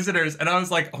the Inquisitors, and I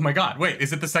was like, oh my God, wait,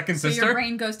 is it the second So sister? your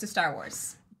brain goes to Star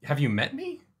Wars. Have you met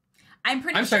me? I'm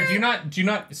I'm sorry, do you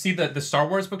not see the Star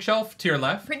Wars bookshelf to your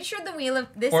left? Pretty sure the Wheel of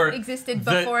this Or existed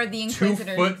before the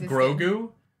Inquisitors 2-foot existed. Grogu?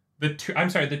 The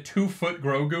 2-foot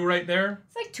Grogu right there?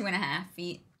 It's like 2.5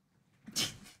 feet.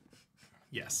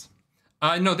 Yes.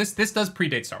 No, this does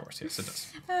predate Star Wars. Yes, it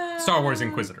does. Star Wars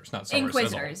Inquisitors, not Star Wars.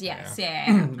 Inquisitors, yes.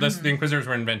 Yeah. The Inquisitors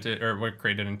were invented or were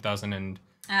created in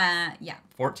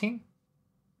 2014.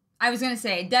 I was gonna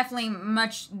say definitely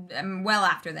much well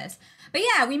after this, but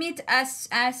yeah, we meet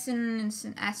Asunawo.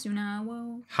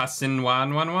 Hassan.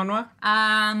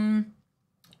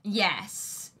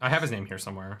 Yes. I have his name here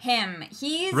somewhere. Him.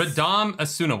 He's Radam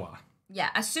Asunawa. Yeah,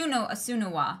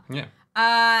 Asunawa. Yeah.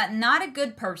 Not a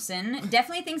good person.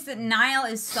 Definitely thinks that Niall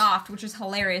is soft, which is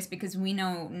hilarious because we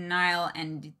know Niall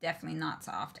and definitely not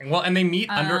soft. Well, and they meet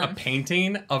under a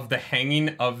painting of the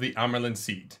hanging of the Amerlin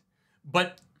seat.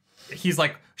 But he's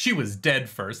like, she was dead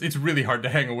first. It's really hard to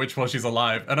hang a witch while she's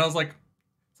alive. And I was like,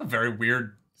 it's a very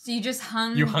weird. So you just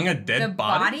hung. You hung a dead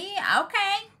body?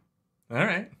 Okay. All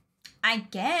right. I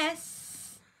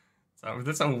guess. So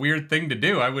that's a weird thing to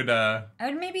do. I would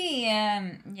maybe.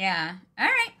 Yeah. All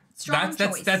right. Strong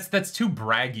choice. That's too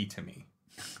braggy to me.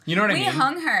 You know what I mean? We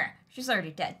hung her. She's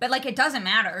already dead. But like it doesn't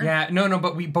matter. Yeah, no,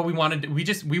 but we wanted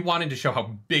to show how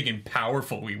big and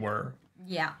powerful we were.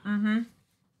 Yeah. Mm-hmm.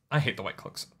 I hate the White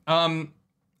Cloaks.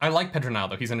 I like Pedronile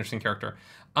though. He's an interesting character.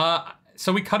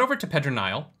 So we cut over to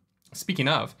Pedronile, speaking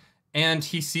of, and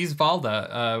he sees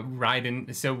Valda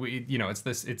riding. So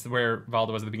it's where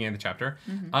Valda was at the beginning of the chapter.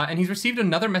 Mm-hmm. And he's received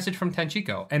another message from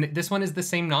Tenchiko, and this one is the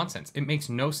same nonsense. It makes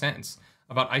no sense.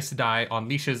 About Aes Sedai on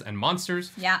leashes and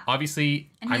monsters. Yeah. Obviously.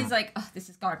 And he's like, oh, this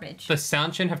is garbage. The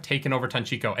Sanchin have taken over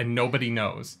Tenchiko and nobody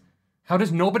knows. How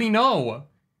does nobody know?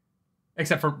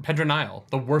 Except for Pedronile,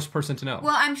 the worst person to know.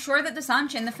 Well, I'm sure that the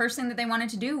Sanchin, the first thing that they wanted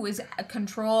to do was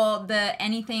control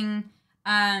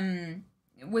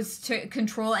was to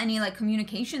control any like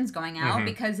communications going out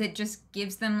because it just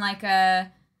gives them like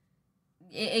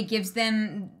it gives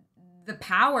them the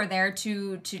power there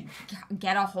to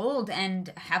get a hold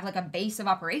and have like a base of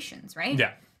operations, right?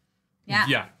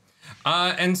 Yeah.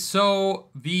 And so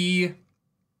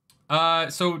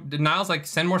Niall's like,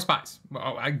 send more spies.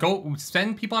 I go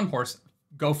send people on horse.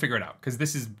 Go figure it out because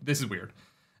this is weird.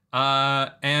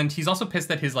 And he's also pissed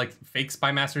that his like fake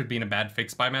spy master is being a bad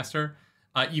fake spy master.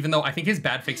 Even though I think his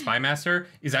bad fake spy master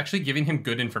is actually giving him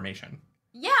good information.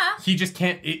 Yeah. He just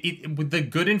can't. With the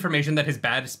good information that his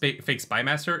bad fake spy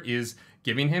master is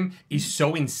giving him is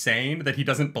so insane that he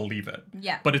doesn't believe it.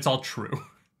 Yeah. But it's all true.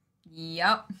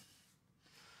 Yep.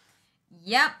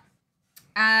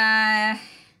 And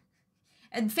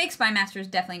fake spy master is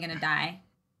definitely gonna die.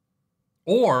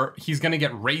 Or he's gonna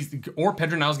get raised. Or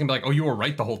Pedronile's gonna be like, "Oh, you were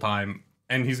right the whole time."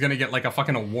 And he's gonna get like a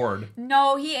fucking award.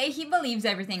 No, he believes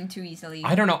everything too easily.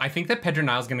 I don't know. I think that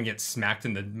Pedronile's gonna get smacked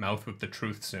in the mouth with the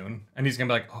truth soon, and he's gonna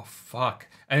be like, "Oh fuck!"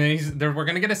 And then we're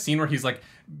gonna get a scene where he's like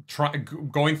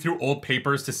going through old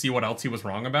papers to see what else he was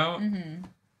wrong about.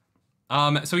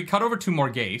 Mm-hmm. So we cut over to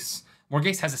Morghese.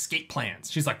 Morghese has escape plans.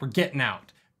 She's like, "We're getting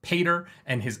out." Pater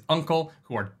and his uncle,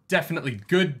 who are definitely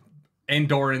good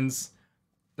Andorans,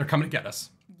 they're coming to get us.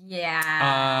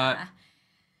 Yeah.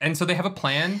 And so they have a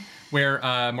plan where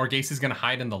Morghese is going to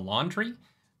hide in the laundry.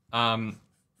 No,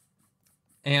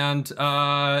 they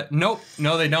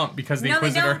don't, because the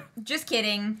Inquisitor... They don't. Just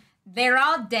kidding. They're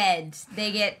all dead.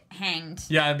 They get hanged.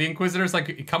 Yeah, the Inquisitor's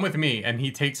like, come with me, and he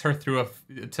takes her through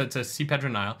to see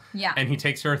Petronile. Yeah. And he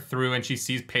takes her through, and she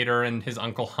sees Pater and his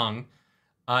uncle hung.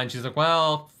 And she's like,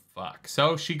 well, fuck.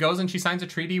 So she goes and she signs a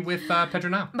treaty with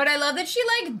Petronile. But I love that she,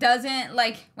 like, doesn't,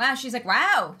 like, wow, she's like,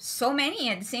 wow, so many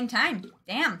at the same time.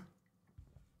 Damn.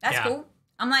 That's cool.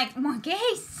 I'm like,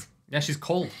 Morghese. Yeah, she's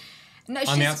cold. No,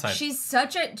 on the outside. She's so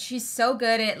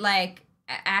good at, like,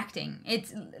 acting.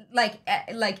 It's like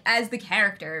as the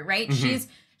character, right? Mm-hmm.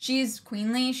 She's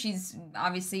queenly. She's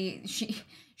obviously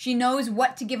she knows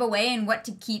what to give away and what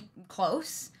to keep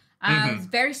close. It's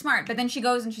very smart. But then she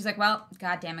goes and she's like, well,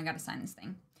 goddamn, I gotta sign this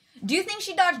thing. Do you think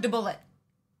she dodged a bullet?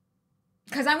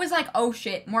 Because I was like, oh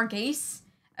shit, Morghese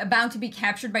about to be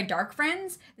captured by Dark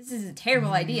Friends? This is a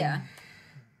terrible idea.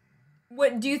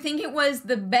 What do you think it was,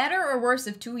 the better or worse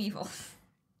of two evils?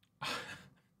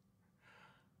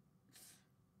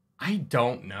 I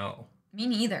don't know. Me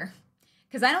neither.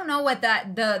 Because I don't know what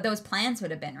those plans would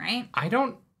have been, right? I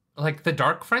don't... Like, the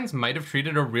Dark Friends might have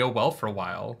treated her real well for a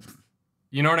while.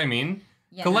 You know what I mean?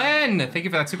 Yeah. Glenn! Thank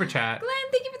you for that super chat. Glenn,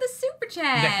 thank you for the super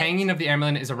chat. The hanging of the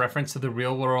Amerlin is a reference to the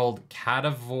real-world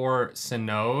Cadavor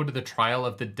Synod, the trial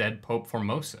of the dead Pope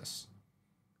Formosus.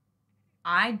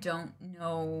 I don't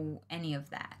know any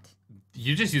of that.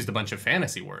 You just used a bunch of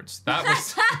fantasy words. That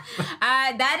was...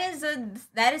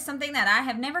 that is something that I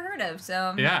have never heard of,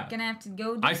 so I'm gonna have to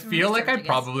go do I some feel like I research,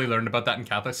 probably learned about that in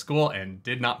Catholic school and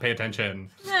did not pay attention.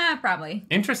 Probably.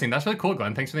 Interesting. That's really cool,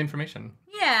 Glenn. Thanks for the information.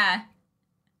 Yeah.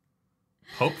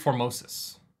 Pope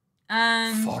Formosus.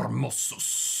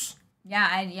 Formosus. Yeah,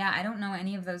 I don't know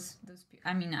any of those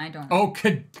I mean, I don't. Oh,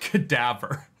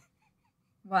 cadaver.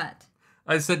 What?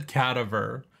 I said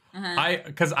cadaver.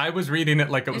 Because I was reading it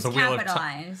like it was a wheel of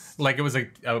time, like it was a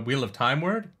wheel of time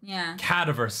word. Yeah.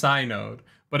 Cadaver synod,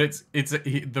 but it's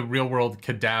the real world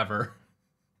cadaver,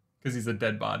 because he's a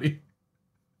dead body.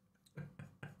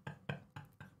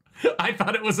 I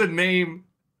thought it was a name,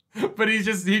 but he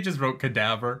just wrote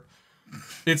cadaver.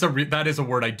 That is a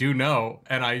word I do know,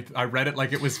 and I read it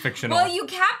like it was fictional. Well, you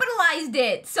capitalized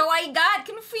it, so I got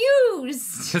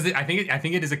confused. Because I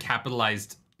think it is a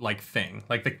capitalized like thing,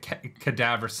 like the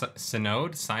cadaver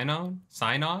synod,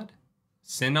 the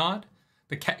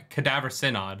cadaver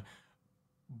synod,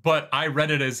 but I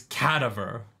read it as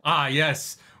cadaver. Ah,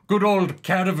 yes, good old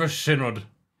cadaver synod.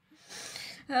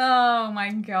 Oh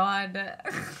my god.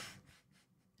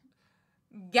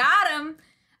 Got him.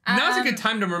 Now's a good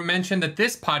time to mention that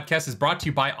this podcast is brought to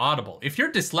you by Audible. If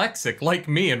you're dyslexic like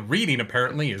me, and reading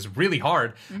apparently is really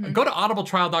hard, go to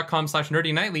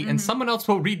audibletrial.com/nerdynightly and someone else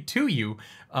will read to you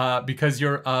because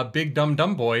you're a big dumb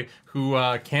boy who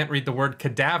can't read the word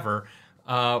cadaver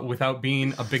without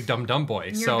being a big dumb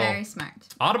boy. You're very smart.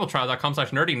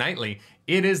 audibletrial.com/nerdynightly.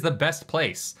 It is the best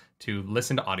place to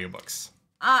listen to audiobooks.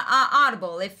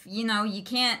 Audible, if you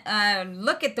can't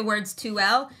look at the words too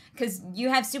well because you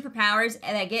have superpowers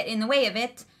that get in the way of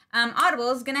it,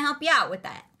 Audible is gonna help you out with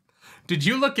that. Did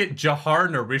you look at Jahar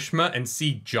Narishma and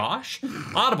see Josh?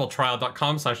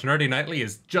 audibletrial.com/nerdynightly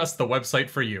is just the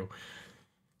website for you.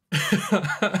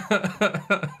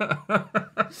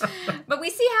 But we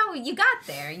see how you got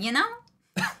there,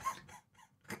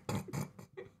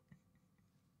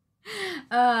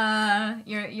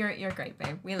 You're great,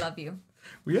 babe. We love you.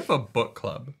 We have a book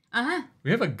club.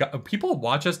 We have people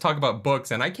watch us talk about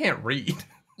books, and I can't read.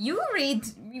 You read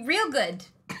real good.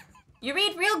 You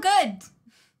read real good.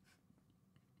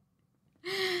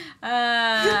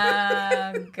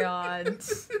 Oh, God.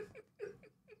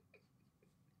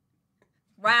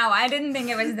 Wow, I didn't think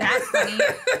it was that funny.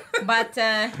 But,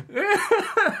 nerd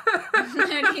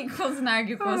equals narg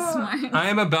equals smart. I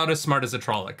am about as smart as a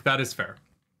Trolloc. That is fair.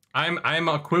 I'm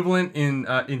equivalent in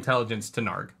intelligence to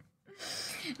Narg.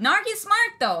 Narg is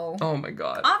smart, though. Oh my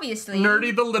god. Obviously.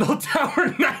 Nerdy the Little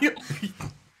Tower Knight.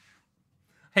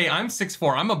 Hey, I'm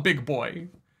 6'4". I'm a big boy.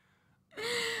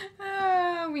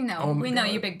 We know. Oh we know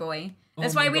God. you big boy.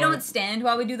 That's why we don't stand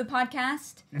while we do the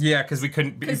podcast. Yeah, because we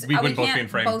couldn't. We wouldn't both be in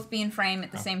frame. Both be in frame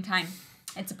at the same time.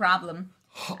 It's a problem.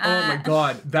 Oh my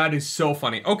god, that is so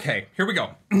funny. Okay, here we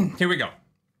go. Here we go.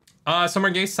 So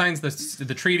Morghese signs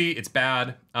the treaty. It's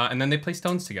bad, and then they play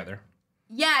stones together.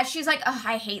 Yeah, she's like, oh,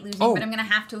 I hate losing, but I'm gonna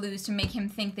have to lose to make him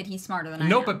think that he's smarter than I am.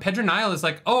 No, but Petronile is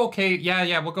like, oh, okay,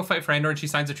 yeah, we'll go fight for Andor, and she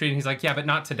signs the treaty, and he's like, yeah, but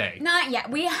not today. Not yet.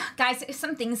 Guys,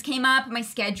 some things came up. My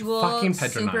schedule, fucking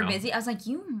Petronile. Super busy. I was like,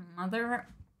 you mother.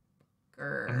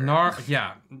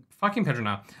 Yeah, fucking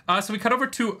Petronile. So we cut over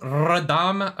to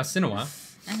Radam Asinoa.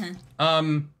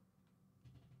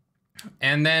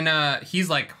 And then he's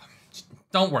like,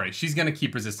 don't worry, she's gonna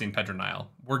keep resisting Petronile.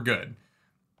 We're good.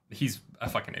 He's a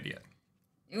fucking idiot.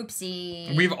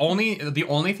 Oopsie. The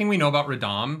only thing we know about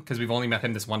Radam, because we've only met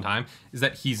him this one time, is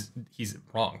that he's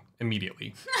wrong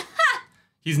immediately.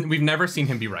 We've never seen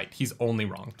him be right. He's only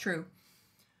wrong. True.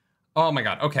 Oh my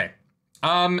god. Okay.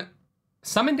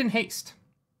 Summoned in Haste.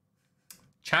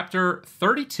 Chapter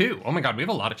 32. Oh my god, we have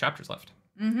a lot of chapters left.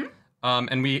 Mm-hmm.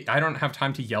 And I don't have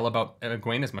time to yell about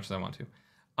EGWENE as much as I want to.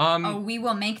 We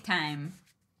will make time.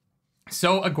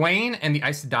 So EGWENE and the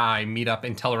Aes Sedai meet up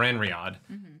in Teleran Riyadh,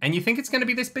 and you think it's going to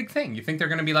be this big thing. You think they're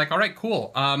going to be like, all right,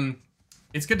 cool.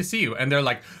 It's good to see you. And they're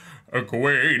like,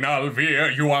 EGWENE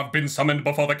Alvear, you have been summoned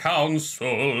before the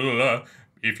council.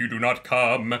 If you do not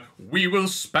come, we will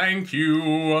spank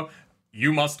you.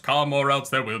 You must come or else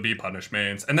there will be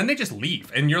punishments. And then they just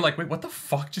leave. And you're like, wait, what the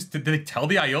fuck? Did they tell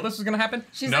the Aiel this was going to happen?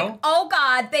 She's like, oh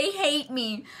god, they hate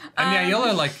me. And the Aiel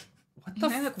are like, what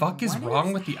the fuck is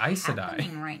wrong with the Aes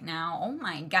Sedai right now? Oh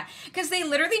my god. Because they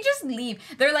literally just leave.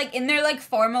 They're like in their like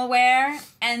formal wear.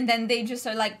 And then they just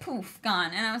are like, poof,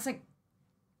 gone. And I was like,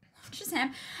 what just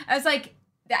happened? I was like,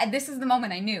 this is the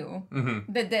moment I knew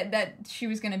that she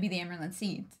was going to be the Emerald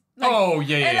Seed. Like,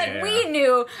 yeah. We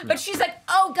knew, but she's like,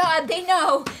 oh god, they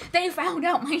know. They found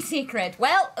out my secret.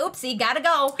 Well, oopsie, gotta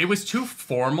go. It was too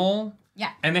formal.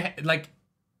 Yeah. And they, like,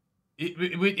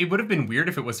 it would have been weird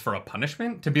if it was for a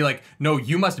punishment, to be like, no,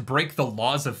 you must break the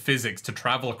laws of physics to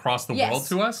travel across the world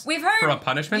to us. We've heard for a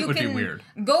punishment would be weird.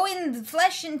 Go in the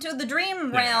flesh into the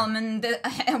dream realm, and the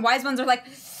wise ones are like,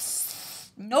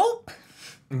 nope.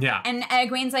 Yeah. And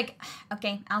EGWENE's like,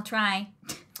 okay, I'll try.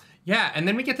 Yeah, and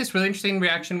then we get this really interesting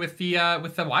reaction with the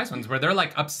wise ones, where they're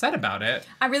like upset about it.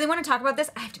 I really want to talk about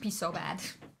this. I have to pee so bad.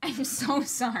 I'm so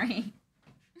sorry.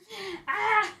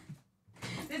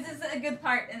 This is a good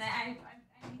part, and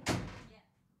yeah.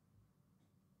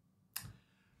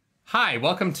 Hi,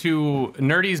 welcome to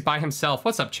Nerdy's by himself.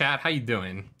 What's up, chat? How you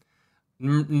doing?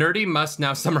 Nerdy must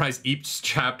now summarize each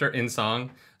chapter in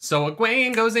song. So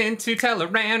EGWENE goes into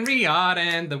Teleran Riyadh,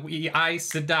 and the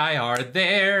Aes Sedai are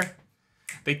there.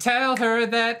 They tell her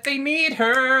that they need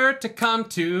her to come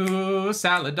to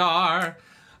Saladar.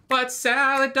 But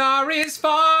Saladar is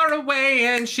far away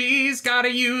and she's gotta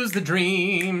use the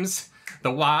dreams. The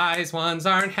wise ones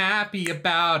aren't happy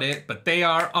about it, but they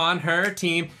are on her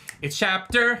team. It's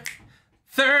chapter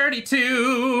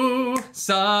 32.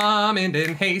 Summoned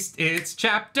in haste. It's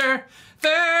chapter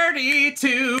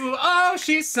 32. Oh,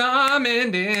 she's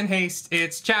summoned in haste.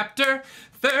 It's chapter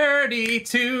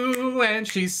 32, and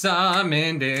she's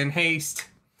summoned in haste.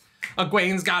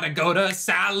 EGWENE's gotta go to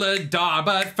Saladar,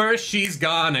 but first she's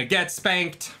gonna get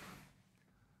spanked.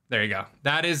 There you go.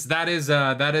 That is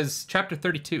chapter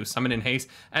 32, Summoned in Haste,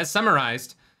 as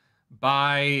summarized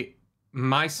by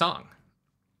my song.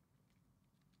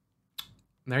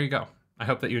 There you go. I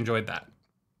hope that you enjoyed that.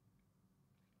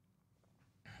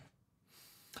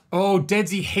 Oh,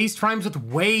 Deadsy, haste rhymes with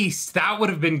waste. That would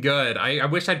have been good. I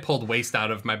wish I'd pulled waste out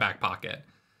of my back pocket.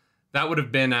 That would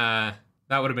have been a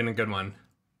good one.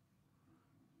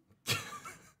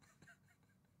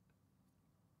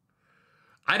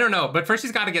 I don't know, but first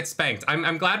she's got to get spanked.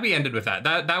 I'm glad we ended with that.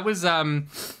 That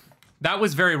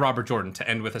was very Robert Jordan to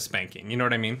end with a spanking. You know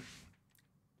what I mean?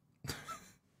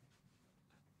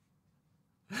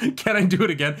 Can I do it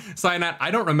again? Cyanide, I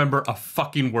don't remember a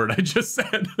fucking word I just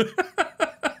said.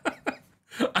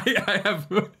 I have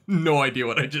no idea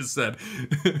what I just said.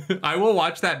 I will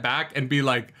watch that back and be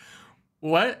like,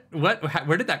 what,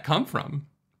 where did that come from?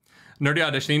 Nerdy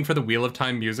auditioning for the Wheel of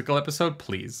Time musical episode,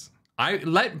 please.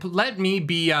 Let me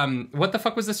be, what the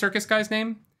fuck was the circus guy's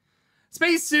name?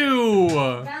 Sooo!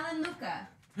 Val and Luca.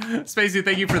 Spacey,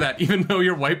 thank you for that. Even though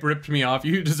your wife ripped me off,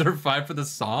 you deserve 5 for the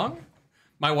song?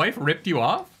 My wife ripped you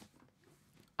off?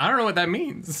 I don't know what that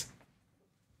means.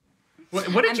 What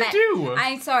did you do?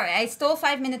 I stole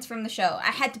 5 minutes from the show.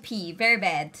 I had to pee very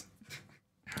bad.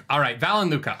 All right, Val and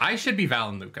Luca. I should be Val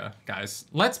and Luca, guys.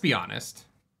 Let's be honest.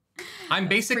 I'm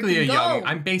basically a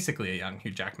young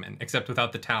Hugh Jackman, except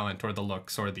without the talent or the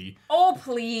looks or the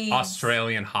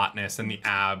Australian hotness and the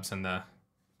abs and the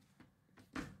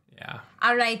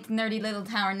All right, nerdy little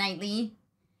tower nightly.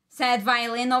 Sad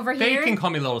violin over here. They can call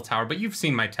me Little Tower, but you've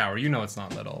seen my tower. You know it's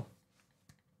not little.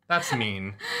 That's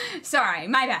mean. Sorry,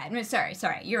 my bad. Sorry.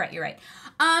 You're right.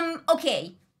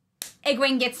 Okay.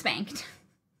 EGWENE gets spanked.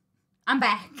 I'm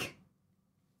back.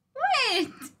 What?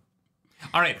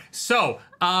 All right, so,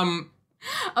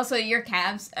 Also, your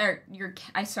calves, I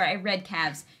read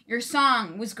calves. Your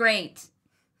song was great.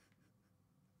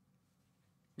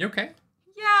 You okay?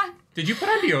 Yeah. Did you put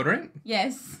on deodorant?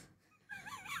 Yes.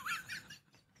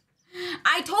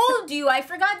 I told you I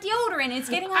forgot deodorant. It's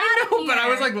getting hot. I know, here. but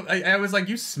I was like,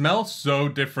 you smell so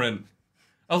different.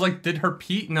 I was like, did her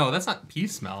pee? No, that's not pee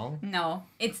smell. No,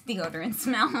 it's deodorant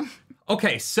smell.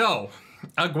 Okay, so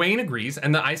EGWENE agrees,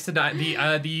 and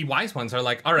the wise ones are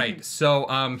like, all right,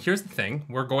 so here's the thing.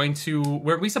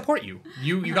 We support you.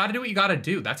 You got to do what you got to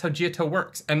do. That's how Giotto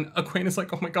works. And EGWENE is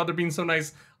like, oh my God, they're being so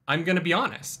nice. I'm going to be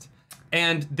honest.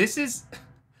 And this is,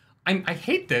 I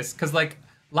hate this, because like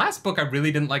last book I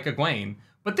really didn't like EGWENE,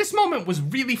 but this moment was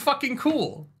really fucking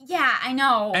cool. Yeah, I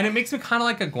know. And it makes me kind of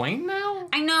like EGWENE now.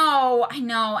 I know.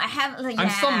 I have, like, I'm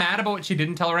still mad about what she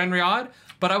didn't tell Ren Riyadh,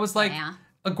 but I was like, Yeah.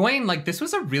 EGWENE, like this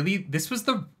was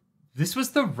the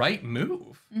right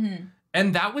move. Mm-hmm.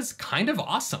 And that was kind of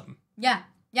awesome. Yeah.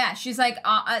 She's like,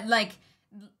 and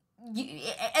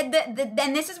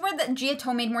this is where the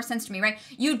Giotto made more sense to me, right?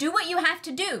 You do what you have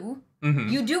to do. Mm-hmm.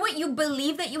 You do what you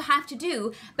believe that you have to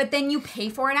do, but then you pay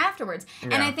for it afterwards. Yeah.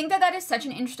 And I think that is such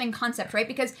an interesting concept, right?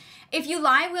 Because if you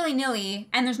lie willy-nilly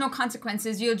and there's no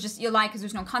consequences, you'll lie because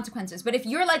there's no consequences. But if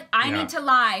you're like, I need to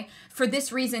lie for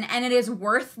this reason and it is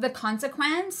worth the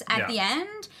consequence at the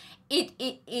end, it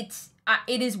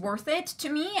is worth it to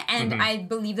me, and I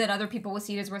believe that other people will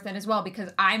see it as worth it as well,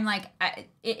 because I'm like,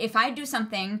 if I do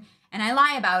something and I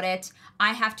lie about it,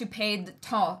 I have to pay the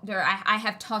toll, or I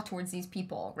have toll towards these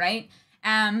people, right?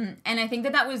 And I think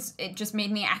it just made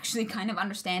me actually kind of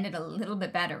understand it a little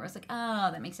bit better. I was like,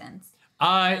 oh, that makes sense.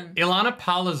 Ilana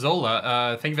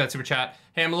Palazola, thank you for that super chat.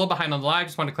 Hey, I'm a little behind on the live.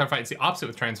 Just wanted to clarify, it's the opposite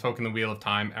with trans folk in the Wheel of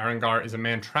Time. Arengar is a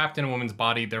man trapped in a woman's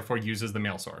body, therefore uses the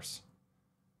male source.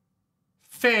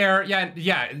 Fair,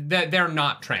 yeah, they're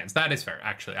not trans. That is fair,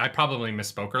 actually. I probably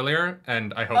misspoke earlier,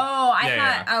 and I hope. Oh, I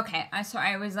thought. Okay,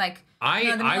 I was like,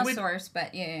 the male source,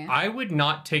 but yeah. I would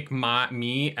not take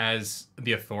me as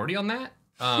the authority on that.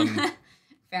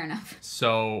 Fair enough.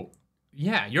 So,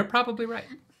 yeah, you're probably right.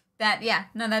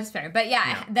 That's fair. But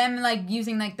them like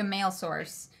using like the male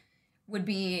source would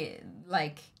be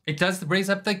like. It does raise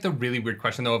up like the really weird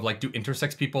question though of like, do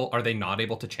intersex people, are they not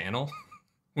able to channel?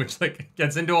 Which like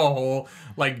gets into a whole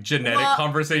like genetic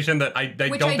conversation that I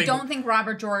don't think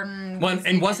Robert Jordan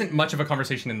wasn't much of a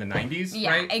conversation in the 90s,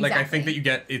 right? Exactly. Like I think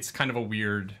that it's kind of a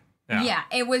weird. Yeah,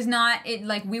 it was not. It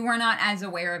like we were not as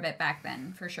aware of it back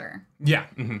then, for sure. Yeah.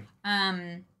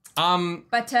 Mm-hmm.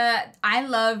 But I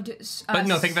loved. But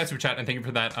no, thank you for that super chat and thank you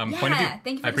for that point of view. Thank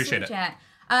you for I appreciate the super chat.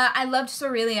 I loved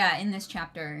Sorelia in this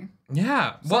chapter.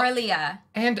 Yeah. Sorelia.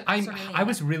 And I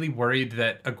was really worried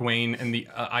that EGWENE and the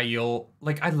Aiel,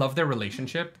 like, I love their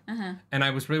relationship. Uh-huh. And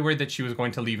I was really worried that she was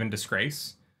going to leave in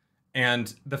disgrace.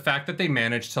 And the fact that they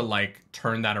managed to, like,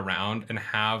 turn that around and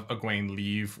have EGWENE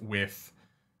leave with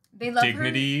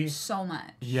dignity. Her so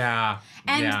much. Yeah.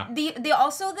 And the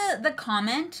also the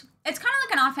comment, it's kind of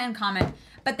like an offhand comment,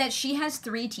 but that she has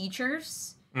 3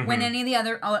 teachers. Mm-hmm. When any of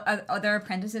the other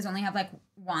apprentices only have like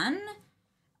 1,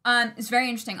 it's very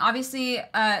interesting. Obviously,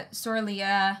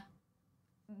 Sorelia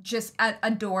just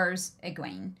adores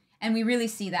EGWENE, and we really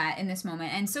see that in this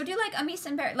moment. And so do like Amis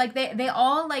and Barrett. Like they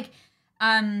all like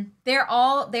they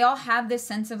all have this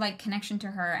sense of like connection to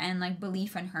her and like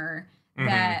belief in her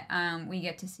that we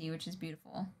get to see, which is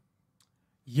beautiful.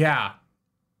 Yeah.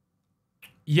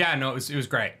 Yeah. No, it was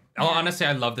great. Yeah. Honestly,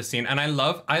 I love the scene, and I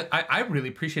really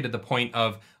appreciated the point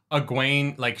of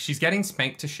EGWENE, like, she's getting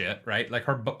spanked to shit, right? Like,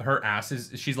 her ass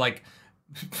she's, like,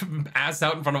 ass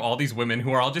out in front of all these women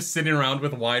who are all just sitting around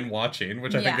with wine watching,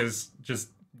 which I think is just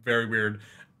very weird,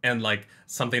 and, like,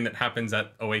 something that happens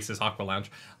at Oasis Aqua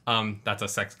Lounge. That's a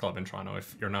sex club in Toronto,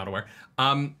 if you're not aware.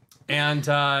 And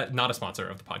not a sponsor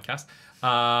of the podcast.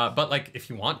 But, like, if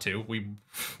you want to, we'll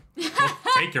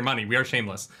take your money. We are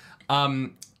shameless.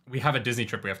 We have a Disney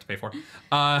trip we have to pay for.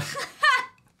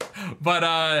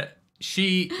 But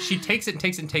she takes it and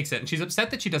takes it and takes it. And she's upset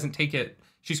that she doesn't take it.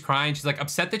 She's crying. She's like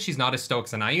upset that she's not as stoic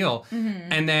as an Aiel.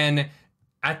 Mm-hmm. And then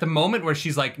at the moment where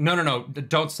she's like, no,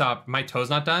 don't stop. My toe's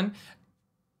not done.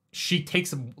 She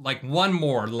takes like one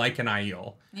more like an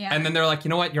Aiel. Yeah. And then they're like, you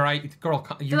know what? You're right. Girl,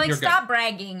 you're like, stop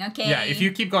bragging, okay? Yeah, if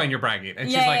you keep going, you're bragging.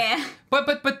 And she's like,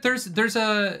 but there's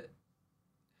a...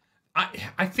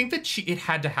 I think that it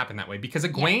had to happen that way because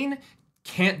EGWENE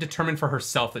can't determine for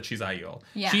herself that she's Aiel.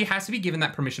 Yeah. She has to be given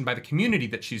that permission by the community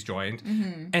that she's joined.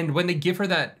 Mm-hmm. And when they give her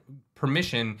that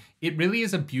permission, it really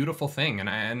is a beautiful thing.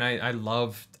 And I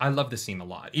love the scene a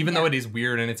lot, even though it is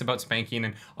weird and it's about spanking.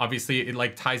 And obviously it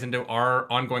like ties into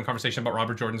our ongoing conversation about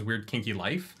Robert Jordan's weird kinky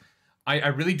life. I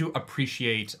really do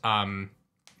appreciate how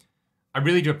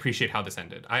this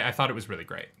ended. I thought it was really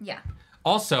great. Yeah.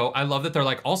 Also, I love that they're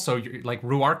like, like,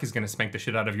 Ruark is going to spank the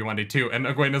shit out of you one day, too. And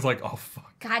EGWENE is like, oh,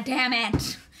 fuck. God damn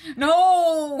it.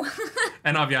 No!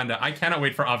 And Avienda. I cannot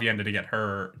wait for Avienda to get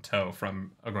her toe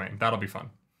from EGWENE. That'll be fun.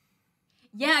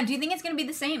 Yeah, do you think it's going to be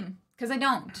the same? Because I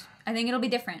don't. I think it'll be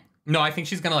different. No, I think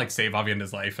she's gonna like save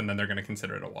Avienda's life, and then they're gonna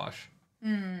consider it a wash.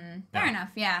 Fair enough.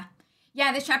 Yeah.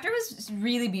 Yeah. This chapter was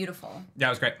really beautiful. Yeah,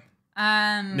 it was great.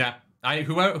 Yeah.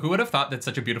 Who would have thought that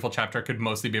such a beautiful chapter could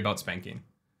mostly be about spanking?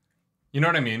 You know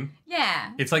what I mean?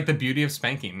 Yeah. It's like the beauty of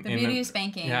spanking. The beauty of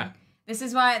spanking. Yeah. This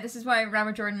is why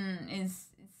Robert Jordan is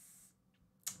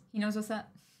he knows what's up.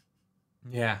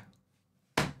 Yeah.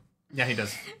 Yeah, he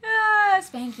does.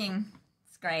 Spanking.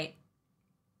 It's great.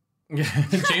 Yeah.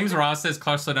 James Ross says,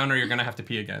 "Clark, slow down or you're gonna have to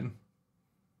pee again."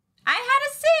 I had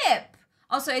a sip.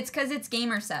 Also, it's because it's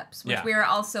Gamer Sups, which Yeah. we are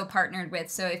also partnered with.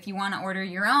 So if you want to order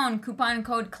your own, coupon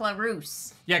code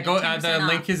Clarus. Yeah, go. The 10%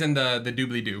 link off. is in the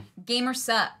doobly-doo. Gamer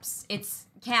Sups. It's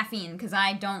caffeine because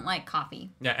I don't like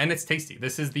coffee. Yeah, and it's tasty.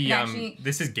 This is the actually-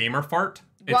 this is Gamer Fart.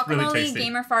 It's Guacamole really tasty.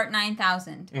 Gamer Fart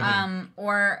 9000.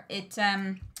 Or it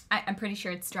I'm pretty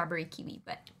sure it's strawberry kiwi,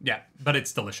 but Yeah, but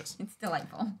it's delicious. it's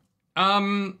delightful.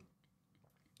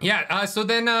 Yeah. So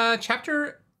then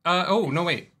chapter. Oh no!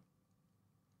 Wait.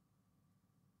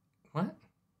 What?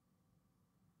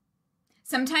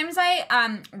 Sometimes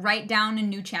I write down a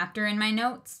new chapter in my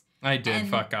notes. I did And-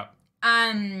 fuck up.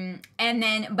 And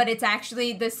then, but it's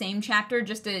actually the same chapter,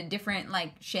 just a different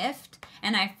like shift.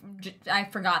 And I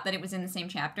forgot that it was in the same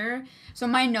chapter. So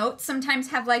my notes sometimes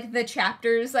have like the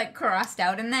chapters like crossed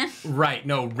out in them. Right.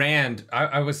 No, Rand.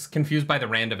 I was confused by the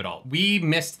Rand of it all. We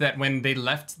missed that when they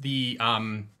left the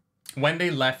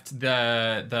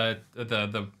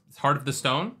Heart of the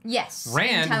Stone. Yes.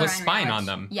 Rand in was Teleron spying Report. on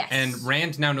them. Yes. And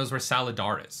Rand now knows where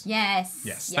Saladar is. Yes.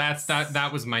 Yes. Yes.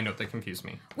 That was my note that confused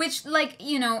me. Which, like,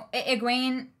 you know,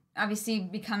 Egwene obviously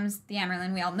becomes the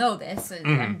Amerlin. We all know this. So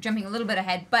I'm jumping a little bit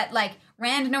ahead. But, like,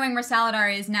 Rand knowing where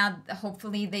Saladar is, now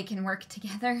hopefully they can work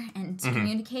together and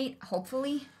communicate.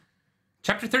 Hopefully.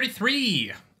 Chapter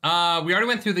 33. We already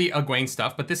went through the Egwene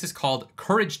stuff, but this is called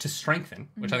Courage to Strengthen,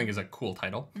 which I think is a cool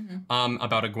title,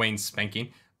 about Egwene's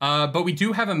spanking. But we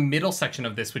do have a middle section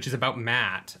of this, which is about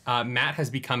Matt. Matt has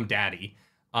become daddy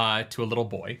to a little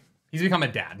boy. He's become a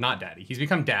dad, not daddy. He's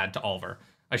become dad to Oliver.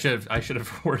 I should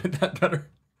have worded that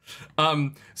better.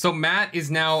 So Matt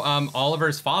is now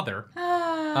Oliver's father.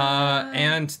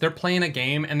 And they're playing a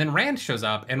game, and then Rand shows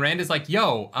up, and Rand is like,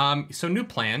 "Yo, so new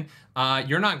plan.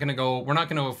 We're not gonna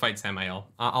go fight Samael.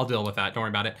 I'll deal with that. Don't worry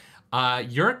about it.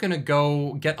 You're gonna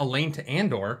go get Elaine to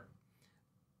Andor.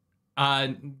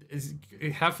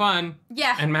 Have fun."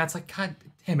 Yeah. And Matt's like, "God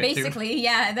damn it, dude. Basically,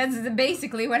 yeah, that's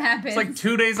basically what happened. It's like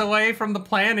 2 days away from the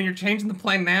plan, and you're changing the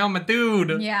plan now, my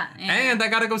dude. Yeah. And I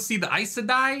gotta go see the Aes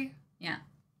Sedai. Yeah.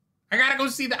 I gotta go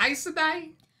see the Aes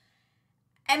Sedai.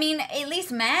 I mean, at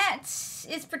least Matt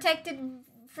is protected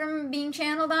from being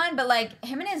channeled on, but, like,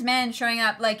 him and his men showing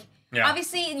up, like,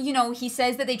 obviously, you know, he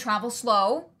says that they travel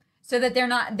slow, so that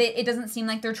it doesn't seem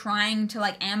like they're trying to,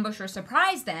 like, ambush or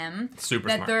surprise them. Super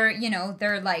that smart. they're, you know,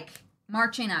 they're, like,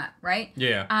 marching up, right?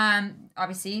 Yeah.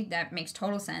 Obviously, that makes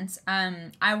total sense.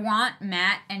 I want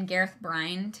Matt and Gareth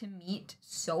Bryan to meet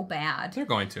so bad. They're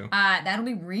going to. That'll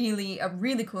be a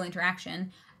really cool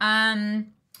interaction.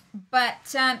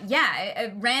 But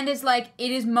Rand is like, it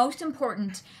is most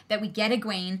important that we get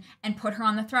Egwene and put her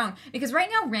on the throne. Because right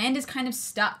now, Rand is kind of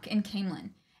stuck in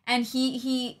Caemlyn. And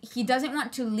he doesn't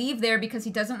want to leave there because he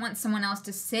doesn't want someone else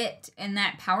to sit in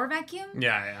that power vacuum.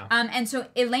 Yeah. And so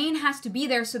Elaine has to be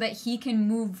there so that he can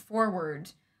move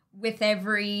forward with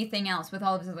everything else, with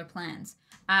all of his other plans.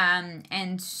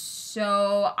 And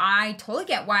so I totally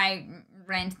get why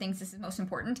Rand thinks this is most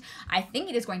important. I think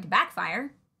it is going to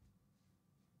backfire.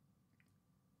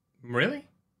 Really?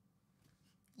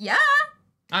 Yeah.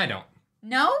 I don't.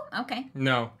 No? Okay.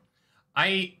 No.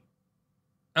 I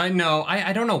don't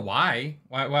know why.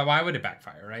 Why would it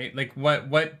backfire, right? Like,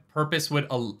 what purpose would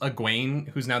Egwene,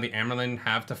 who's now the Amerlin,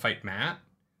 have to fight Matt?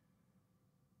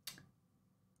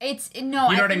 You know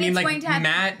what I mean? Like, going to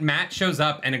have... Matt shows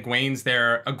up and Egwene's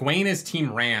there. Egwene is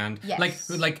Team Rand. Yes.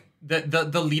 Like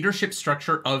the leadership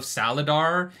structure of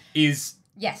Saladar is...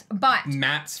 Yes, but...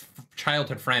 Matt's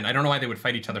childhood friend. I don't know why they would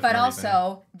fight each other for But no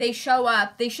also, they show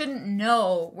up, they shouldn't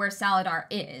know where Saladar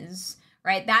is,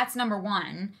 right? That's number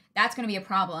one. That's going to be a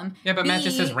problem. Yeah, but Matt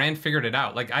just says Rand figured it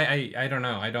out. Like, I don't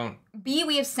know. I don't... B,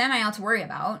 we have Samael to worry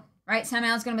about, right?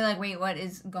 Samael's going to be like, wait, what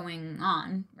is going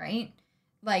on, right?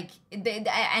 Like,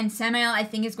 and Samael, I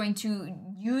think, is going to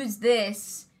use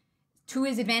this to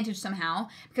his advantage somehow.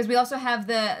 Because we also have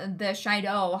the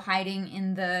Shaido hiding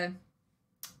in the...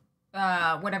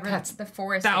 whatever That's the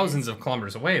forest thousands is. of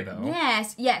kilometers away, though.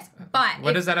 Yes, but...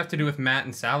 What does that have to do with Matt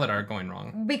and Saladar going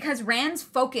wrong? Because Rand's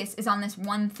focus is on this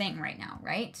one thing right now,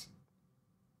 right?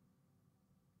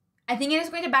 I think it is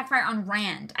going to backfire on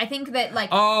Rand. I think that like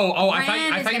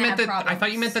I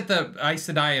thought you meant that the Aes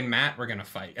Sedai and Matt were gonna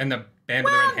fight and the Band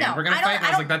of the Red Hand were gonna fight. And I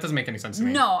was like, that doesn't make any sense to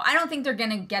me. No, I don't think they're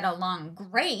gonna get along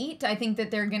great. I think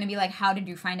that they're gonna be like, how did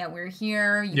you find out we're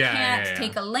here? You can't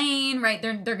take a lane, right?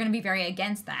 They're gonna be very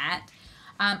against that.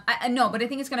 No, but I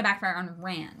think it's gonna backfire on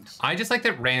Rand. I just like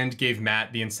that Rand gave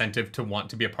Matt the incentive to want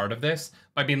to be a part of this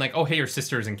by being like, oh hey, your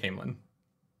sister's in Caemlyn.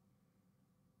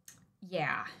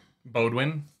 Yeah.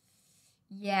 Bodwin.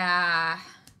 Yeah.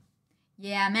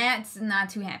 Yeah, Matt's not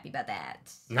too happy about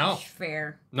that. No.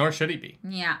 Fair. Nor should he be.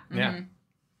 Yeah. Mm-hmm.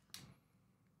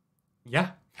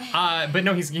 Yeah. But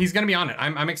no, he's going to be on it.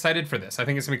 I'm excited for this. I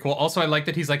think it's going to be cool. Also, I like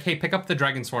that he's like, hey, pick up the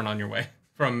Dragonsworn on your way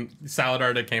from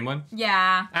Saladar to Caemlyn.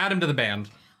 Yeah. Add him to the band.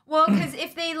 Well, because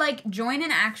if they, like, join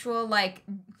an actual, like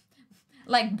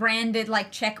branded,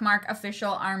 like, checkmark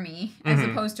official army, as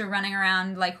opposed to running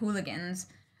around like hooligans,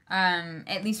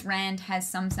 at least Rand has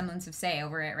some semblance of say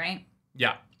over it, right?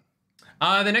 Yeah.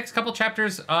 The next couple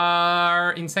chapters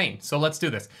are insane, so let's do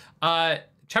this.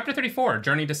 Chapter 34,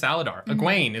 Journey to Saladar.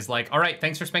 EGWENE is like, all right,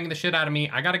 thanks for spanking the shit out of me.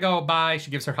 I gotta go, bye.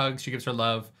 She gives her hugs, she gives her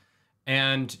love.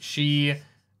 And she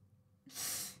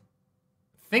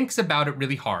thinks about it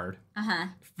really hard.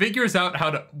 Figures out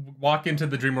how to walk into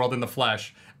the dream world in the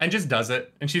flesh, and just does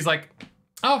it. And she's like,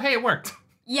 oh, hey, it worked.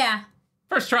 Yeah.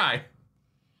 First try.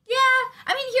 Yeah,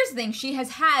 I mean, here's the thing. She has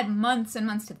had months and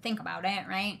months to think about it,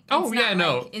 right?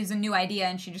 It was a new idea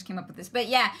and she just came up with this. But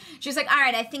yeah, she's like, all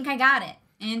right, I think I got it.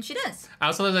 And she does. I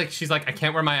also like, she's like, I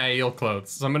can't wear my Aiel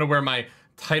clothes, so I'm going to wear my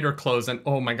tighter clothes and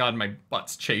oh my god, my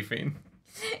butt's chafing.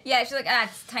 Yeah, she's like,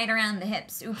 it's tight around the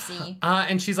hips. Oopsie.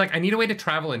 And she's like, I need a way to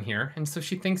travel in here. And so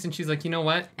she thinks and she's like, you know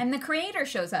what? And the creator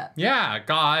shows up. Yeah,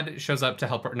 God shows up to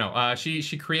help her. No,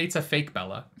 she creates a fake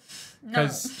Bella.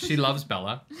 Because she loves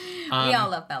Bella. We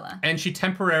all love Bella. And she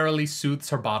temporarily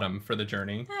soothes her bottom for the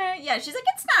journey. Yeah, she's like,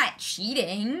 it's not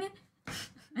cheating.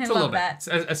 I love a little that.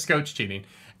 Bit. It's a scotch cheating.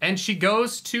 And she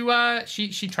goes to,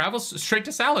 she travels straight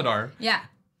to Saladar. Yeah.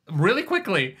 Really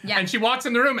quickly. Yeah. And she walks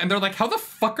in the room and they're like, how the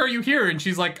fuck are you here? And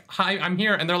she's like, hi, I'm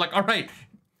here. And they're like, all right,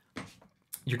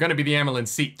 you're going to be the Amyrlin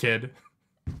seat, kid.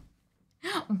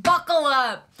 Buckle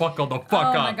up. Buckle the fuck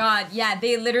up. Oh my god, yeah,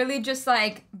 they literally just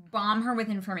like bomb her with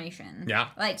information. Yeah.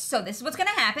 Like, so this is what's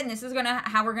gonna happen, this is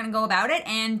how we're gonna go about it,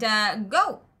 and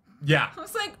go. Yeah. I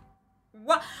was like,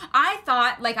 what? I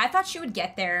thought she would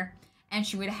get there and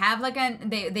she would have like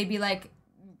they'd be like,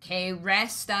 okay,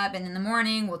 rest up, and in the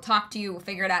morning we'll talk to you, we'll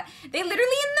figure it out. They literally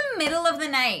in the middle of the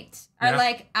night are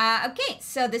like, okay,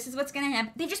 so this is what's gonna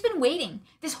happen. They've just been waiting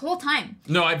this whole time.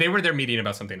 No, they were there meeting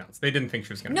about something else. They didn't think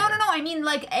she was gonna No, I mean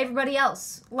like everybody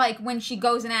else. Like when she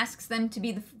goes and asks them to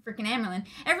be the freaking Amyrlin,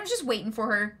 everyone's just waiting for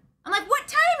her. I'm like, what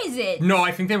time is it? No,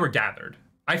 I think they were gathered.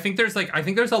 I think there's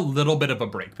a little bit of a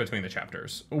break between the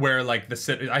chapters where like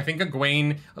I think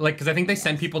EGWENE, like, because I think they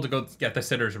send people to go get the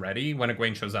sitters ready when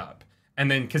EGWENE shows up. And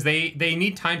then, because they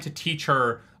need time to teach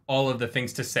her all of the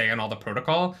things to say and all the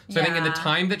protocol. So I think in the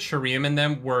time that Shariam and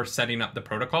them were setting up the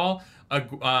protocol,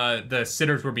 the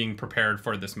sitters were being prepared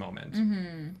for this moment.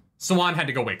 Siwan had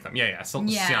to go wake them.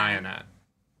 Cyanat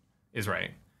is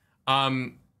right.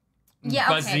 Okay,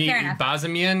 fair enough.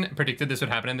 Bazamian predicted this would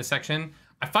happen in this section.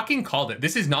 I fucking called it.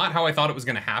 This is not how I thought it was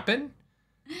going to happen.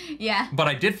 Yeah. But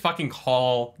I did fucking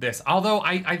call this. Although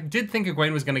I did think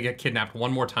EGWENE was going to get kidnapped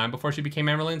one more time before she became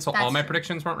Amyrlin, so all my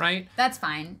predictions weren't right. That's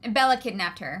fine. Bella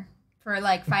kidnapped her for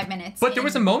like 5 minutes. But there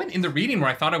was a moment in the reading where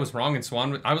I thought I was wrong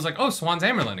and I was like, oh, Siwan's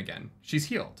Amyrlin again. She's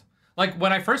healed. Like,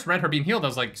 when I first read her being healed, I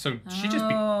was like, so she's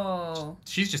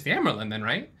just the Amyrlin then,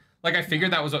 right? Like, I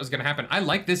figured that was what was going to happen. I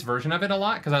like this version of it a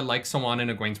lot because I like Siwan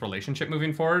and EGWENE's relationship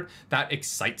moving forward. That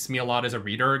excites me a lot as a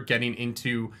reader, getting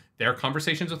into their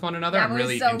conversations with one another. I'm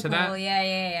really into that.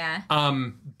 Yeah.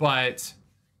 But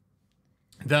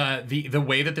the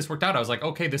way that this worked out, I was like,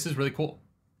 okay, this is really cool.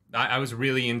 I was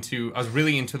really into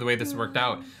the way this worked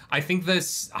out. I think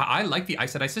I like the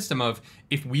Aes Sedai system of,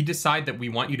 if we decide that we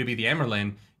want you to be the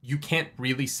Amyrlin, you can't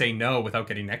really say no without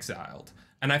getting exiled.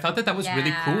 And I thought that was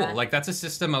really cool. Like, that's a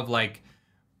system of, like,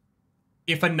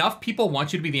 if enough people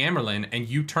want you to be the Amyrlin and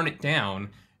you turn it down,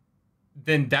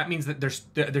 then that means that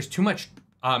there's too much.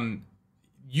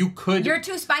 You're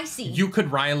too spicy. You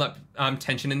could rile up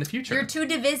tension in the future. You're too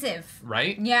divisive.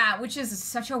 Right? Yeah, which is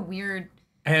such a weird.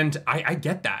 And I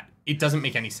get that. It doesn't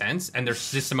make any sense, and their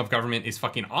system of government is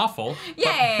fucking awful.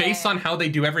 Yeah. But based on how they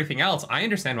do everything else, I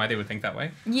understand why they would think that way.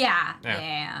 Yeah.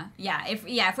 If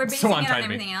we're basing it on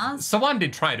everything else. Siwan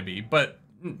did try to be, but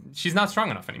she's not strong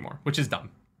enough anymore, which is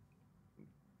dumb.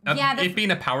 It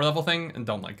being a power level thing, and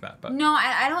don't like that. But no,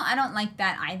 I don't like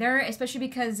that either, especially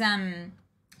because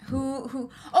Oh,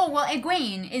 well,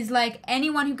 Egwene is like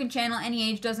anyone who can channel any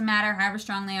age, doesn't matter, however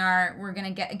strong they are, we're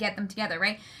gonna get them together,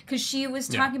 right? Because she was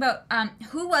talking about,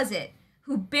 who was it?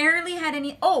 Who barely had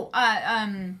any,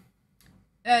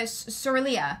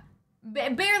 Sorelia.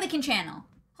 Barely can channel.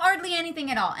 Hardly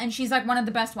anything at all. And she's like one of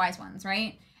the best wise ones,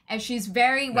 right? And she's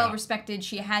very well respected.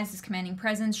 She has this commanding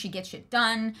presence. She gets shit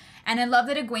done. And I love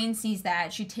that Egwene sees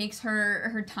that. She takes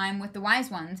her time with the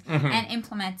wise ones and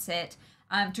implements it.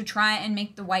 To try and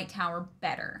make the White Tower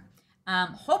better.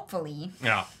 Hopefully,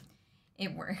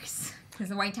 it works. Because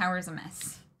the White Tower is a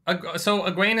mess. So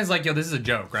Egwene is like, yo, this is a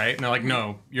joke, right? And they're like,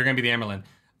 no, you're going to be the Amerlin.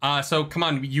 So come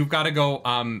on, you've got to go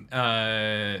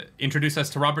introduce us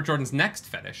to Robert Jordan's next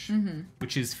fetish,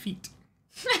 which is feet.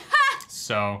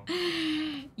 So,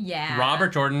 yeah.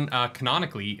 Robert Jordan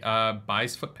canonically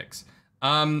buys foot pics.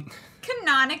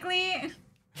 Canonically?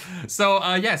 So,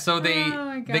 so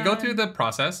they go through the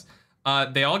process.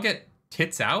 They all get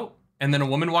tits out, and then a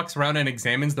woman walks around and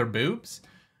examines their boobs,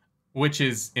 which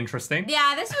is interesting.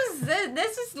 Yeah, this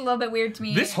is a little bit weird to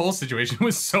me. This whole situation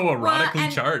was so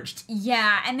erotically charged.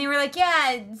 Yeah, and they were like,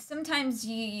 yeah, sometimes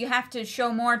you have to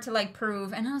show more to, like,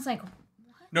 prove. And I was like, what?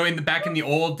 No, in the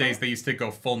old days, they used to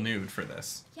go full nude for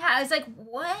this. Yeah, I was like,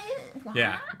 what? Wow.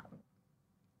 Yeah.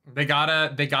 They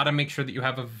gotta make sure that you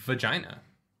have a vagina.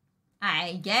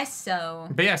 I guess so.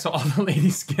 But yeah, so all the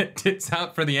ladies get tits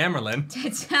out for the Amerlin.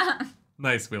 Tits out.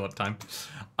 Nice Wheel of Time.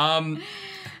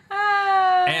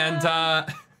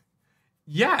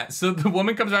 So the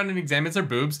woman comes around and examines her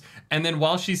boobs, and then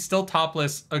while she's still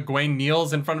topless, Egwene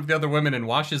kneels in front of the other women and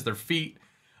washes their feet.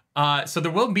 So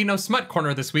there will be no smut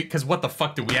corner this week, because what the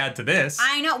fuck did we add to this?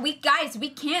 I know, we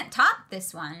can't top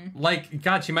this one. Like,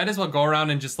 God, she might as well go around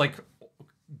and just, like,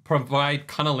 provide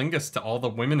cunnilingus to all the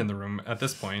women in the room at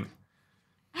this point.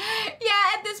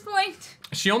 Yeah, at this point.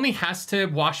 She only has to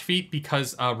wash feet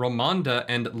because Ramonda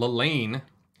and Lelaine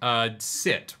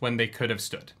sit when they could have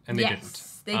stood, and they didn't.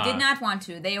 They did not want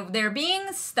to. They're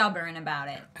being stubborn about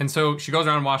it. And so she goes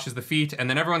around and washes the feet, and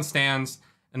then everyone stands,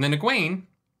 and then Egwene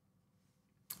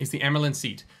is the Amerlin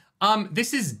seat.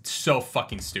 This is so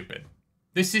fucking stupid.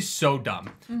 This is so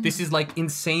dumb. This is like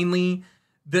insanely...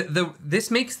 This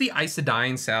makes the Aes Sedai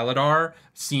and Saladar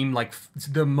seem like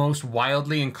the most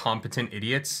wildly incompetent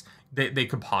idiots that they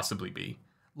could possibly be.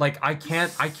 Like, I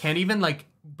can't even, like,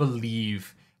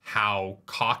 believe how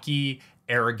cocky,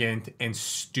 arrogant, and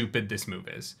stupid this move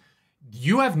is.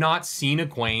 You have not seen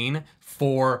Egwene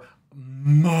for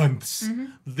months.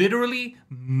 Literally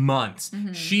months.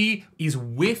 She is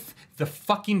with the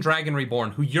fucking Dragon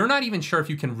Reborn, who you're not even sure if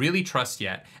you can really trust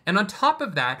yet. And on top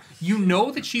of that, you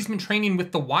know that she's been training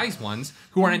with the Wise Ones,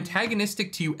 who are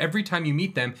antagonistic to you every time you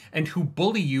meet them, and who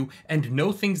bully you and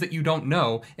know things that you don't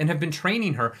know, and have been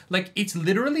training her. Like, it's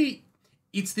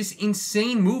this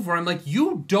insane move where I'm like,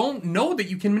 you don't know that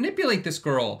you can manipulate this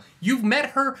girl. You've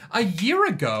met her a year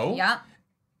ago. Yeah.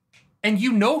 And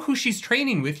you know who she's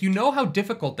training with. You know how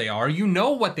difficult they are. You know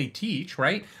what they teach,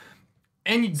 right?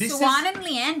 And this Swan and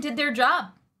Leanne did their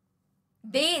job.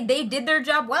 They did their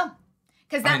job well.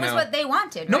 Because that was what they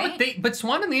wanted, right? No, but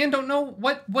Swan and Leanne don't know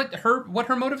what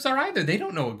her motives are either. They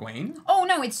don't know Egwene. Oh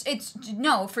no, it's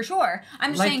no, for sure.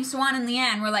 I'm just saying Swan and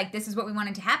Leanne were like, this is what we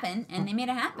wanted to happen, and they made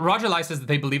it happen. Roger Lai says that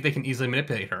they believe they can easily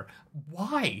manipulate her.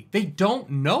 Why? They don't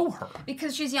know her.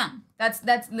 Because she's young.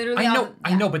 That's literally all.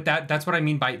 I know, but that's what I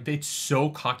mean by it's so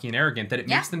cocky and arrogant that it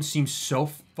makes them seem so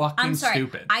fucking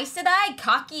stupid. Aes Sedai,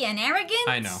 cocky and arrogant?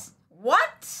 I know.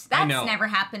 What? That's never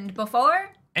happened before.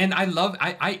 And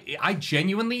I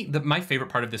genuinely, my favorite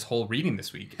part of this whole reading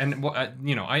this week, and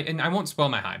I won't spoil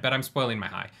my high, but I'm spoiling my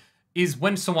high, is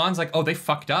when Swan's like, oh, they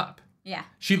fucked up. Yeah.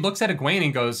 She looks at Egwene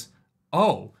and goes,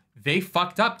 oh, they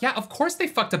fucked up. Yeah, of course they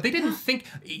fucked up. They didn't think,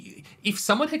 if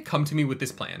someone had come to me with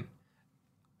this plan,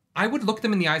 I would look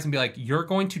them in the eyes and be like, you're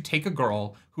going to take a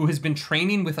girl who has been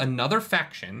training with another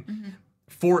faction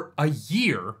for a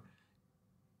year.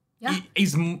 Yeah.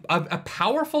 Is a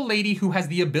powerful lady who has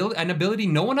an ability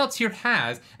no one else here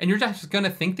has, and you're just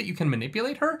gonna think that you can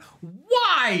manipulate her?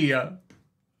 Why?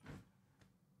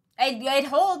 It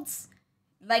holds.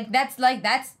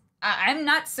 I'm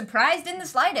not surprised in the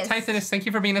slightest. Tithanus, thank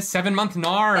you for being a 7-month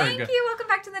narg. Thank you. Welcome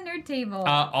back to the Nerd Table.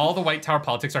 All the White Tower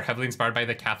politics are heavily inspired by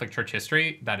the Catholic Church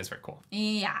history. That is very cool.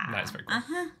 Yeah. That is very cool.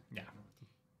 Yeah.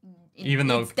 Even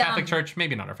though Catholic Church,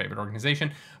 maybe not our favorite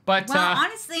organization. But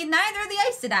honestly, neither are the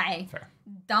Aes Sedai. Fair.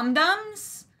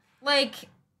 Dum-dums?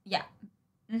 Yeah.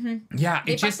 Yeah,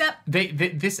 They it just fucked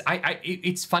up.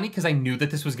 it's funny because I knew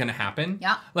that this was gonna happen.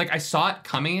 Yeah. Like I saw it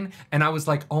coming, and I was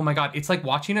like, oh my god, it's like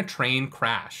watching a train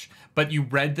crash. But you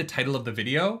read the title of the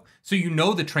video, so you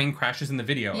know the train crashes in the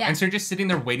video. Yeah. And so you're just sitting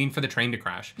there waiting for the train to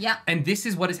crash. Yeah. And this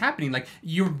is what is happening. Like,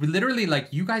 you're literally like,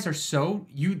 you guys are so,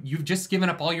 you've just given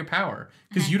up all your power.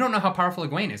 Because you don't know how powerful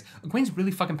EGWENE is. EGWENE's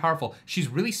really fucking powerful. She's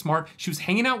really smart. She was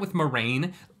hanging out with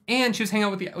Moraine, and she was hanging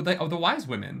out with the wise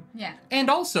women. Yeah. And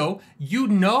also, you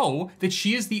know that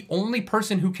she is the only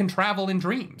person who can travel in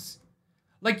dreams.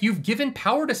 Like, you've given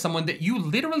power to someone that you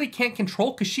literally can't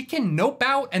control because she can nope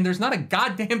out and there's not a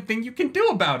goddamn thing you can do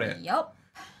about it. Yup.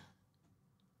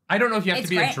 I don't know if you have to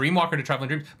be great. a dreamwalker to travel in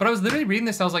dreams, but I was literally reading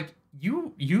this and I was like,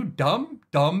 you dumb.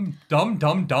 Well, and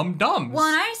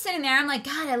I was sitting there, I'm like,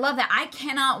 God, I love that. I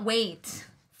cannot wait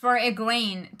for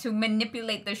EGWENE to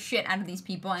manipulate the shit out of these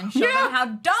people and show them how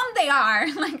dumb they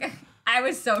are. Like, I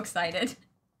was so excited.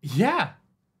 Yeah.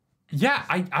 Yeah,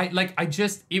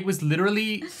 it was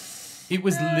literally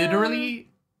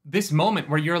this moment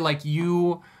where you're like,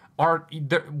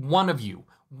 one of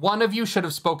you should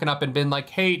have spoken up and been like,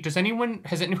 hey, has anyone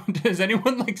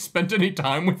like spent any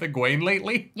time with EGWENE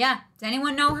lately? Yeah. Does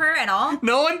anyone know her at all?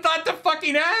 No one thought to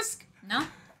fucking ask? No.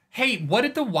 Hey, what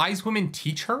did the wise women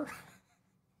teach her?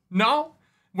 No?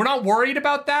 We're not worried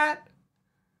about that?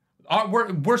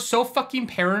 We're so fucking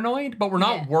paranoid, but we're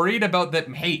not worried about that.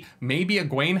 Hey, maybe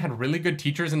EGWENE had really good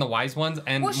teachers in the wise ones,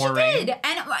 and Well, Moraine. she did,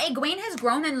 and EGWENE has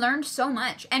grown and learned so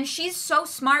much, and she's so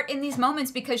smart in these moments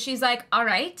because she's like, all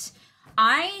right,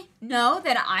 I know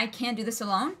that I can't do this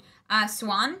alone.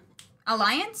 Swan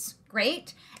Alliance,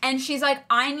 great, and she's like,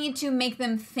 I need to make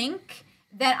them think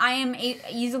that I am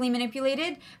easily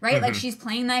manipulated, right? Like, she's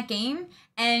playing that game,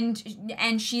 and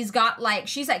she's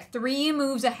like 3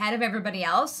 moves ahead of everybody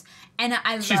else, and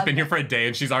I love She's been it. here for a day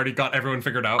and she's already got everyone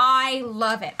figured out. I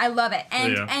love it.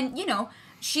 And you know,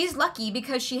 she's lucky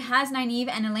because she has Nynaeve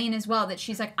and Elaine as well, that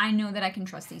she's like, I know that I can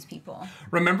trust these people.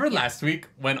 Remember last week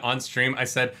when on stream I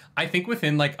said, I think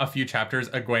within like a few chapters,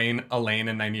 EGWENE, Elaine,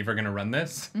 and Nynaeve are gonna run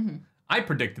this? I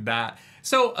predicted that.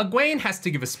 So EGWENE has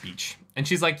to give a speech. And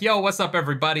she's like, yo, what's up,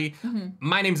 everybody?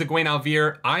 My name's EGWENE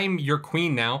Alvear. I'm your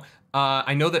queen now.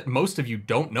 I know that most of you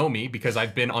don't know me because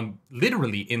I've been on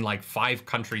literally in like 5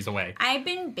 countries away. I've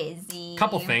been busy.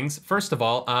 Couple things. First of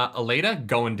all, Aleda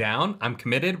going down. I'm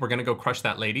committed. We're gonna go crush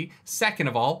that lady. Second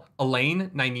of all, Elaine,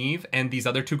 Nynaeve, and these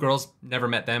other 2 girls, never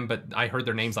met them, but I heard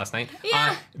their names last night.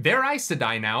 Yeah. They're Aes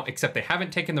Sedai now, except they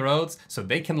haven't taken the roads, so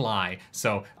they can lie.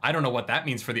 So I don't know what that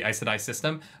means for the Aes Sedai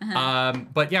system.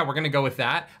 But yeah, we're gonna go with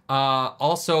that.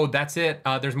 Also, that's it.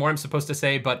 There's more I'm supposed to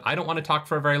say, but I don't want to talk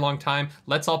for a very long time.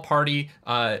 Let's all party.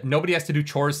 Nobody has to do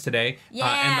chores today,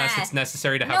 unless it's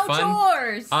necessary to have fun. No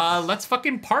chores. Let's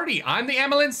fucking party. I'm the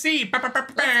Amelin C.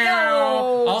 Let's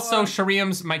go. Also,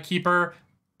 Shariam's my keeper.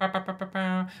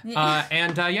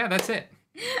 Yeah, that's it.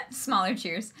 Smaller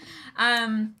cheers.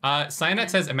 Cyanide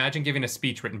says, imagine giving a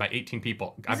speech written by 18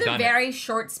 people. I've It's a done very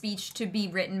short speech to be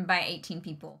written by 18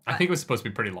 people. I think it was supposed to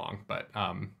be pretty long, but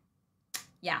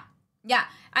Yeah.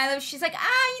 I love. She's like,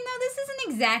 this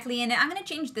isn't exactly in it. I'm gonna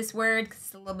change this word because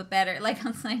it's a little bit better. Like, I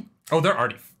was like, oh, they're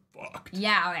already fucked.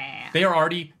 Yeah. They are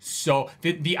already so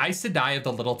the Aes Sedai of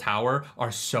the Little Tower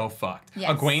are so fucked.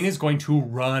 Yes. EGWENE is going to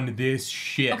run this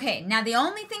shit. Okay, now the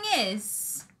only thing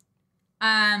is,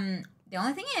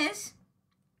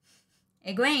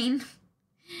 EGWENE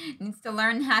needs to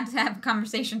learn how to have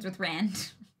conversations with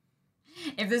Rand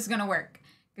if this is gonna work.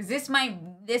 Because this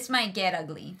might get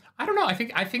ugly. I don't know. I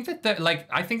think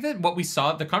that what we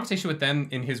saw, the conversation with them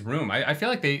in his room, I feel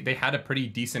like they had a pretty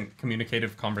decent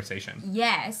communicative conversation.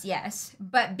 Yes.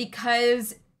 But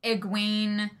because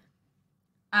EGWENE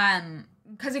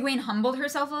humbled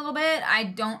herself a little bit,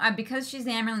 because she's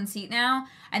the Amerlin seat now,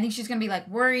 I think she's gonna be like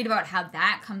worried about how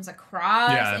that comes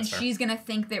across, and fair. she's gonna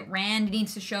think that Rand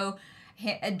needs to show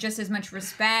just as much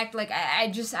respect. Like,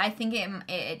 I think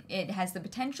it has the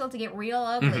potential to get real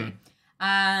ugly.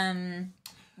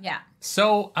 Yeah.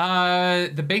 So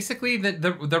basically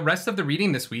the rest of the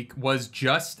reading this week was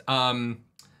just EGWENE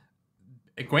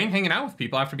hanging out with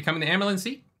people after becoming the Amerlin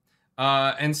seat.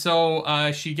 And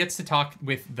so she gets to talk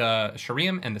with the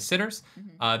Shariam and the sitters.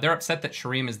 They're upset that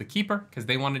Shariam is the keeper because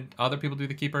they wanted other people to do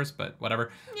the keepers, but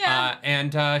whatever. Yeah.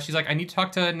 And she's like, I need to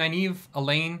talk to Nynaeve,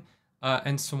 Elaine,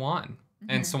 and Swan.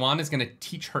 And Swan is going to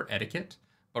teach her etiquette,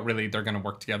 but really they're going to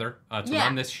work together to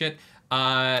run this shit.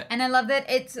 And I love that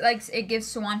it's like it gives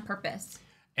Swan purpose.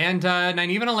 And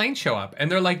Nynaeve and Elaine show up, and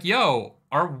they're like, "Yo,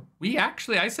 are we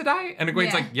actually Aes Sedai?" And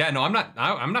EGWENE's like, "Yeah, no, I'm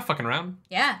not fucking around."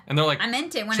 Yeah. And they're like, I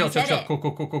meant it when chill, I said chill, it.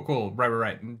 cool, right,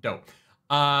 right, dope.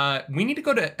 we need to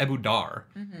go to Ebu Dar.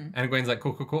 And Egwene's like,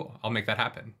 cool. I'll make that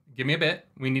happen. Give me a bit.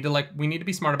 We need to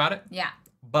be smart about it. Yeah.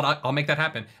 But I'll make that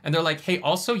happen. And they're like, hey,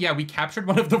 also, yeah, we captured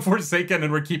one of the Forsaken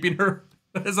and we're keeping her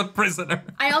as a prisoner.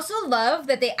 I also love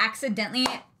that they accidentally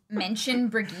mention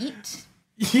Brigitte.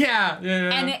 Yeah.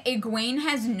 And Egwene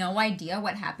has no idea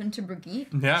what happened to Brigitte.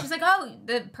 Yeah. She's like, oh,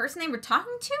 the person they were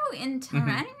talking to in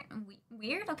Tehran?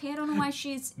 Weird. Okay, I don't know why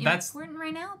she's important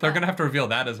right now. They're going to have to reveal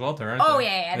that as well to her. Oh,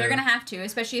 yeah. They're going to have to,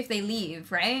 especially if they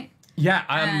leave, right? Yeah.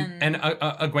 And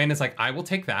Egwene is like, I will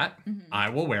take that. I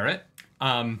will wear it.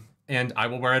 And I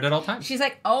will wear it at all times. She's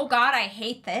like, oh, God, I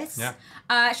hate this.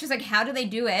 Yeah. She's like, how do they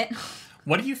do it?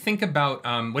 What do you think about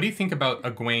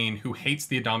Egwene, who hates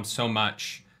the Adam so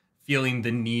much, feeling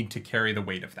the need to carry the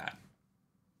weight of that?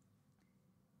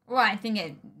 Well, I think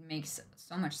it makes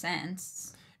so much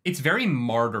sense. It's very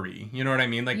martyry, you know what I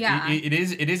mean? Like, yeah. it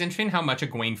is interesting how much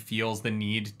Egwene feels the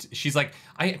need. She's like,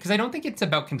 because I don't think it's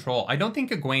about control. I don't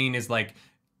think Egwene is like,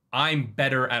 I'm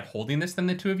better at holding this than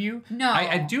the two of you. No.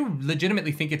 I do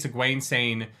legitimately think it's Egwene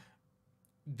saying,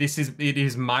 it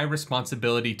is my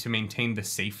responsibility to maintain the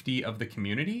safety of the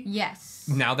community. Yes.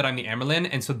 Now that I'm the Amyrlin,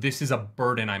 and so this is a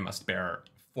burden I must bear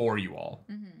for you all.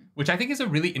 Which I think is a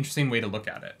really interesting way to look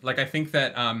at it. Like, I think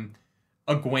that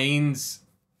Egwene's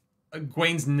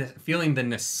feeling the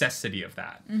necessity of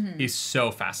that is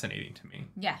so fascinating to me.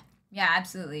 Yeah,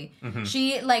 absolutely.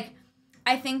 She, like,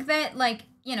 I think that, like,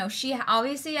 you know, she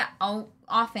obviously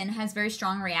often has very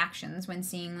strong reactions when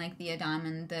seeing, like, the Adam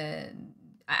and the...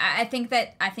 I think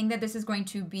that this is going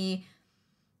to be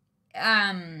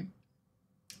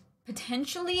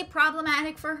potentially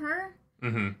problematic for her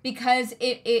because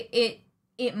it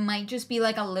might just be,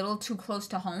 like, a little too close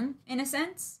to home, in a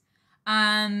sense.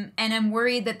 And I'm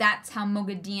worried that that's how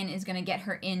Moghedien is going to get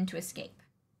her in to escape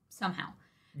somehow.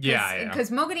 Yeah.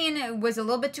 Because Moghedien was a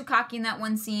little bit too cocky in that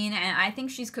one scene, and I think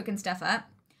she's cooking stuff up.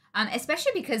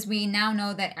 Especially because we now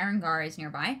know that Arengar is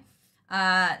nearby.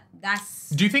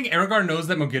 Do you think Arengar knows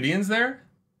that Moghedien's there?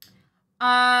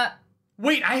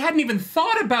 Wait, I hadn't even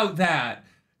thought about that.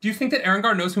 Do you think that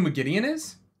Arengar knows who Moghedien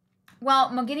is? Well,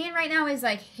 Moghedien right now is,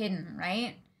 like, hidden,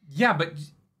 right? Yeah, but...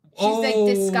 She's, like,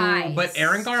 disguised. But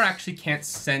Arengar actually can't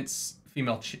sense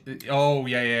female...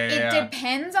 yeah. It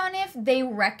depends on if they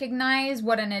recognize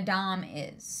what an Adam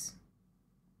is.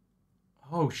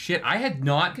 Oh, shit. I had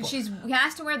not... Because she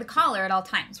has to wear the collar at all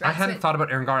times, right? I hadn't thought about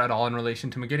Arengar at all in relation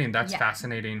to Moghedien. That's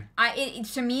fascinating.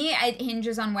 To me, it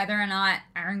hinges on whether or not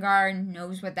Arengar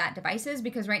knows what that device is,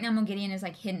 because right now Moghedien is,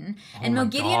 like, hidden. And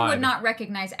Moghedien would not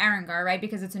recognize Arengar, right?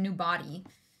 Because it's a new body.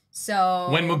 So...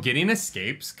 When Moghedien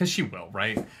escapes, because she will,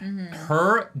 right?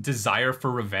 Her desire for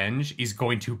revenge is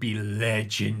going to be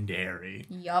legendary.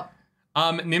 Yup.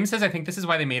 Nim says, I think this is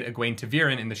why they made Egwene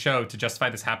ta'veren in the show, to justify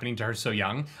this happening to her so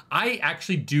young. I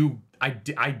actually do, I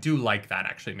do like that,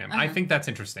 actually, Nim. I think that's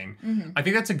interesting. I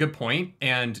think that's a good point.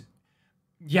 And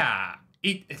yeah,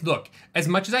 look, as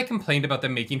much as I complained about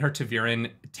them making her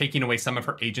ta'veren, taking away some of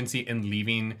her agency and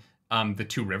leaving the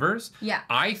two rivers,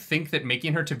 I think that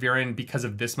making her ta'veren because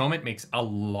of this moment makes a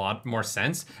lot more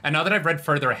sense. And now that I've read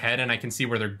further ahead and I can see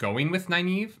where they're going with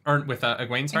Nynaeve, or with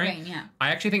Egwene, sorry, I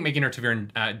actually think making her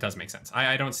ta'veren does make sense.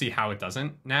 I don't see how it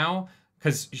doesn't now,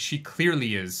 because she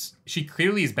clearly is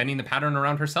bending the pattern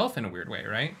around herself in a weird way,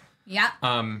 right? Yeah.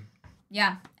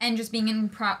 Yeah, and just being in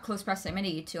close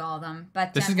proximity to all of them.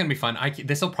 But this is gonna be fun.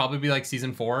 This will probably be like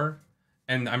season 4.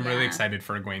 And I'm really excited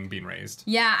for Egwene being raised.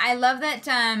 Yeah, I love that.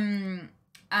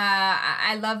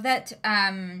 I love that.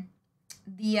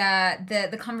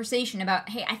 The conversation about,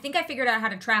 hey, I think I figured out how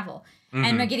to travel,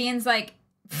 and Moghedien's like,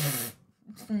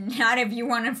 not if you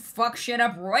want to fuck shit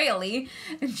up royally.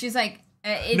 And she's like,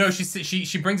 no,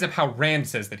 she brings up how Rand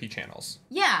says that he channels.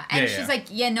 Yeah, and she's like,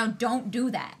 no, don't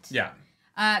do that. Yeah.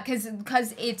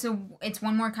 Because it's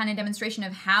one more kind of demonstration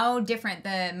of how different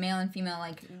the male and female,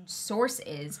 like, source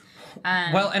is.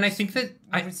 Well, and I think that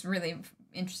it's really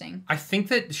interesting. I think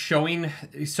that showing,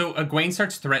 so Egwene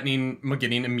starts threatening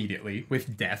Moghedien immediately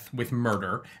with death, with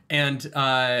murder, and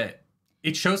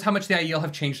it shows how much the Aiel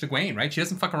have changed Egwene, right? She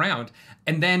doesn't fuck around.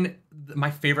 And then my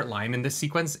favorite line in this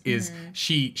sequence is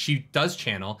she does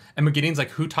channel, and Moghedien's like,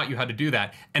 who taught you how to do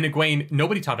that? And Egwene,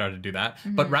 nobody taught her how to do that.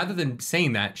 But rather than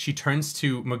saying that, she turns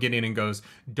to Moghedien and goes,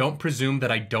 don't presume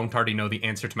that I don't already know the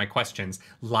answer to my questions.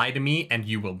 Lie to me and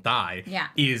you will die. Yeah.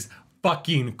 Is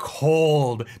fucking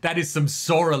cold. That is some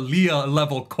Sora Leah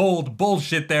level cold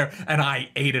bullshit there, and I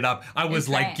ate it up. I was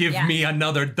like, give me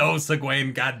another dose,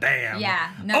 Egwene, goddamn.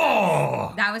 Yeah.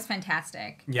 No, that was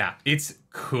fantastic. Yeah, it's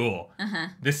cool.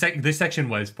 This section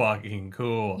was fucking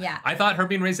cool. Yeah. I thought her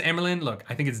being raised to Amerlin, look,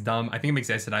 I think it's dumb. I think it makes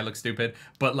Aes Sedai look stupid,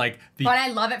 but like but I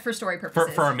love it for story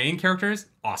purposes. For our main characters,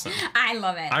 awesome. I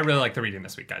love it. I really liked the reading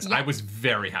this week, guys. I was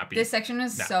very happy. This section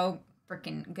was so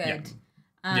freaking good.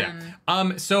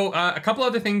 So a couple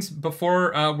other things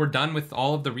before we're done with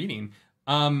all of the reading.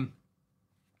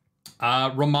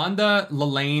 Ramonda,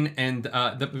 Lelaine, and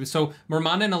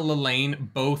Ramonda and Lelaine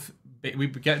both, we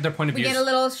get their point of view. We get a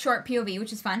little short POV,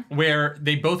 which is fun. Where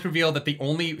they both reveal that they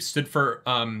only stood for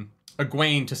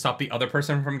Egwene to stop the other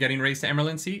person from getting raised to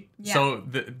Amerlin's seat. Yeah. So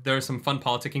there's some fun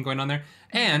politicking going on there.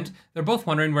 And they're both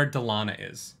wondering where Delana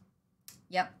is.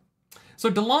 Yep. So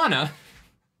Delana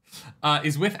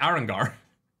is with Arengar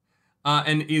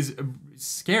and is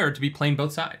scared to be playing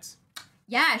both sides.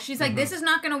 Yeah, she's like, this is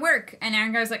not going to work. And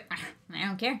Arengar's like, I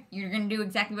don't care. You're going to do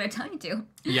exactly what I tell you to.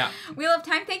 Yeah. Wheel of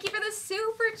Time, thank you for the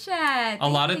super chat. A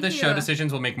lot of the show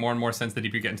decisions will make more and more sense the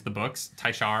deeper you get into the books.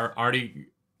 Taishar already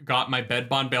got my bed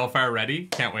bond balefire ready.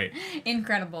 Can't wait.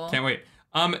 Incredible. Can't wait.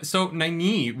 So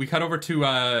Nynaeve, we cut over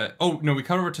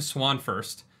to Swan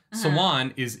first.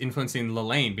 Swan is influencing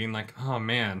Lelaine, being like, oh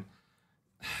man,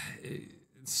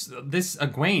 this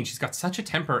Egwene, she's got such a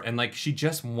temper, and like she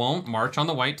just won't march on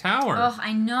the White Tower. Oh,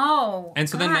 I know. And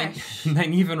so then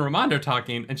Nynaeve and Ramonda are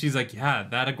talking, and she's like, yeah,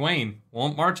 that Egwene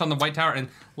won't march on the White Tower. And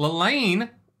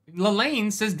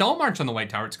Lelaine says, don't march on the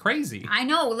White Tower. It's crazy. I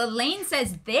know. Lelaine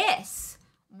says this.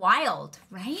 Wild,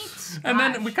 right? And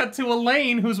then we cut to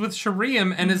Elaine, who's with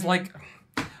Shariam, and is like,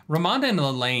 Ramonda and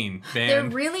Lelaine, man. They're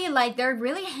really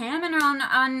hamming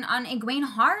on Egwene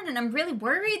hard, and I'm really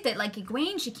worried that like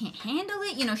Egwene, she can't handle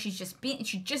it. You know, she just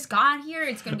got here.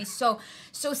 It's gonna be so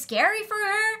scary for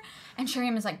her. And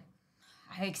Shariam is like,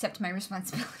 I accept my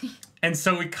responsibility. And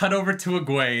so we cut over to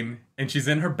Egwene, and she's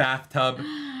in her bathtub.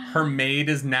 Her maid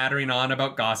is nattering on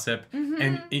about gossip,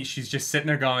 and she's just sitting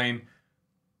there going,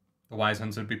 the wise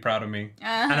ones would be proud of me.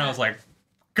 And I was like,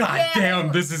 God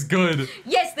damn, this is good.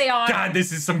 Yes, they are. God,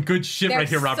 this is some good shit right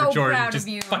here, Robert Jordan. Proud just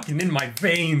of you. Fucking in my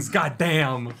veins. God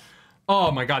damn.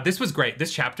 Oh my God, this was great.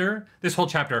 This whole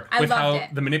chapter, with how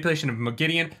the manipulation of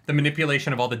Moghedien, the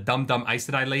manipulation of all the dumb Aes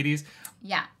Sedai ladies.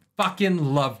 Yeah. Fucking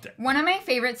loved it. One of my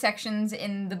favorite sections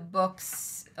in the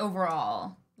books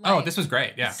overall. Like, this was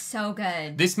great. Yeah. So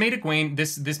good. This made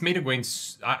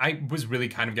Egwene, I was really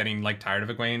kind of getting like tired of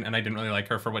Egwene, and I didn't really like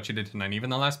her for what she did to Nynaeve in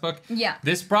the last book. Yeah.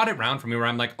 This brought it round for me where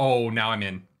I'm like, oh, now I'm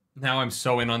in. Now I'm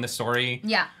so in on this story.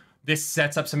 Yeah. This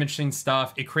sets up some interesting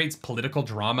stuff. It creates political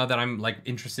drama that I'm like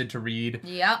interested to read.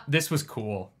 Yeah. This was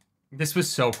cool. This was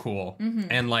so cool.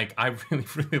 And like, I really,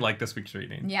 really like this week's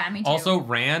reading. Yeah, me too. Also,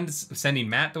 Rand sending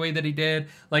Matt the way that he did.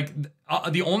 Like,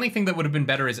 the only thing that would have been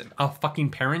better is a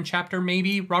fucking Perrin chapter,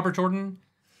 maybe, Robert Jordan?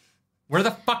 Where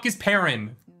the fuck is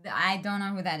Perrin? I don't know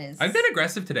who that is. I've been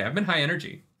aggressive today. I've been high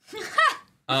energy.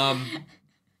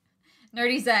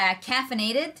 Nerdy's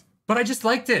caffeinated. But I just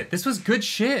liked it. This was good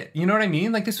shit. You know what I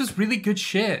mean? Like, this was really good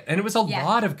shit. And it was a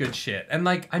lot of good shit. And,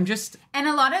 like, I'm just... And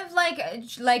a lot of,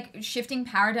 like shifting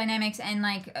power dynamics and,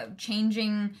 like,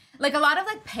 changing... Like, a lot of,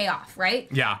 like, payoff, right?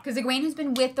 Yeah. Because Egwene has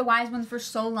been with the Wise Ones for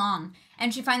so long.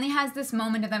 And she finally has this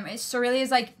moment of them. Sorelia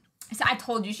is like... I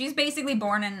told you, she's basically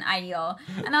born in Aiel.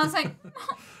 And I was like...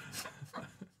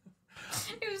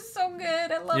 It was so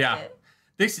good. I loved it.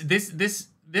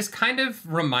 This kind of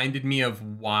reminded me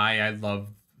of why I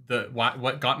love...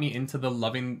 what got me into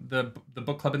loving the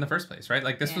book club in the first place, right?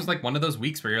 Like, this was like one of those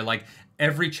weeks where you're like,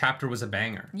 every chapter was a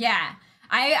banger. Yeah.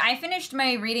 I finished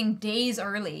my reading days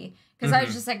early because I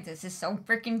was just like, this is so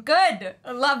freaking good.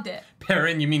 I loved it.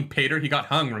 Perrin, you mean Pater? He got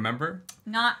hung, remember?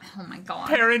 Oh my God.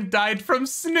 Perrin died from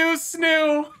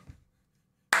snoo.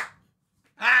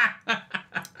 I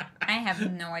have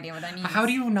no idea what that means. How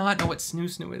do you not know what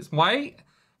snoo is? Why?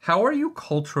 How are you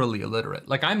culturally illiterate?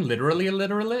 Like, I'm literally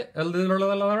illiterate. Do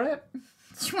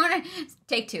you want to...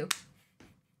 Take 2.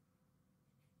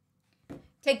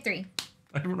 Take 3.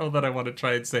 I don't know that I want to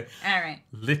try and say... All right.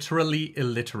 Literally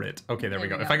illiterate. Okay, there we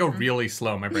go. If I go really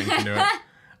slow, my brain can do it.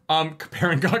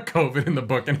 Perrin got COVID in the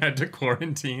book and had to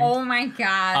quarantine. Oh my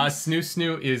God.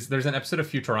 Snoo is... There's an episode of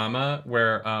Futurama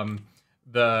where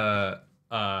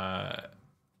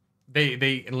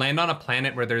They land on a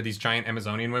planet where there are these giant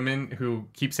Amazonian women who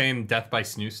keep saying death by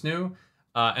snoo.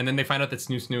 And then they find out that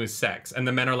snoo is sex. And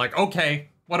the men are like, okay,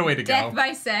 what a way to go. Death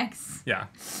by sex. Yeah.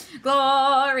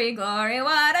 Glory, glory,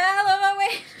 what a hell of a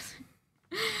way.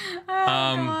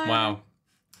 Wow.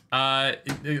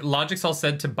 Logic's all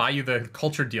said to buy you the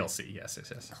Culture DLC. Yes.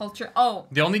 Culture. Oh.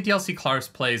 The only DLC Claris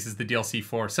plays is the DLC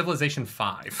for Civilization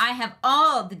 5. I have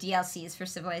all the DLCs for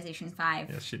Civilization 5.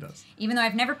 Yes, she does. Even though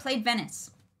I've never played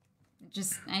Venice.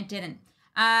 I didn't.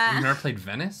 You've never played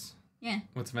Venice? Yeah.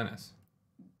 What's Venice?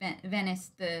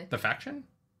 Venice, the faction?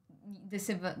 The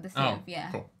Civ,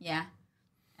 yeah. Cool. Yeah.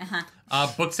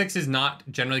 Book 6 is not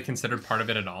generally considered part of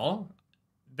it at all.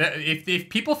 If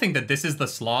people think that this is the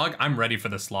slog, I'm ready for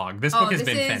the slog. This book has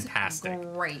been fantastic.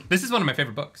 Great. This is one of my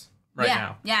favorite books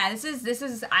now. Yeah, this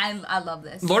is I love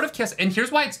this. Lord of Chaos, and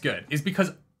here's why it's good, is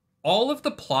because all of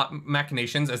the plot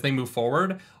machinations as they move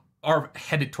forward are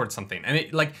headed towards something. And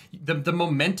it, like, the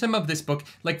momentum of this book,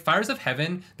 like Fires of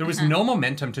Heaven, there was no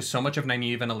momentum to so much of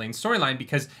Nynaeve and Elaine's storyline,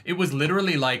 because it was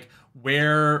literally like,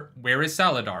 where is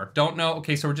Saladar? Don't know.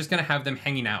 Okay, so we're just gonna have them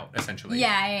hanging out, essentially.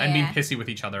 And being pissy with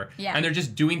each other. Yeah. And they're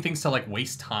just doing things to like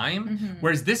waste time.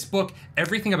 Whereas this book,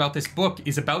 everything about this book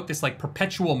is about this like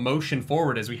perpetual motion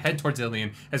forward as we head towards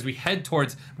Ilion, as we head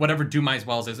towards whatever Dumai's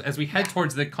Wells is, as we head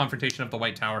towards the confrontation of the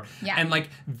White Tower. And like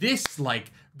this,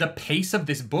 like the pace of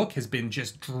this book has been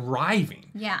just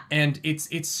driving. And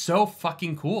it's so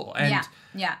fucking cool. And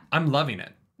I'm loving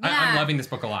it. I'm loving this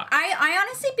book a lot. I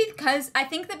honestly,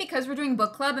 because we're doing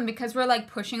book club and because we're like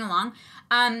pushing along,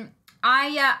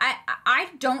 I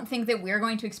don't think that we're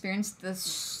going to experience the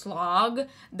slog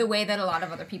the way that a lot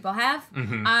of other people have.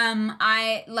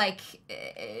 I like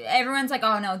everyone's like,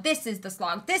 oh no, this is the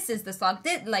slog,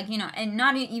 like, you know, and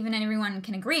not even everyone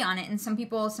can agree on it. And some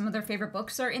of their favorite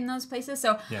books are in those places.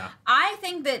 So I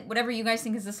think that whatever you guys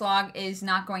think is the slog is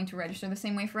not going to register the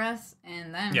same way for us.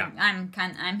 And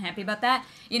I'm happy about that.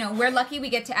 You know, we're lucky we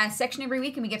get to add section every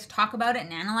week and we get to talk about it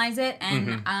and analyze it.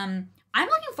 And I'm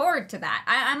looking forward to that.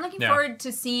 I'm looking forward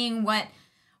to seeing what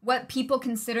people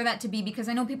consider that to be, because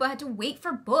I know people had to wait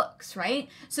for books, right?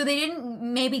 So they didn't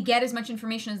maybe get as much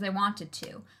information as they wanted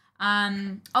to.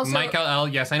 Also, Mike LL,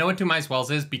 yes, I know what Dumai's Wells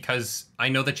is because I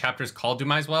know the chapter is called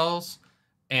Dumai's Wells,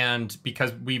 and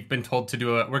because we've been told to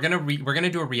do we're gonna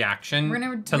do a reaction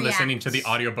listening to the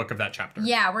audiobook of that chapter.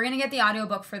 Yeah, we're gonna get the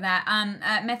audiobook for that.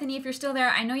 Methany, if you're still there,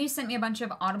 I know you sent me a bunch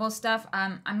of Audible stuff.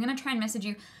 I'm gonna try and message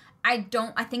you. I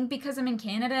think because I'm in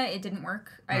Canada, it didn't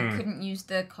work. I couldn't use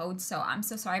the code, so I'm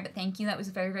so sorry, but thank you. That was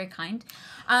very, very kind.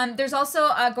 There's also,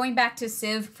 going back to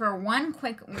Civ for one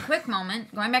quick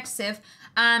moment, going back to Civ,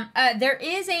 there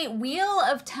is a Wheel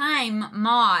of Time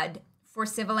mod for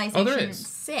Civilization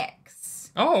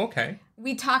 6. Oh, okay.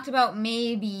 We talked about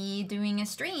maybe doing a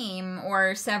stream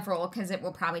or several, because it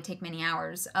will probably take many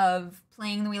hours of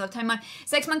playing the Wheel of Time mod.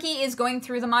 Sex Monkey is going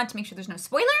through the mod to make sure there's no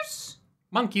spoilers.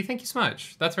 Monkey, thank you so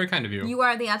much. That's very kind of you. You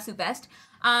are the absolute best.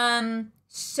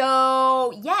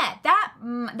 So yeah, that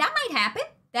might happen.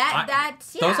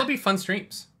 Those will be fun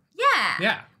streams.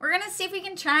 Yeah. We're gonna see if we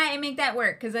can try and make that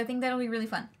work, because I think that'll be really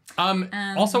fun.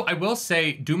 Also, I will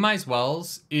say, Dumai's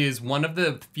Wells is one of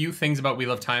the few things about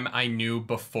Wheel of Time I knew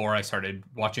before I started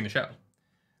watching the show.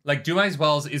 Like, Dumai's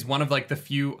Wells is one of like the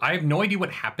few. I have no idea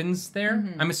what happens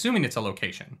there. I'm assuming it's a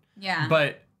location. Yeah.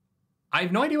 But I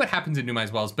have no idea what happens in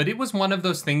Dumai's Wells, but it was one of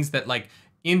those things that, like,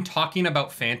 in talking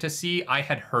about fantasy, I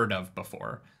had heard of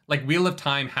before. Like, Wheel of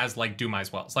Time has, like, Dumai's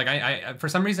Wells. Like, I for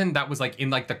some reason, that was, like, in,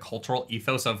 like, the cultural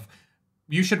ethos of,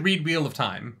 you should read Wheel of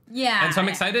Time. Yeah. And so I'm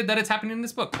excited that it's happening in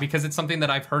this book, because it's something that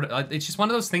I've heard. It's just one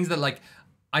of those things that, like,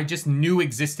 I just knew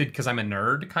existed because I'm a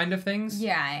nerd kind of things.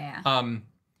 Yeah.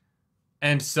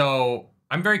 And so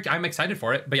I'm excited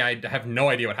for it, but yeah, I have no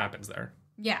idea what happens there.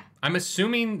 Yeah. I'm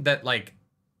assuming that, like,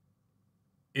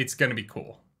 it's gonna be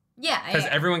cool. Yeah, because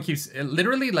everyone keeps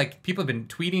literally, like, people have been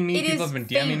tweeting me, people have been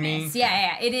DMing me.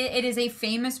 Yeah. It is a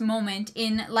famous moment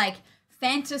in like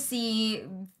fantasy,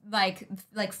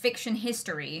 like fiction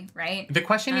history, right? The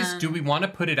question is, do we want to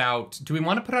put it out? Do we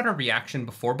want to put out a reaction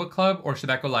before book club, or should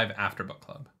that go live after book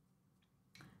club?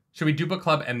 Should we do book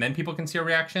club and then people can see our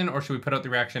reaction, or should we put out the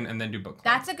reaction and then do book club?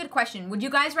 That's a good question. Would you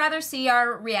guys rather see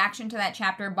our reaction to that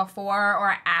chapter before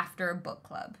or after book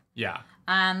club? Yeah.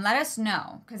 Let us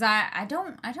know, because I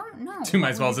don't know.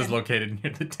 Dumai's Wells is located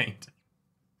near the taint.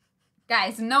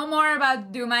 Guys, no more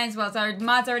about Dumai's Wells. Our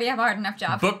mods already have a hard enough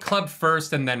job. Book club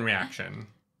first and then reaction.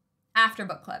 After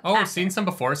book club. Oh, seen some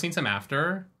before, seen some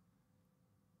after.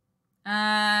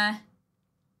 A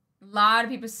lot of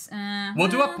people.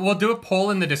 We'll do a poll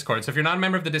in the Discord. So if you're not a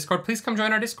member of the Discord, please come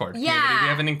join our Discord community. We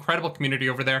have an incredible community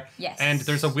over there. Yes. And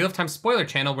there's a Wheel of Time spoiler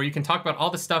channel where you can talk about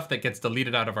all the stuff that gets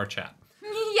deleted out of our chat.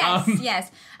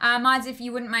 Yes. Mods, if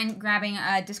you wouldn't mind grabbing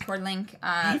a Discord link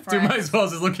for Dumai's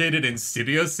Wells is located in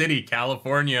Studio City,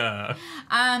 California.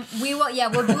 We'll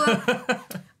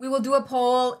we will do a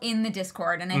poll in the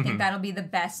Discord, and I think that'll be the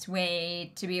best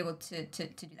way to be able to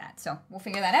do that. So we'll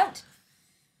figure that out.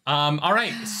 All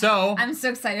right, so... I'm so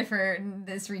excited for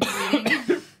this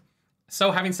reading.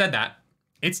 So having said that,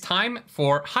 it's time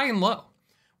for High and Low,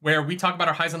 where we talk about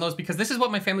our highs and lows, because this is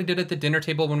what my family did at the dinner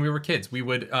table when we were kids. We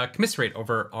would commiserate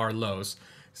over our lows,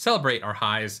 celebrate our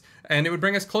highs, and it would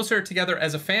bring us closer together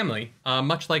as a family,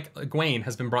 much like EGWENE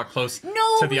has been brought close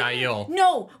to the IEL.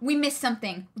 No, we missed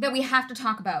something that we have to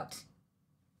talk about.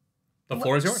 The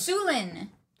floor is yours. Soolin.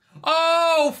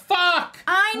 Oh, fuck!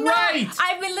 I know! Right!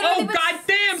 I've been literally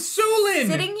goddamn, Soolin!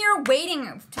 sitting here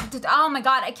waiting. Oh my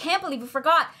god, I can't believe I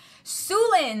forgot.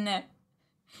 Soolin!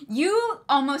 You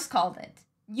almost called it.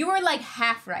 You were like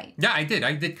half right. Yeah, I did.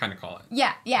 I did kind of call it.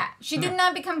 Yeah. She did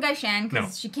not become Gaishan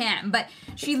because she can't, but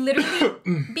she literally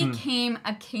became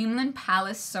a Camelin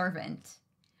Palace servant.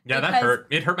 Yeah, that hurt.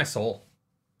 It hurt my soul.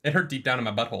 It hurt deep down in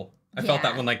my butthole. I felt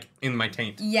that one like in my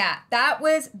taint. Yeah, that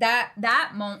was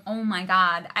that moment. Oh my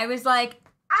god, I was like,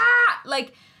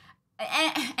 like,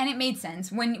 and it made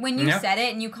sense when you said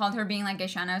it and you called her being like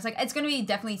Gaishan. I was like, it's gonna be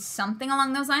definitely something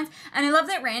along those lines. And I love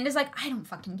that Rand is like, I don't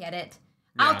fucking get it.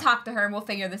 Yeah. I'll talk to her. We'll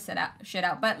figure this shit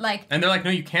out. But like, and they're like,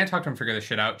 no, you can't talk to him. Figure this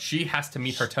shit out. She has to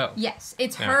meet her toe. Yes,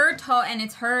 it's her toe, and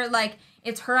it's her like.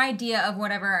 It's her idea of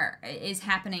whatever is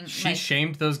happening. She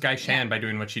shamed those Gaishan by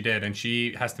doing what she did, and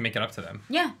she has to make it up to them.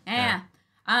 Yeah.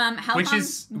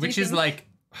 Which is like,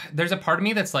 there's a part of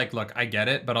me that's like, look, I get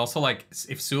it, but also like,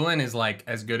 if Soolin is like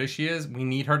as good as she is, we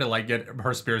need her to like get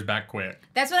her spears back quick.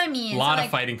 That's what I mean. A lot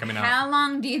of fighting coming out. How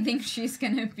long do you think she's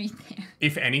gonna be there?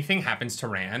 If anything happens to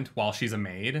Rand while she's a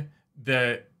maid,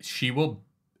 she will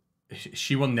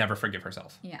never forgive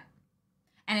herself. Yeah.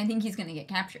 And I think he's going to get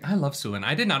captured. I love Soolin.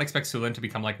 I did not expect Soolin to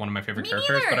become like one of my favorite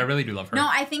characters, but I really do love her. No,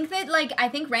 I think that I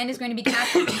think Rand is going to be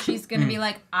captured and she's going to be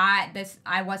like, I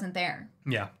wasn't there.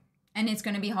 Yeah. And it's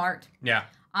going to be hard. Yeah.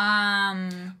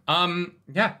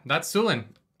 Yeah, that's Soolin.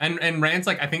 And Rand's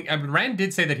like, I think Rand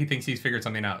did say that he thinks he's figured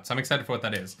something out. So I'm excited for what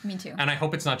that is. Me too. And I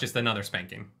hope it's not just another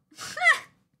spanking.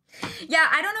 Yeah,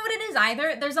 I don't know what it is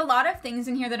either. There's a lot of things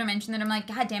in here that are mentioned that I'm like,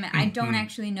 God damn it, I don't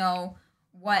actually know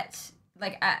what.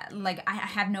 I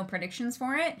have no predictions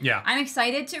for it. Yeah. I'm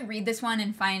excited to read this one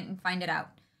and find it out.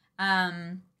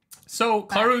 So,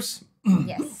 Clarus.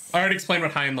 Yes. I already explained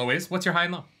what high and low is. What's your high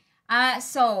and low?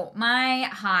 So my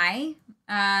high,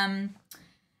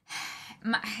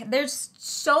 there's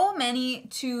so many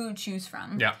to choose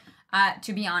from. Yeah.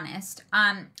 To be honest.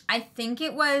 I think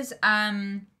it was,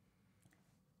 oh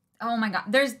my God,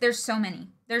 there's so many.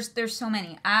 There's so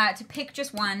many. To pick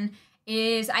just one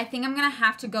is, I think I'm gonna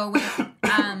have to go with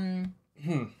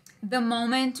the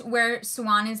moment where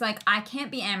Swan is like, I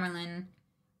can't be Amerlin.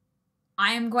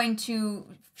 I am going to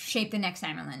shape the next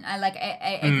Amerlin.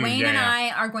 EGWENE and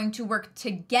I are going to work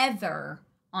together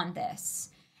on this.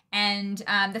 And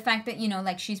the fact that,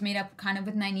 like, she's made up kind of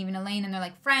with Nynaeve and Elaine, and they're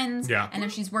like friends. Yeah. And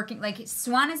if she's working, like,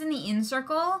 Swan is in the Inn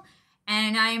Circle,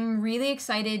 and I'm really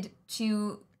excited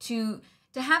to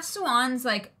have Swan's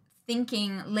like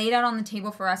thinking laid out on the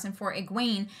table for us and for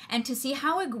EGWENE, and to see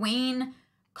how EGWENE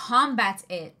combats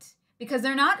it, because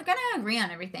they're not gonna agree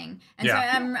on everything. And so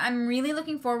I'm really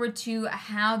looking forward to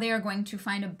how they are going to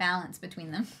find a balance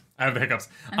between them. I have the hiccups.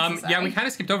 Yeah, we kind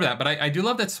of skipped over that, but I do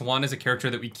love that Swan is a character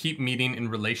that we keep meeting in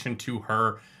relation to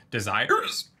her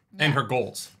desires and her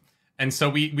goals. And so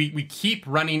we keep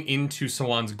running into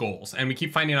Swan's goals, and we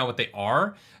keep finding out what they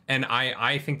are. And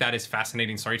I think that is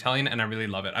fascinating storytelling, and I really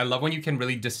love it. I love when you can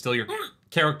really distill your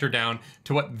character down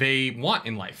to what they want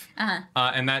in life.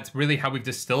 And that's really how we've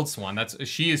distilled Swan.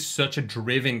 She is such a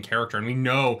driven character, and we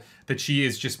know that she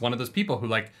is just one of those people who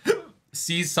like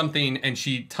sees something and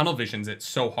she tunnel visions it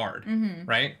so hard,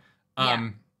 right?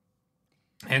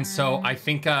 And so I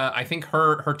think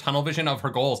her tunnel vision of her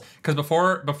goals, because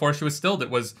before she was stilled, it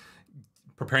was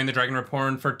preparing the Dragon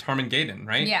Reborn for Tormund Gaiden,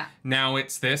 right? Yeah. Now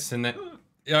it's this, and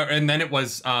then it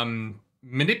was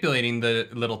manipulating the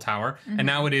little tower, and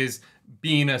now it is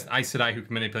being an Aes Sedai who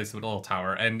can manipulate the little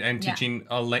tower, and teaching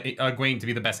EGWENE to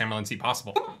be the best Amerlin seat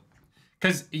possible.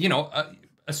 Because,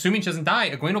 assuming she doesn't die,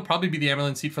 EGWENE will probably be the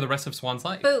Amerlin seat for the rest of Swan's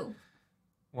life. Boo.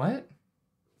 What?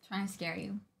 Trying to scare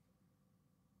you.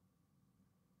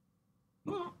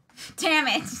 Damn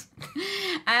it.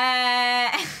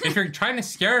 If you're trying to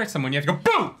scare someone, you have to go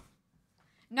boo.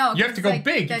 No, you have to go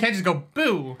big. You can't just go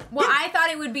boo. Well, I thought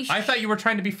it would be. I thought you were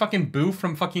trying to be fucking Boo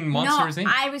from fucking Monsters Inc.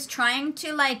 I was trying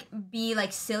to be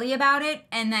silly about it,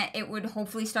 and that it would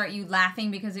hopefully start you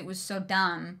laughing because it was so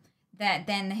dumb that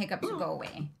then the hiccups would go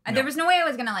away. No. There was no way I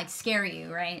was gonna scare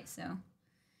you, right? So,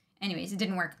 anyways, it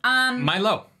didn't work. My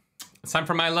low. It's time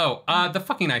for my low. The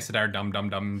fucking Aes Sedai are dumb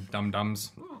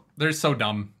dumbs. They're so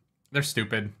dumb. They're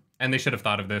stupid. And they should have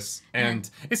thought of this. And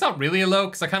it's not really a low,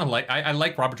 because I kind of like, I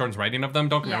like Robert Jordan's writing of them.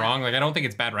 Don't get me wrong. Like, I don't think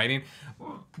it's bad writing.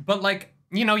 But, like,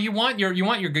 you know, you want your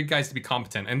good guys to be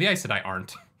competent. And the Aes Sedai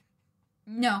aren't.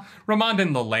 No. Ramonda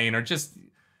and Lelaine are just...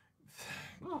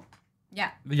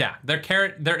 Yeah. Yeah, they're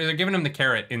giving him the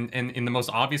carrot in the most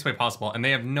obvious way possible, and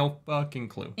they have no fucking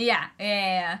clue.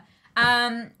 Yeah.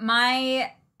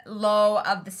 My low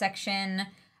of the section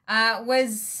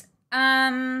was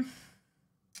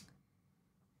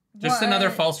just another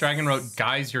false dragon wrote,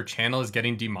 "Guys, your channel is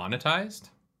getting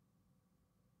demonetized."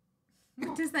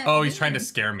 What does that mean? mean? He's trying to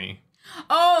scare me.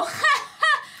 Oh,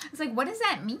 I was like, what does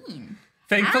that mean?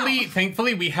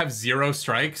 Thankfully, we have 0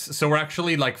 strikes, so we're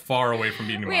actually like far away from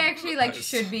being demonetized. We actually like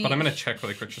should be. But I'm gonna check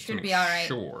really quick just to make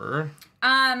sure.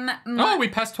 We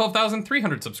passed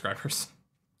 12,300 subscribers.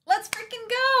 Let's freaking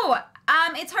go.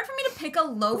 It's hard for me to pick a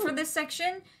low for this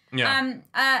section. Yeah.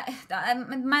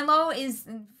 My low is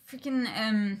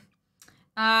freaking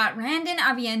Rand and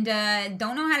Avienda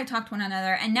don't know how to talk to one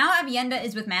another, and now Avienda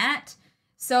is with Matt.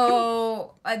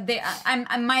 So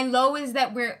my low is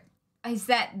that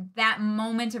that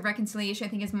moment of reconciliation I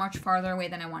think is much farther away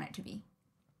than I want it to be.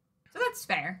 So that's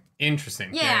fair.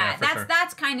 Interesting. Yeah, sure.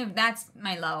 that's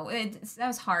my low. That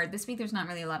was hard. This week there's not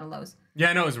really a lot of lows.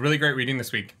 Yeah, no, it was really great reading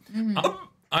this week. Mm-hmm.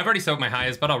 I've already said my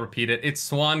highest, but I'll repeat it. It's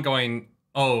Swan going,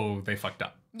 "Oh, they fucked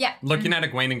up." Yeah. Looking at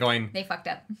EGWENE and going, "They fucked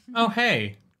up." "Oh,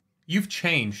 hey, you've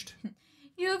changed.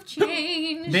 You've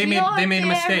changed. They made a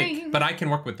mistake, but I can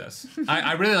work with this."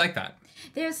 I really like that.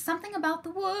 There's something about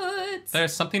the woods.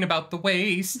 There's something about the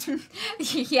waste.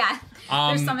 Yeah.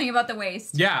 There's something about the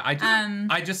waste. Yeah,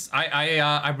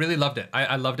 I really loved it.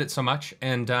 I loved it so much.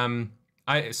 And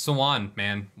Swan,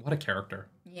 man, what a character.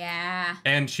 Yeah.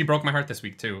 And she broke my heart this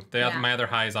week too. My other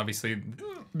high is obviously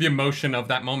the emotion of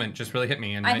that moment just really hit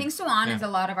me. And I think Swan is a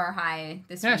lot of our high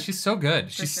this week. Yeah, she's so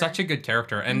good. She's such a good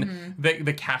character. And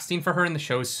the casting for her in the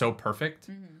show is so perfect.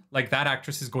 Like, that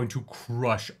actress is going to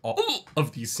crush all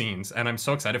of these scenes, and I'm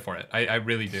so excited for it. I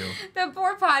really do. The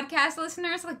poor podcast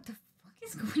listeners, like, the fuck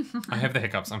is going on? I have the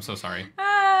hiccups. I'm so sorry.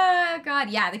 God.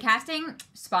 Yeah, the casting,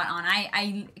 spot on.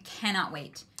 I cannot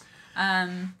wait.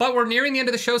 But we're nearing the end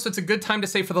of the show, so it's a good time to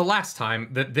say for the last time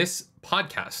that this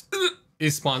podcast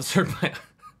is sponsored by...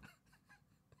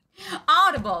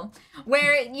 Audible,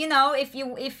 where, you know, if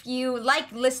you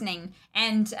like listening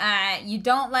and you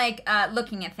don't like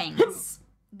looking at things...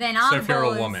 Then Audible. So if you're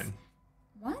a woman.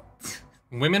 What?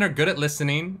 Women are good at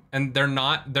listening, and they're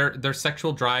not their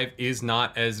sexual drive is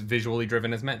not as visually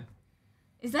driven as men.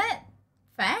 Is that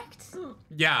fact?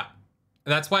 Yeah.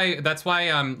 That's why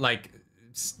like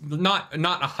not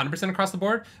 100% across the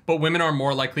board, but women are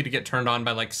more likely to get turned on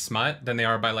by like smut than they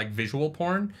are by like visual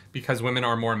porn, because women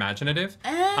are more imaginative.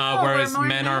 Whereas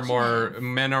men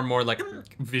are more like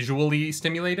visually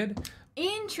stimulated.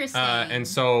 Interesting. And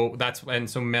so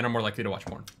men are more likely to watch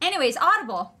porn. Anyways,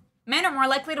 Audible. Men are more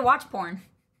likely to watch porn.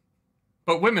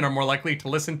 But women are more likely to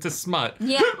listen to smut.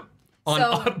 Yeah. On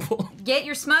Audible. Get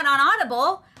your smut on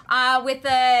Audible with the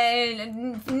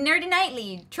Nerdy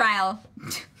Nightly trial.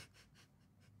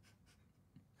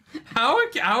 How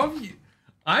have you...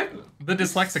 I'm the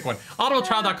dyslexic one.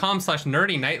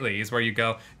 audibletrial.com/nerdynightly is where you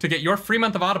go to get your free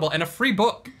month of Audible and a free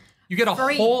book. You get a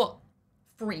whole...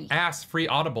 free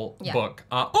Audible book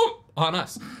on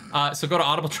us. So go to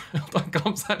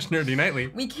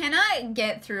audibletrial.com/nerdynightly. We cannot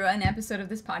get through an episode of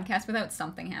this podcast without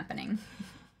something happening.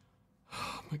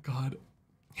 Oh my god.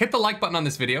 Hit the like button on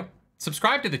this video.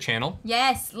 Subscribe to the channel.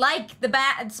 Yes, like the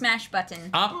smash button.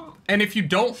 And if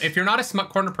you're not a Smut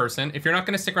Corner person, if you're not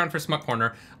going to stick around for Smut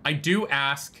Corner, I do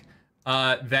ask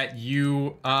that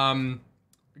you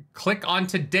click on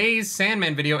today's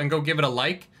Sandman video and go give it a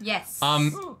like. Yes.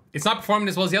 It's not performing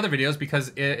as well as the other videos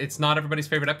because it's not everybody's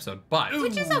favorite episode, but...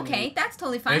 Which is okay. That's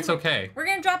totally fine. It's okay. We're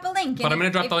going to drop a link. But I'm going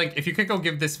to drop the link. If you could go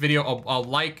give this video a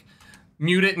like,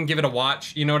 mute it, and give it a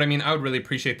watch, you know what I mean? I would really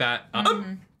appreciate that.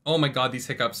 Oh my god, these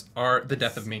hiccups are the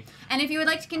death of me. And if you would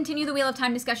like to continue the Wheel of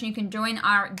Time discussion, you can join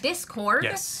our Discord.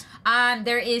 Yes.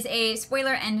 There is a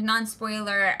spoiler and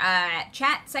non-spoiler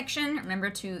chat section.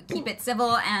 Remember to keep it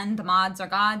civil, and the mods are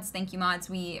gods. Thank you, mods.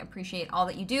 We appreciate all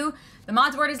that you do. The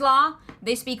mods' word is law.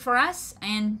 They speak for us,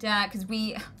 and because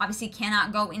we obviously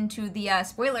cannot go into the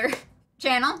spoiler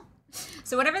channel.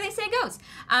 So whatever they say goes.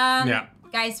 Yeah.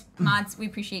 Guys, mods, we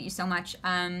appreciate you so much.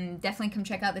 Definitely come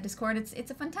check out the Discord.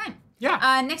 It's a fun time.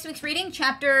 Yeah. Next week's reading,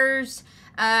 chapters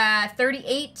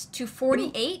 38 to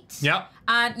 48. Yeah.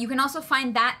 You can also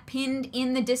find that pinned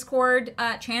in the Discord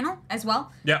channel as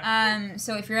well. Yeah.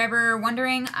 So if you're ever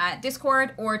wondering,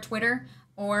 Discord or Twitter,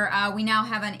 or we now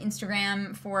have an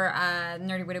Instagram for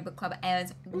Nerdy Widow Book Club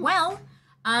as well.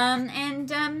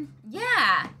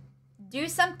 Yeah. Do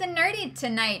something nerdy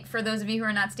tonight for those of you who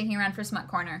are not sticking around for Smut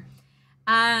Corner.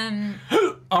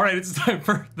 All right, it's time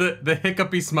for the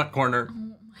hiccupy Smut Corner.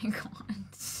 Oh my god.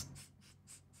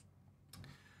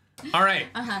 All right.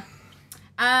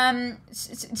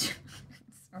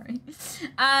 Sorry.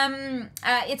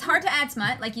 It's hard to add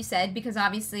smut, like you said, because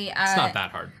obviously It's not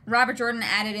that hard. Robert Jordan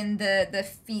added in the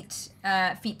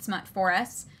feet smut for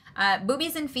us.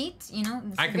 Boobies and feet, you know.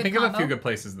 I can think of a few good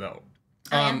places though.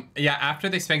 Yeah, after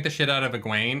they spank the shit out of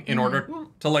EGWENE in order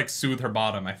to like soothe her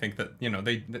bottom, I think that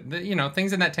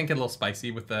things in that tank get a little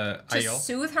spicy with the to IO.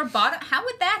 Soothe her bottom. How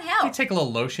would that help? You take a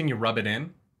little lotion, you rub it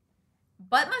in.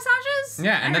 Butt massages?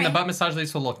 Yeah, and then the Alright. butt massage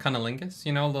leads to a little cunnilingus, a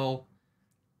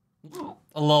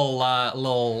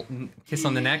little kiss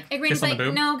on the neck, EGWENE's kiss on the like,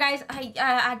 boob. no, guys,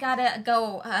 I gotta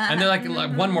go. And they're like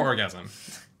one more orgasm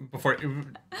before,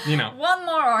 One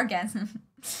more orgasm.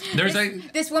 There's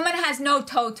This woman has no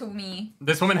toe to me.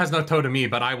 This woman has no toe to me,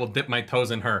 but I will dip my toes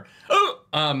in her.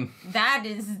 That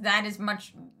is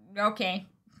much okay.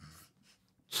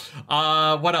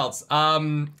 What else?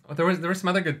 There were some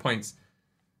other good points.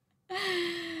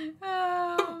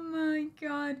 Oh my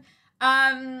god.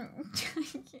 I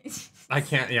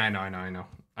can't. Yeah, I know.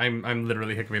 I'm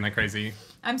literally hiccuping like crazy.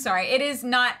 I'm sorry. It is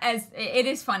not as. It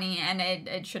is funny, and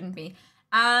it shouldn't be.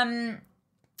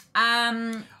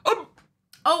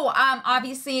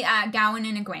 Obviously, Gowan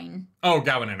and EGWENE. Oh,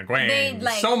 Gowan and EGWENE. They,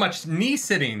 like- so much knee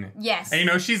sitting. Yes.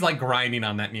 And she's like grinding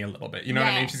on that knee a little bit. You know what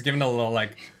I mean? Yeah. She's giving a little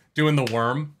like doing the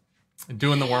worm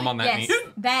on that Yes. knee.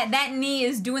 that knee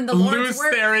is doing the Lord's Louis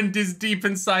work. Theron is deep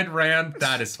inside Rand.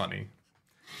 That is funny.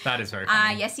 That is very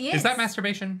funny. Yes, he is. Is that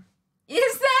masturbation?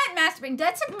 Is that masturbating?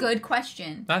 That's a good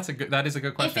question. That is a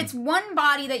good question. If it's one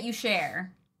body that you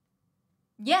share,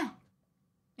 yeah.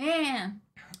 Yeah.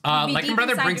 Be Like my deep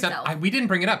brother inside brings yourself. up, we didn't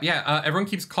bring it up. Yeah, everyone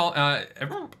keeps calling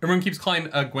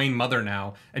EGWENE mother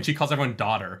now, and she calls everyone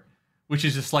daughter, which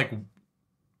is just like,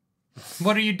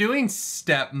 what are you doing,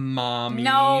 stepmommy?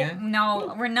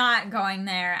 No, we're not going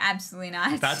there. Absolutely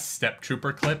not. That step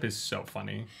trooper clip is so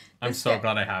funny. I'm so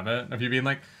glad I have it. Of you being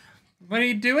like, what are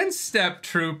you doing, step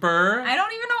trooper? I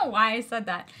don't even know why I said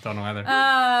that. Don't know either.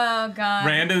 Oh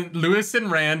god. Lewis and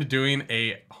Rand doing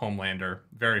a Homelander.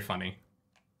 Very funny.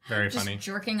 Very Just funny.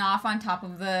 jerking off on top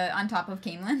of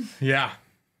Camelin. Yeah.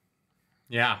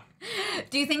 Yeah.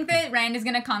 Do you think that Rand is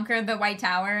gonna conquer the White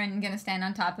Tower and gonna stand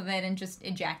on top of it and just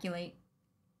ejaculate?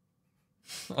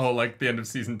 Oh, like the end of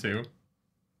season 2.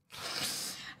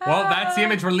 Well, that's the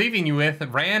image we're leaving you with.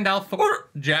 Rand Althor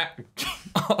Jack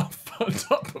off on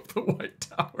top of the White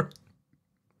Tower.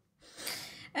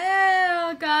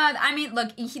 Oh god. I mean,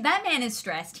 look, that man is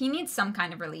stressed. He needs some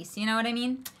kind of release. You know what I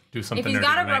mean? Do something. If he's nerdy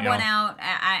got to tonight, rub one y'all. out,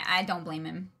 I don't blame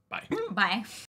him. Bye. Bye.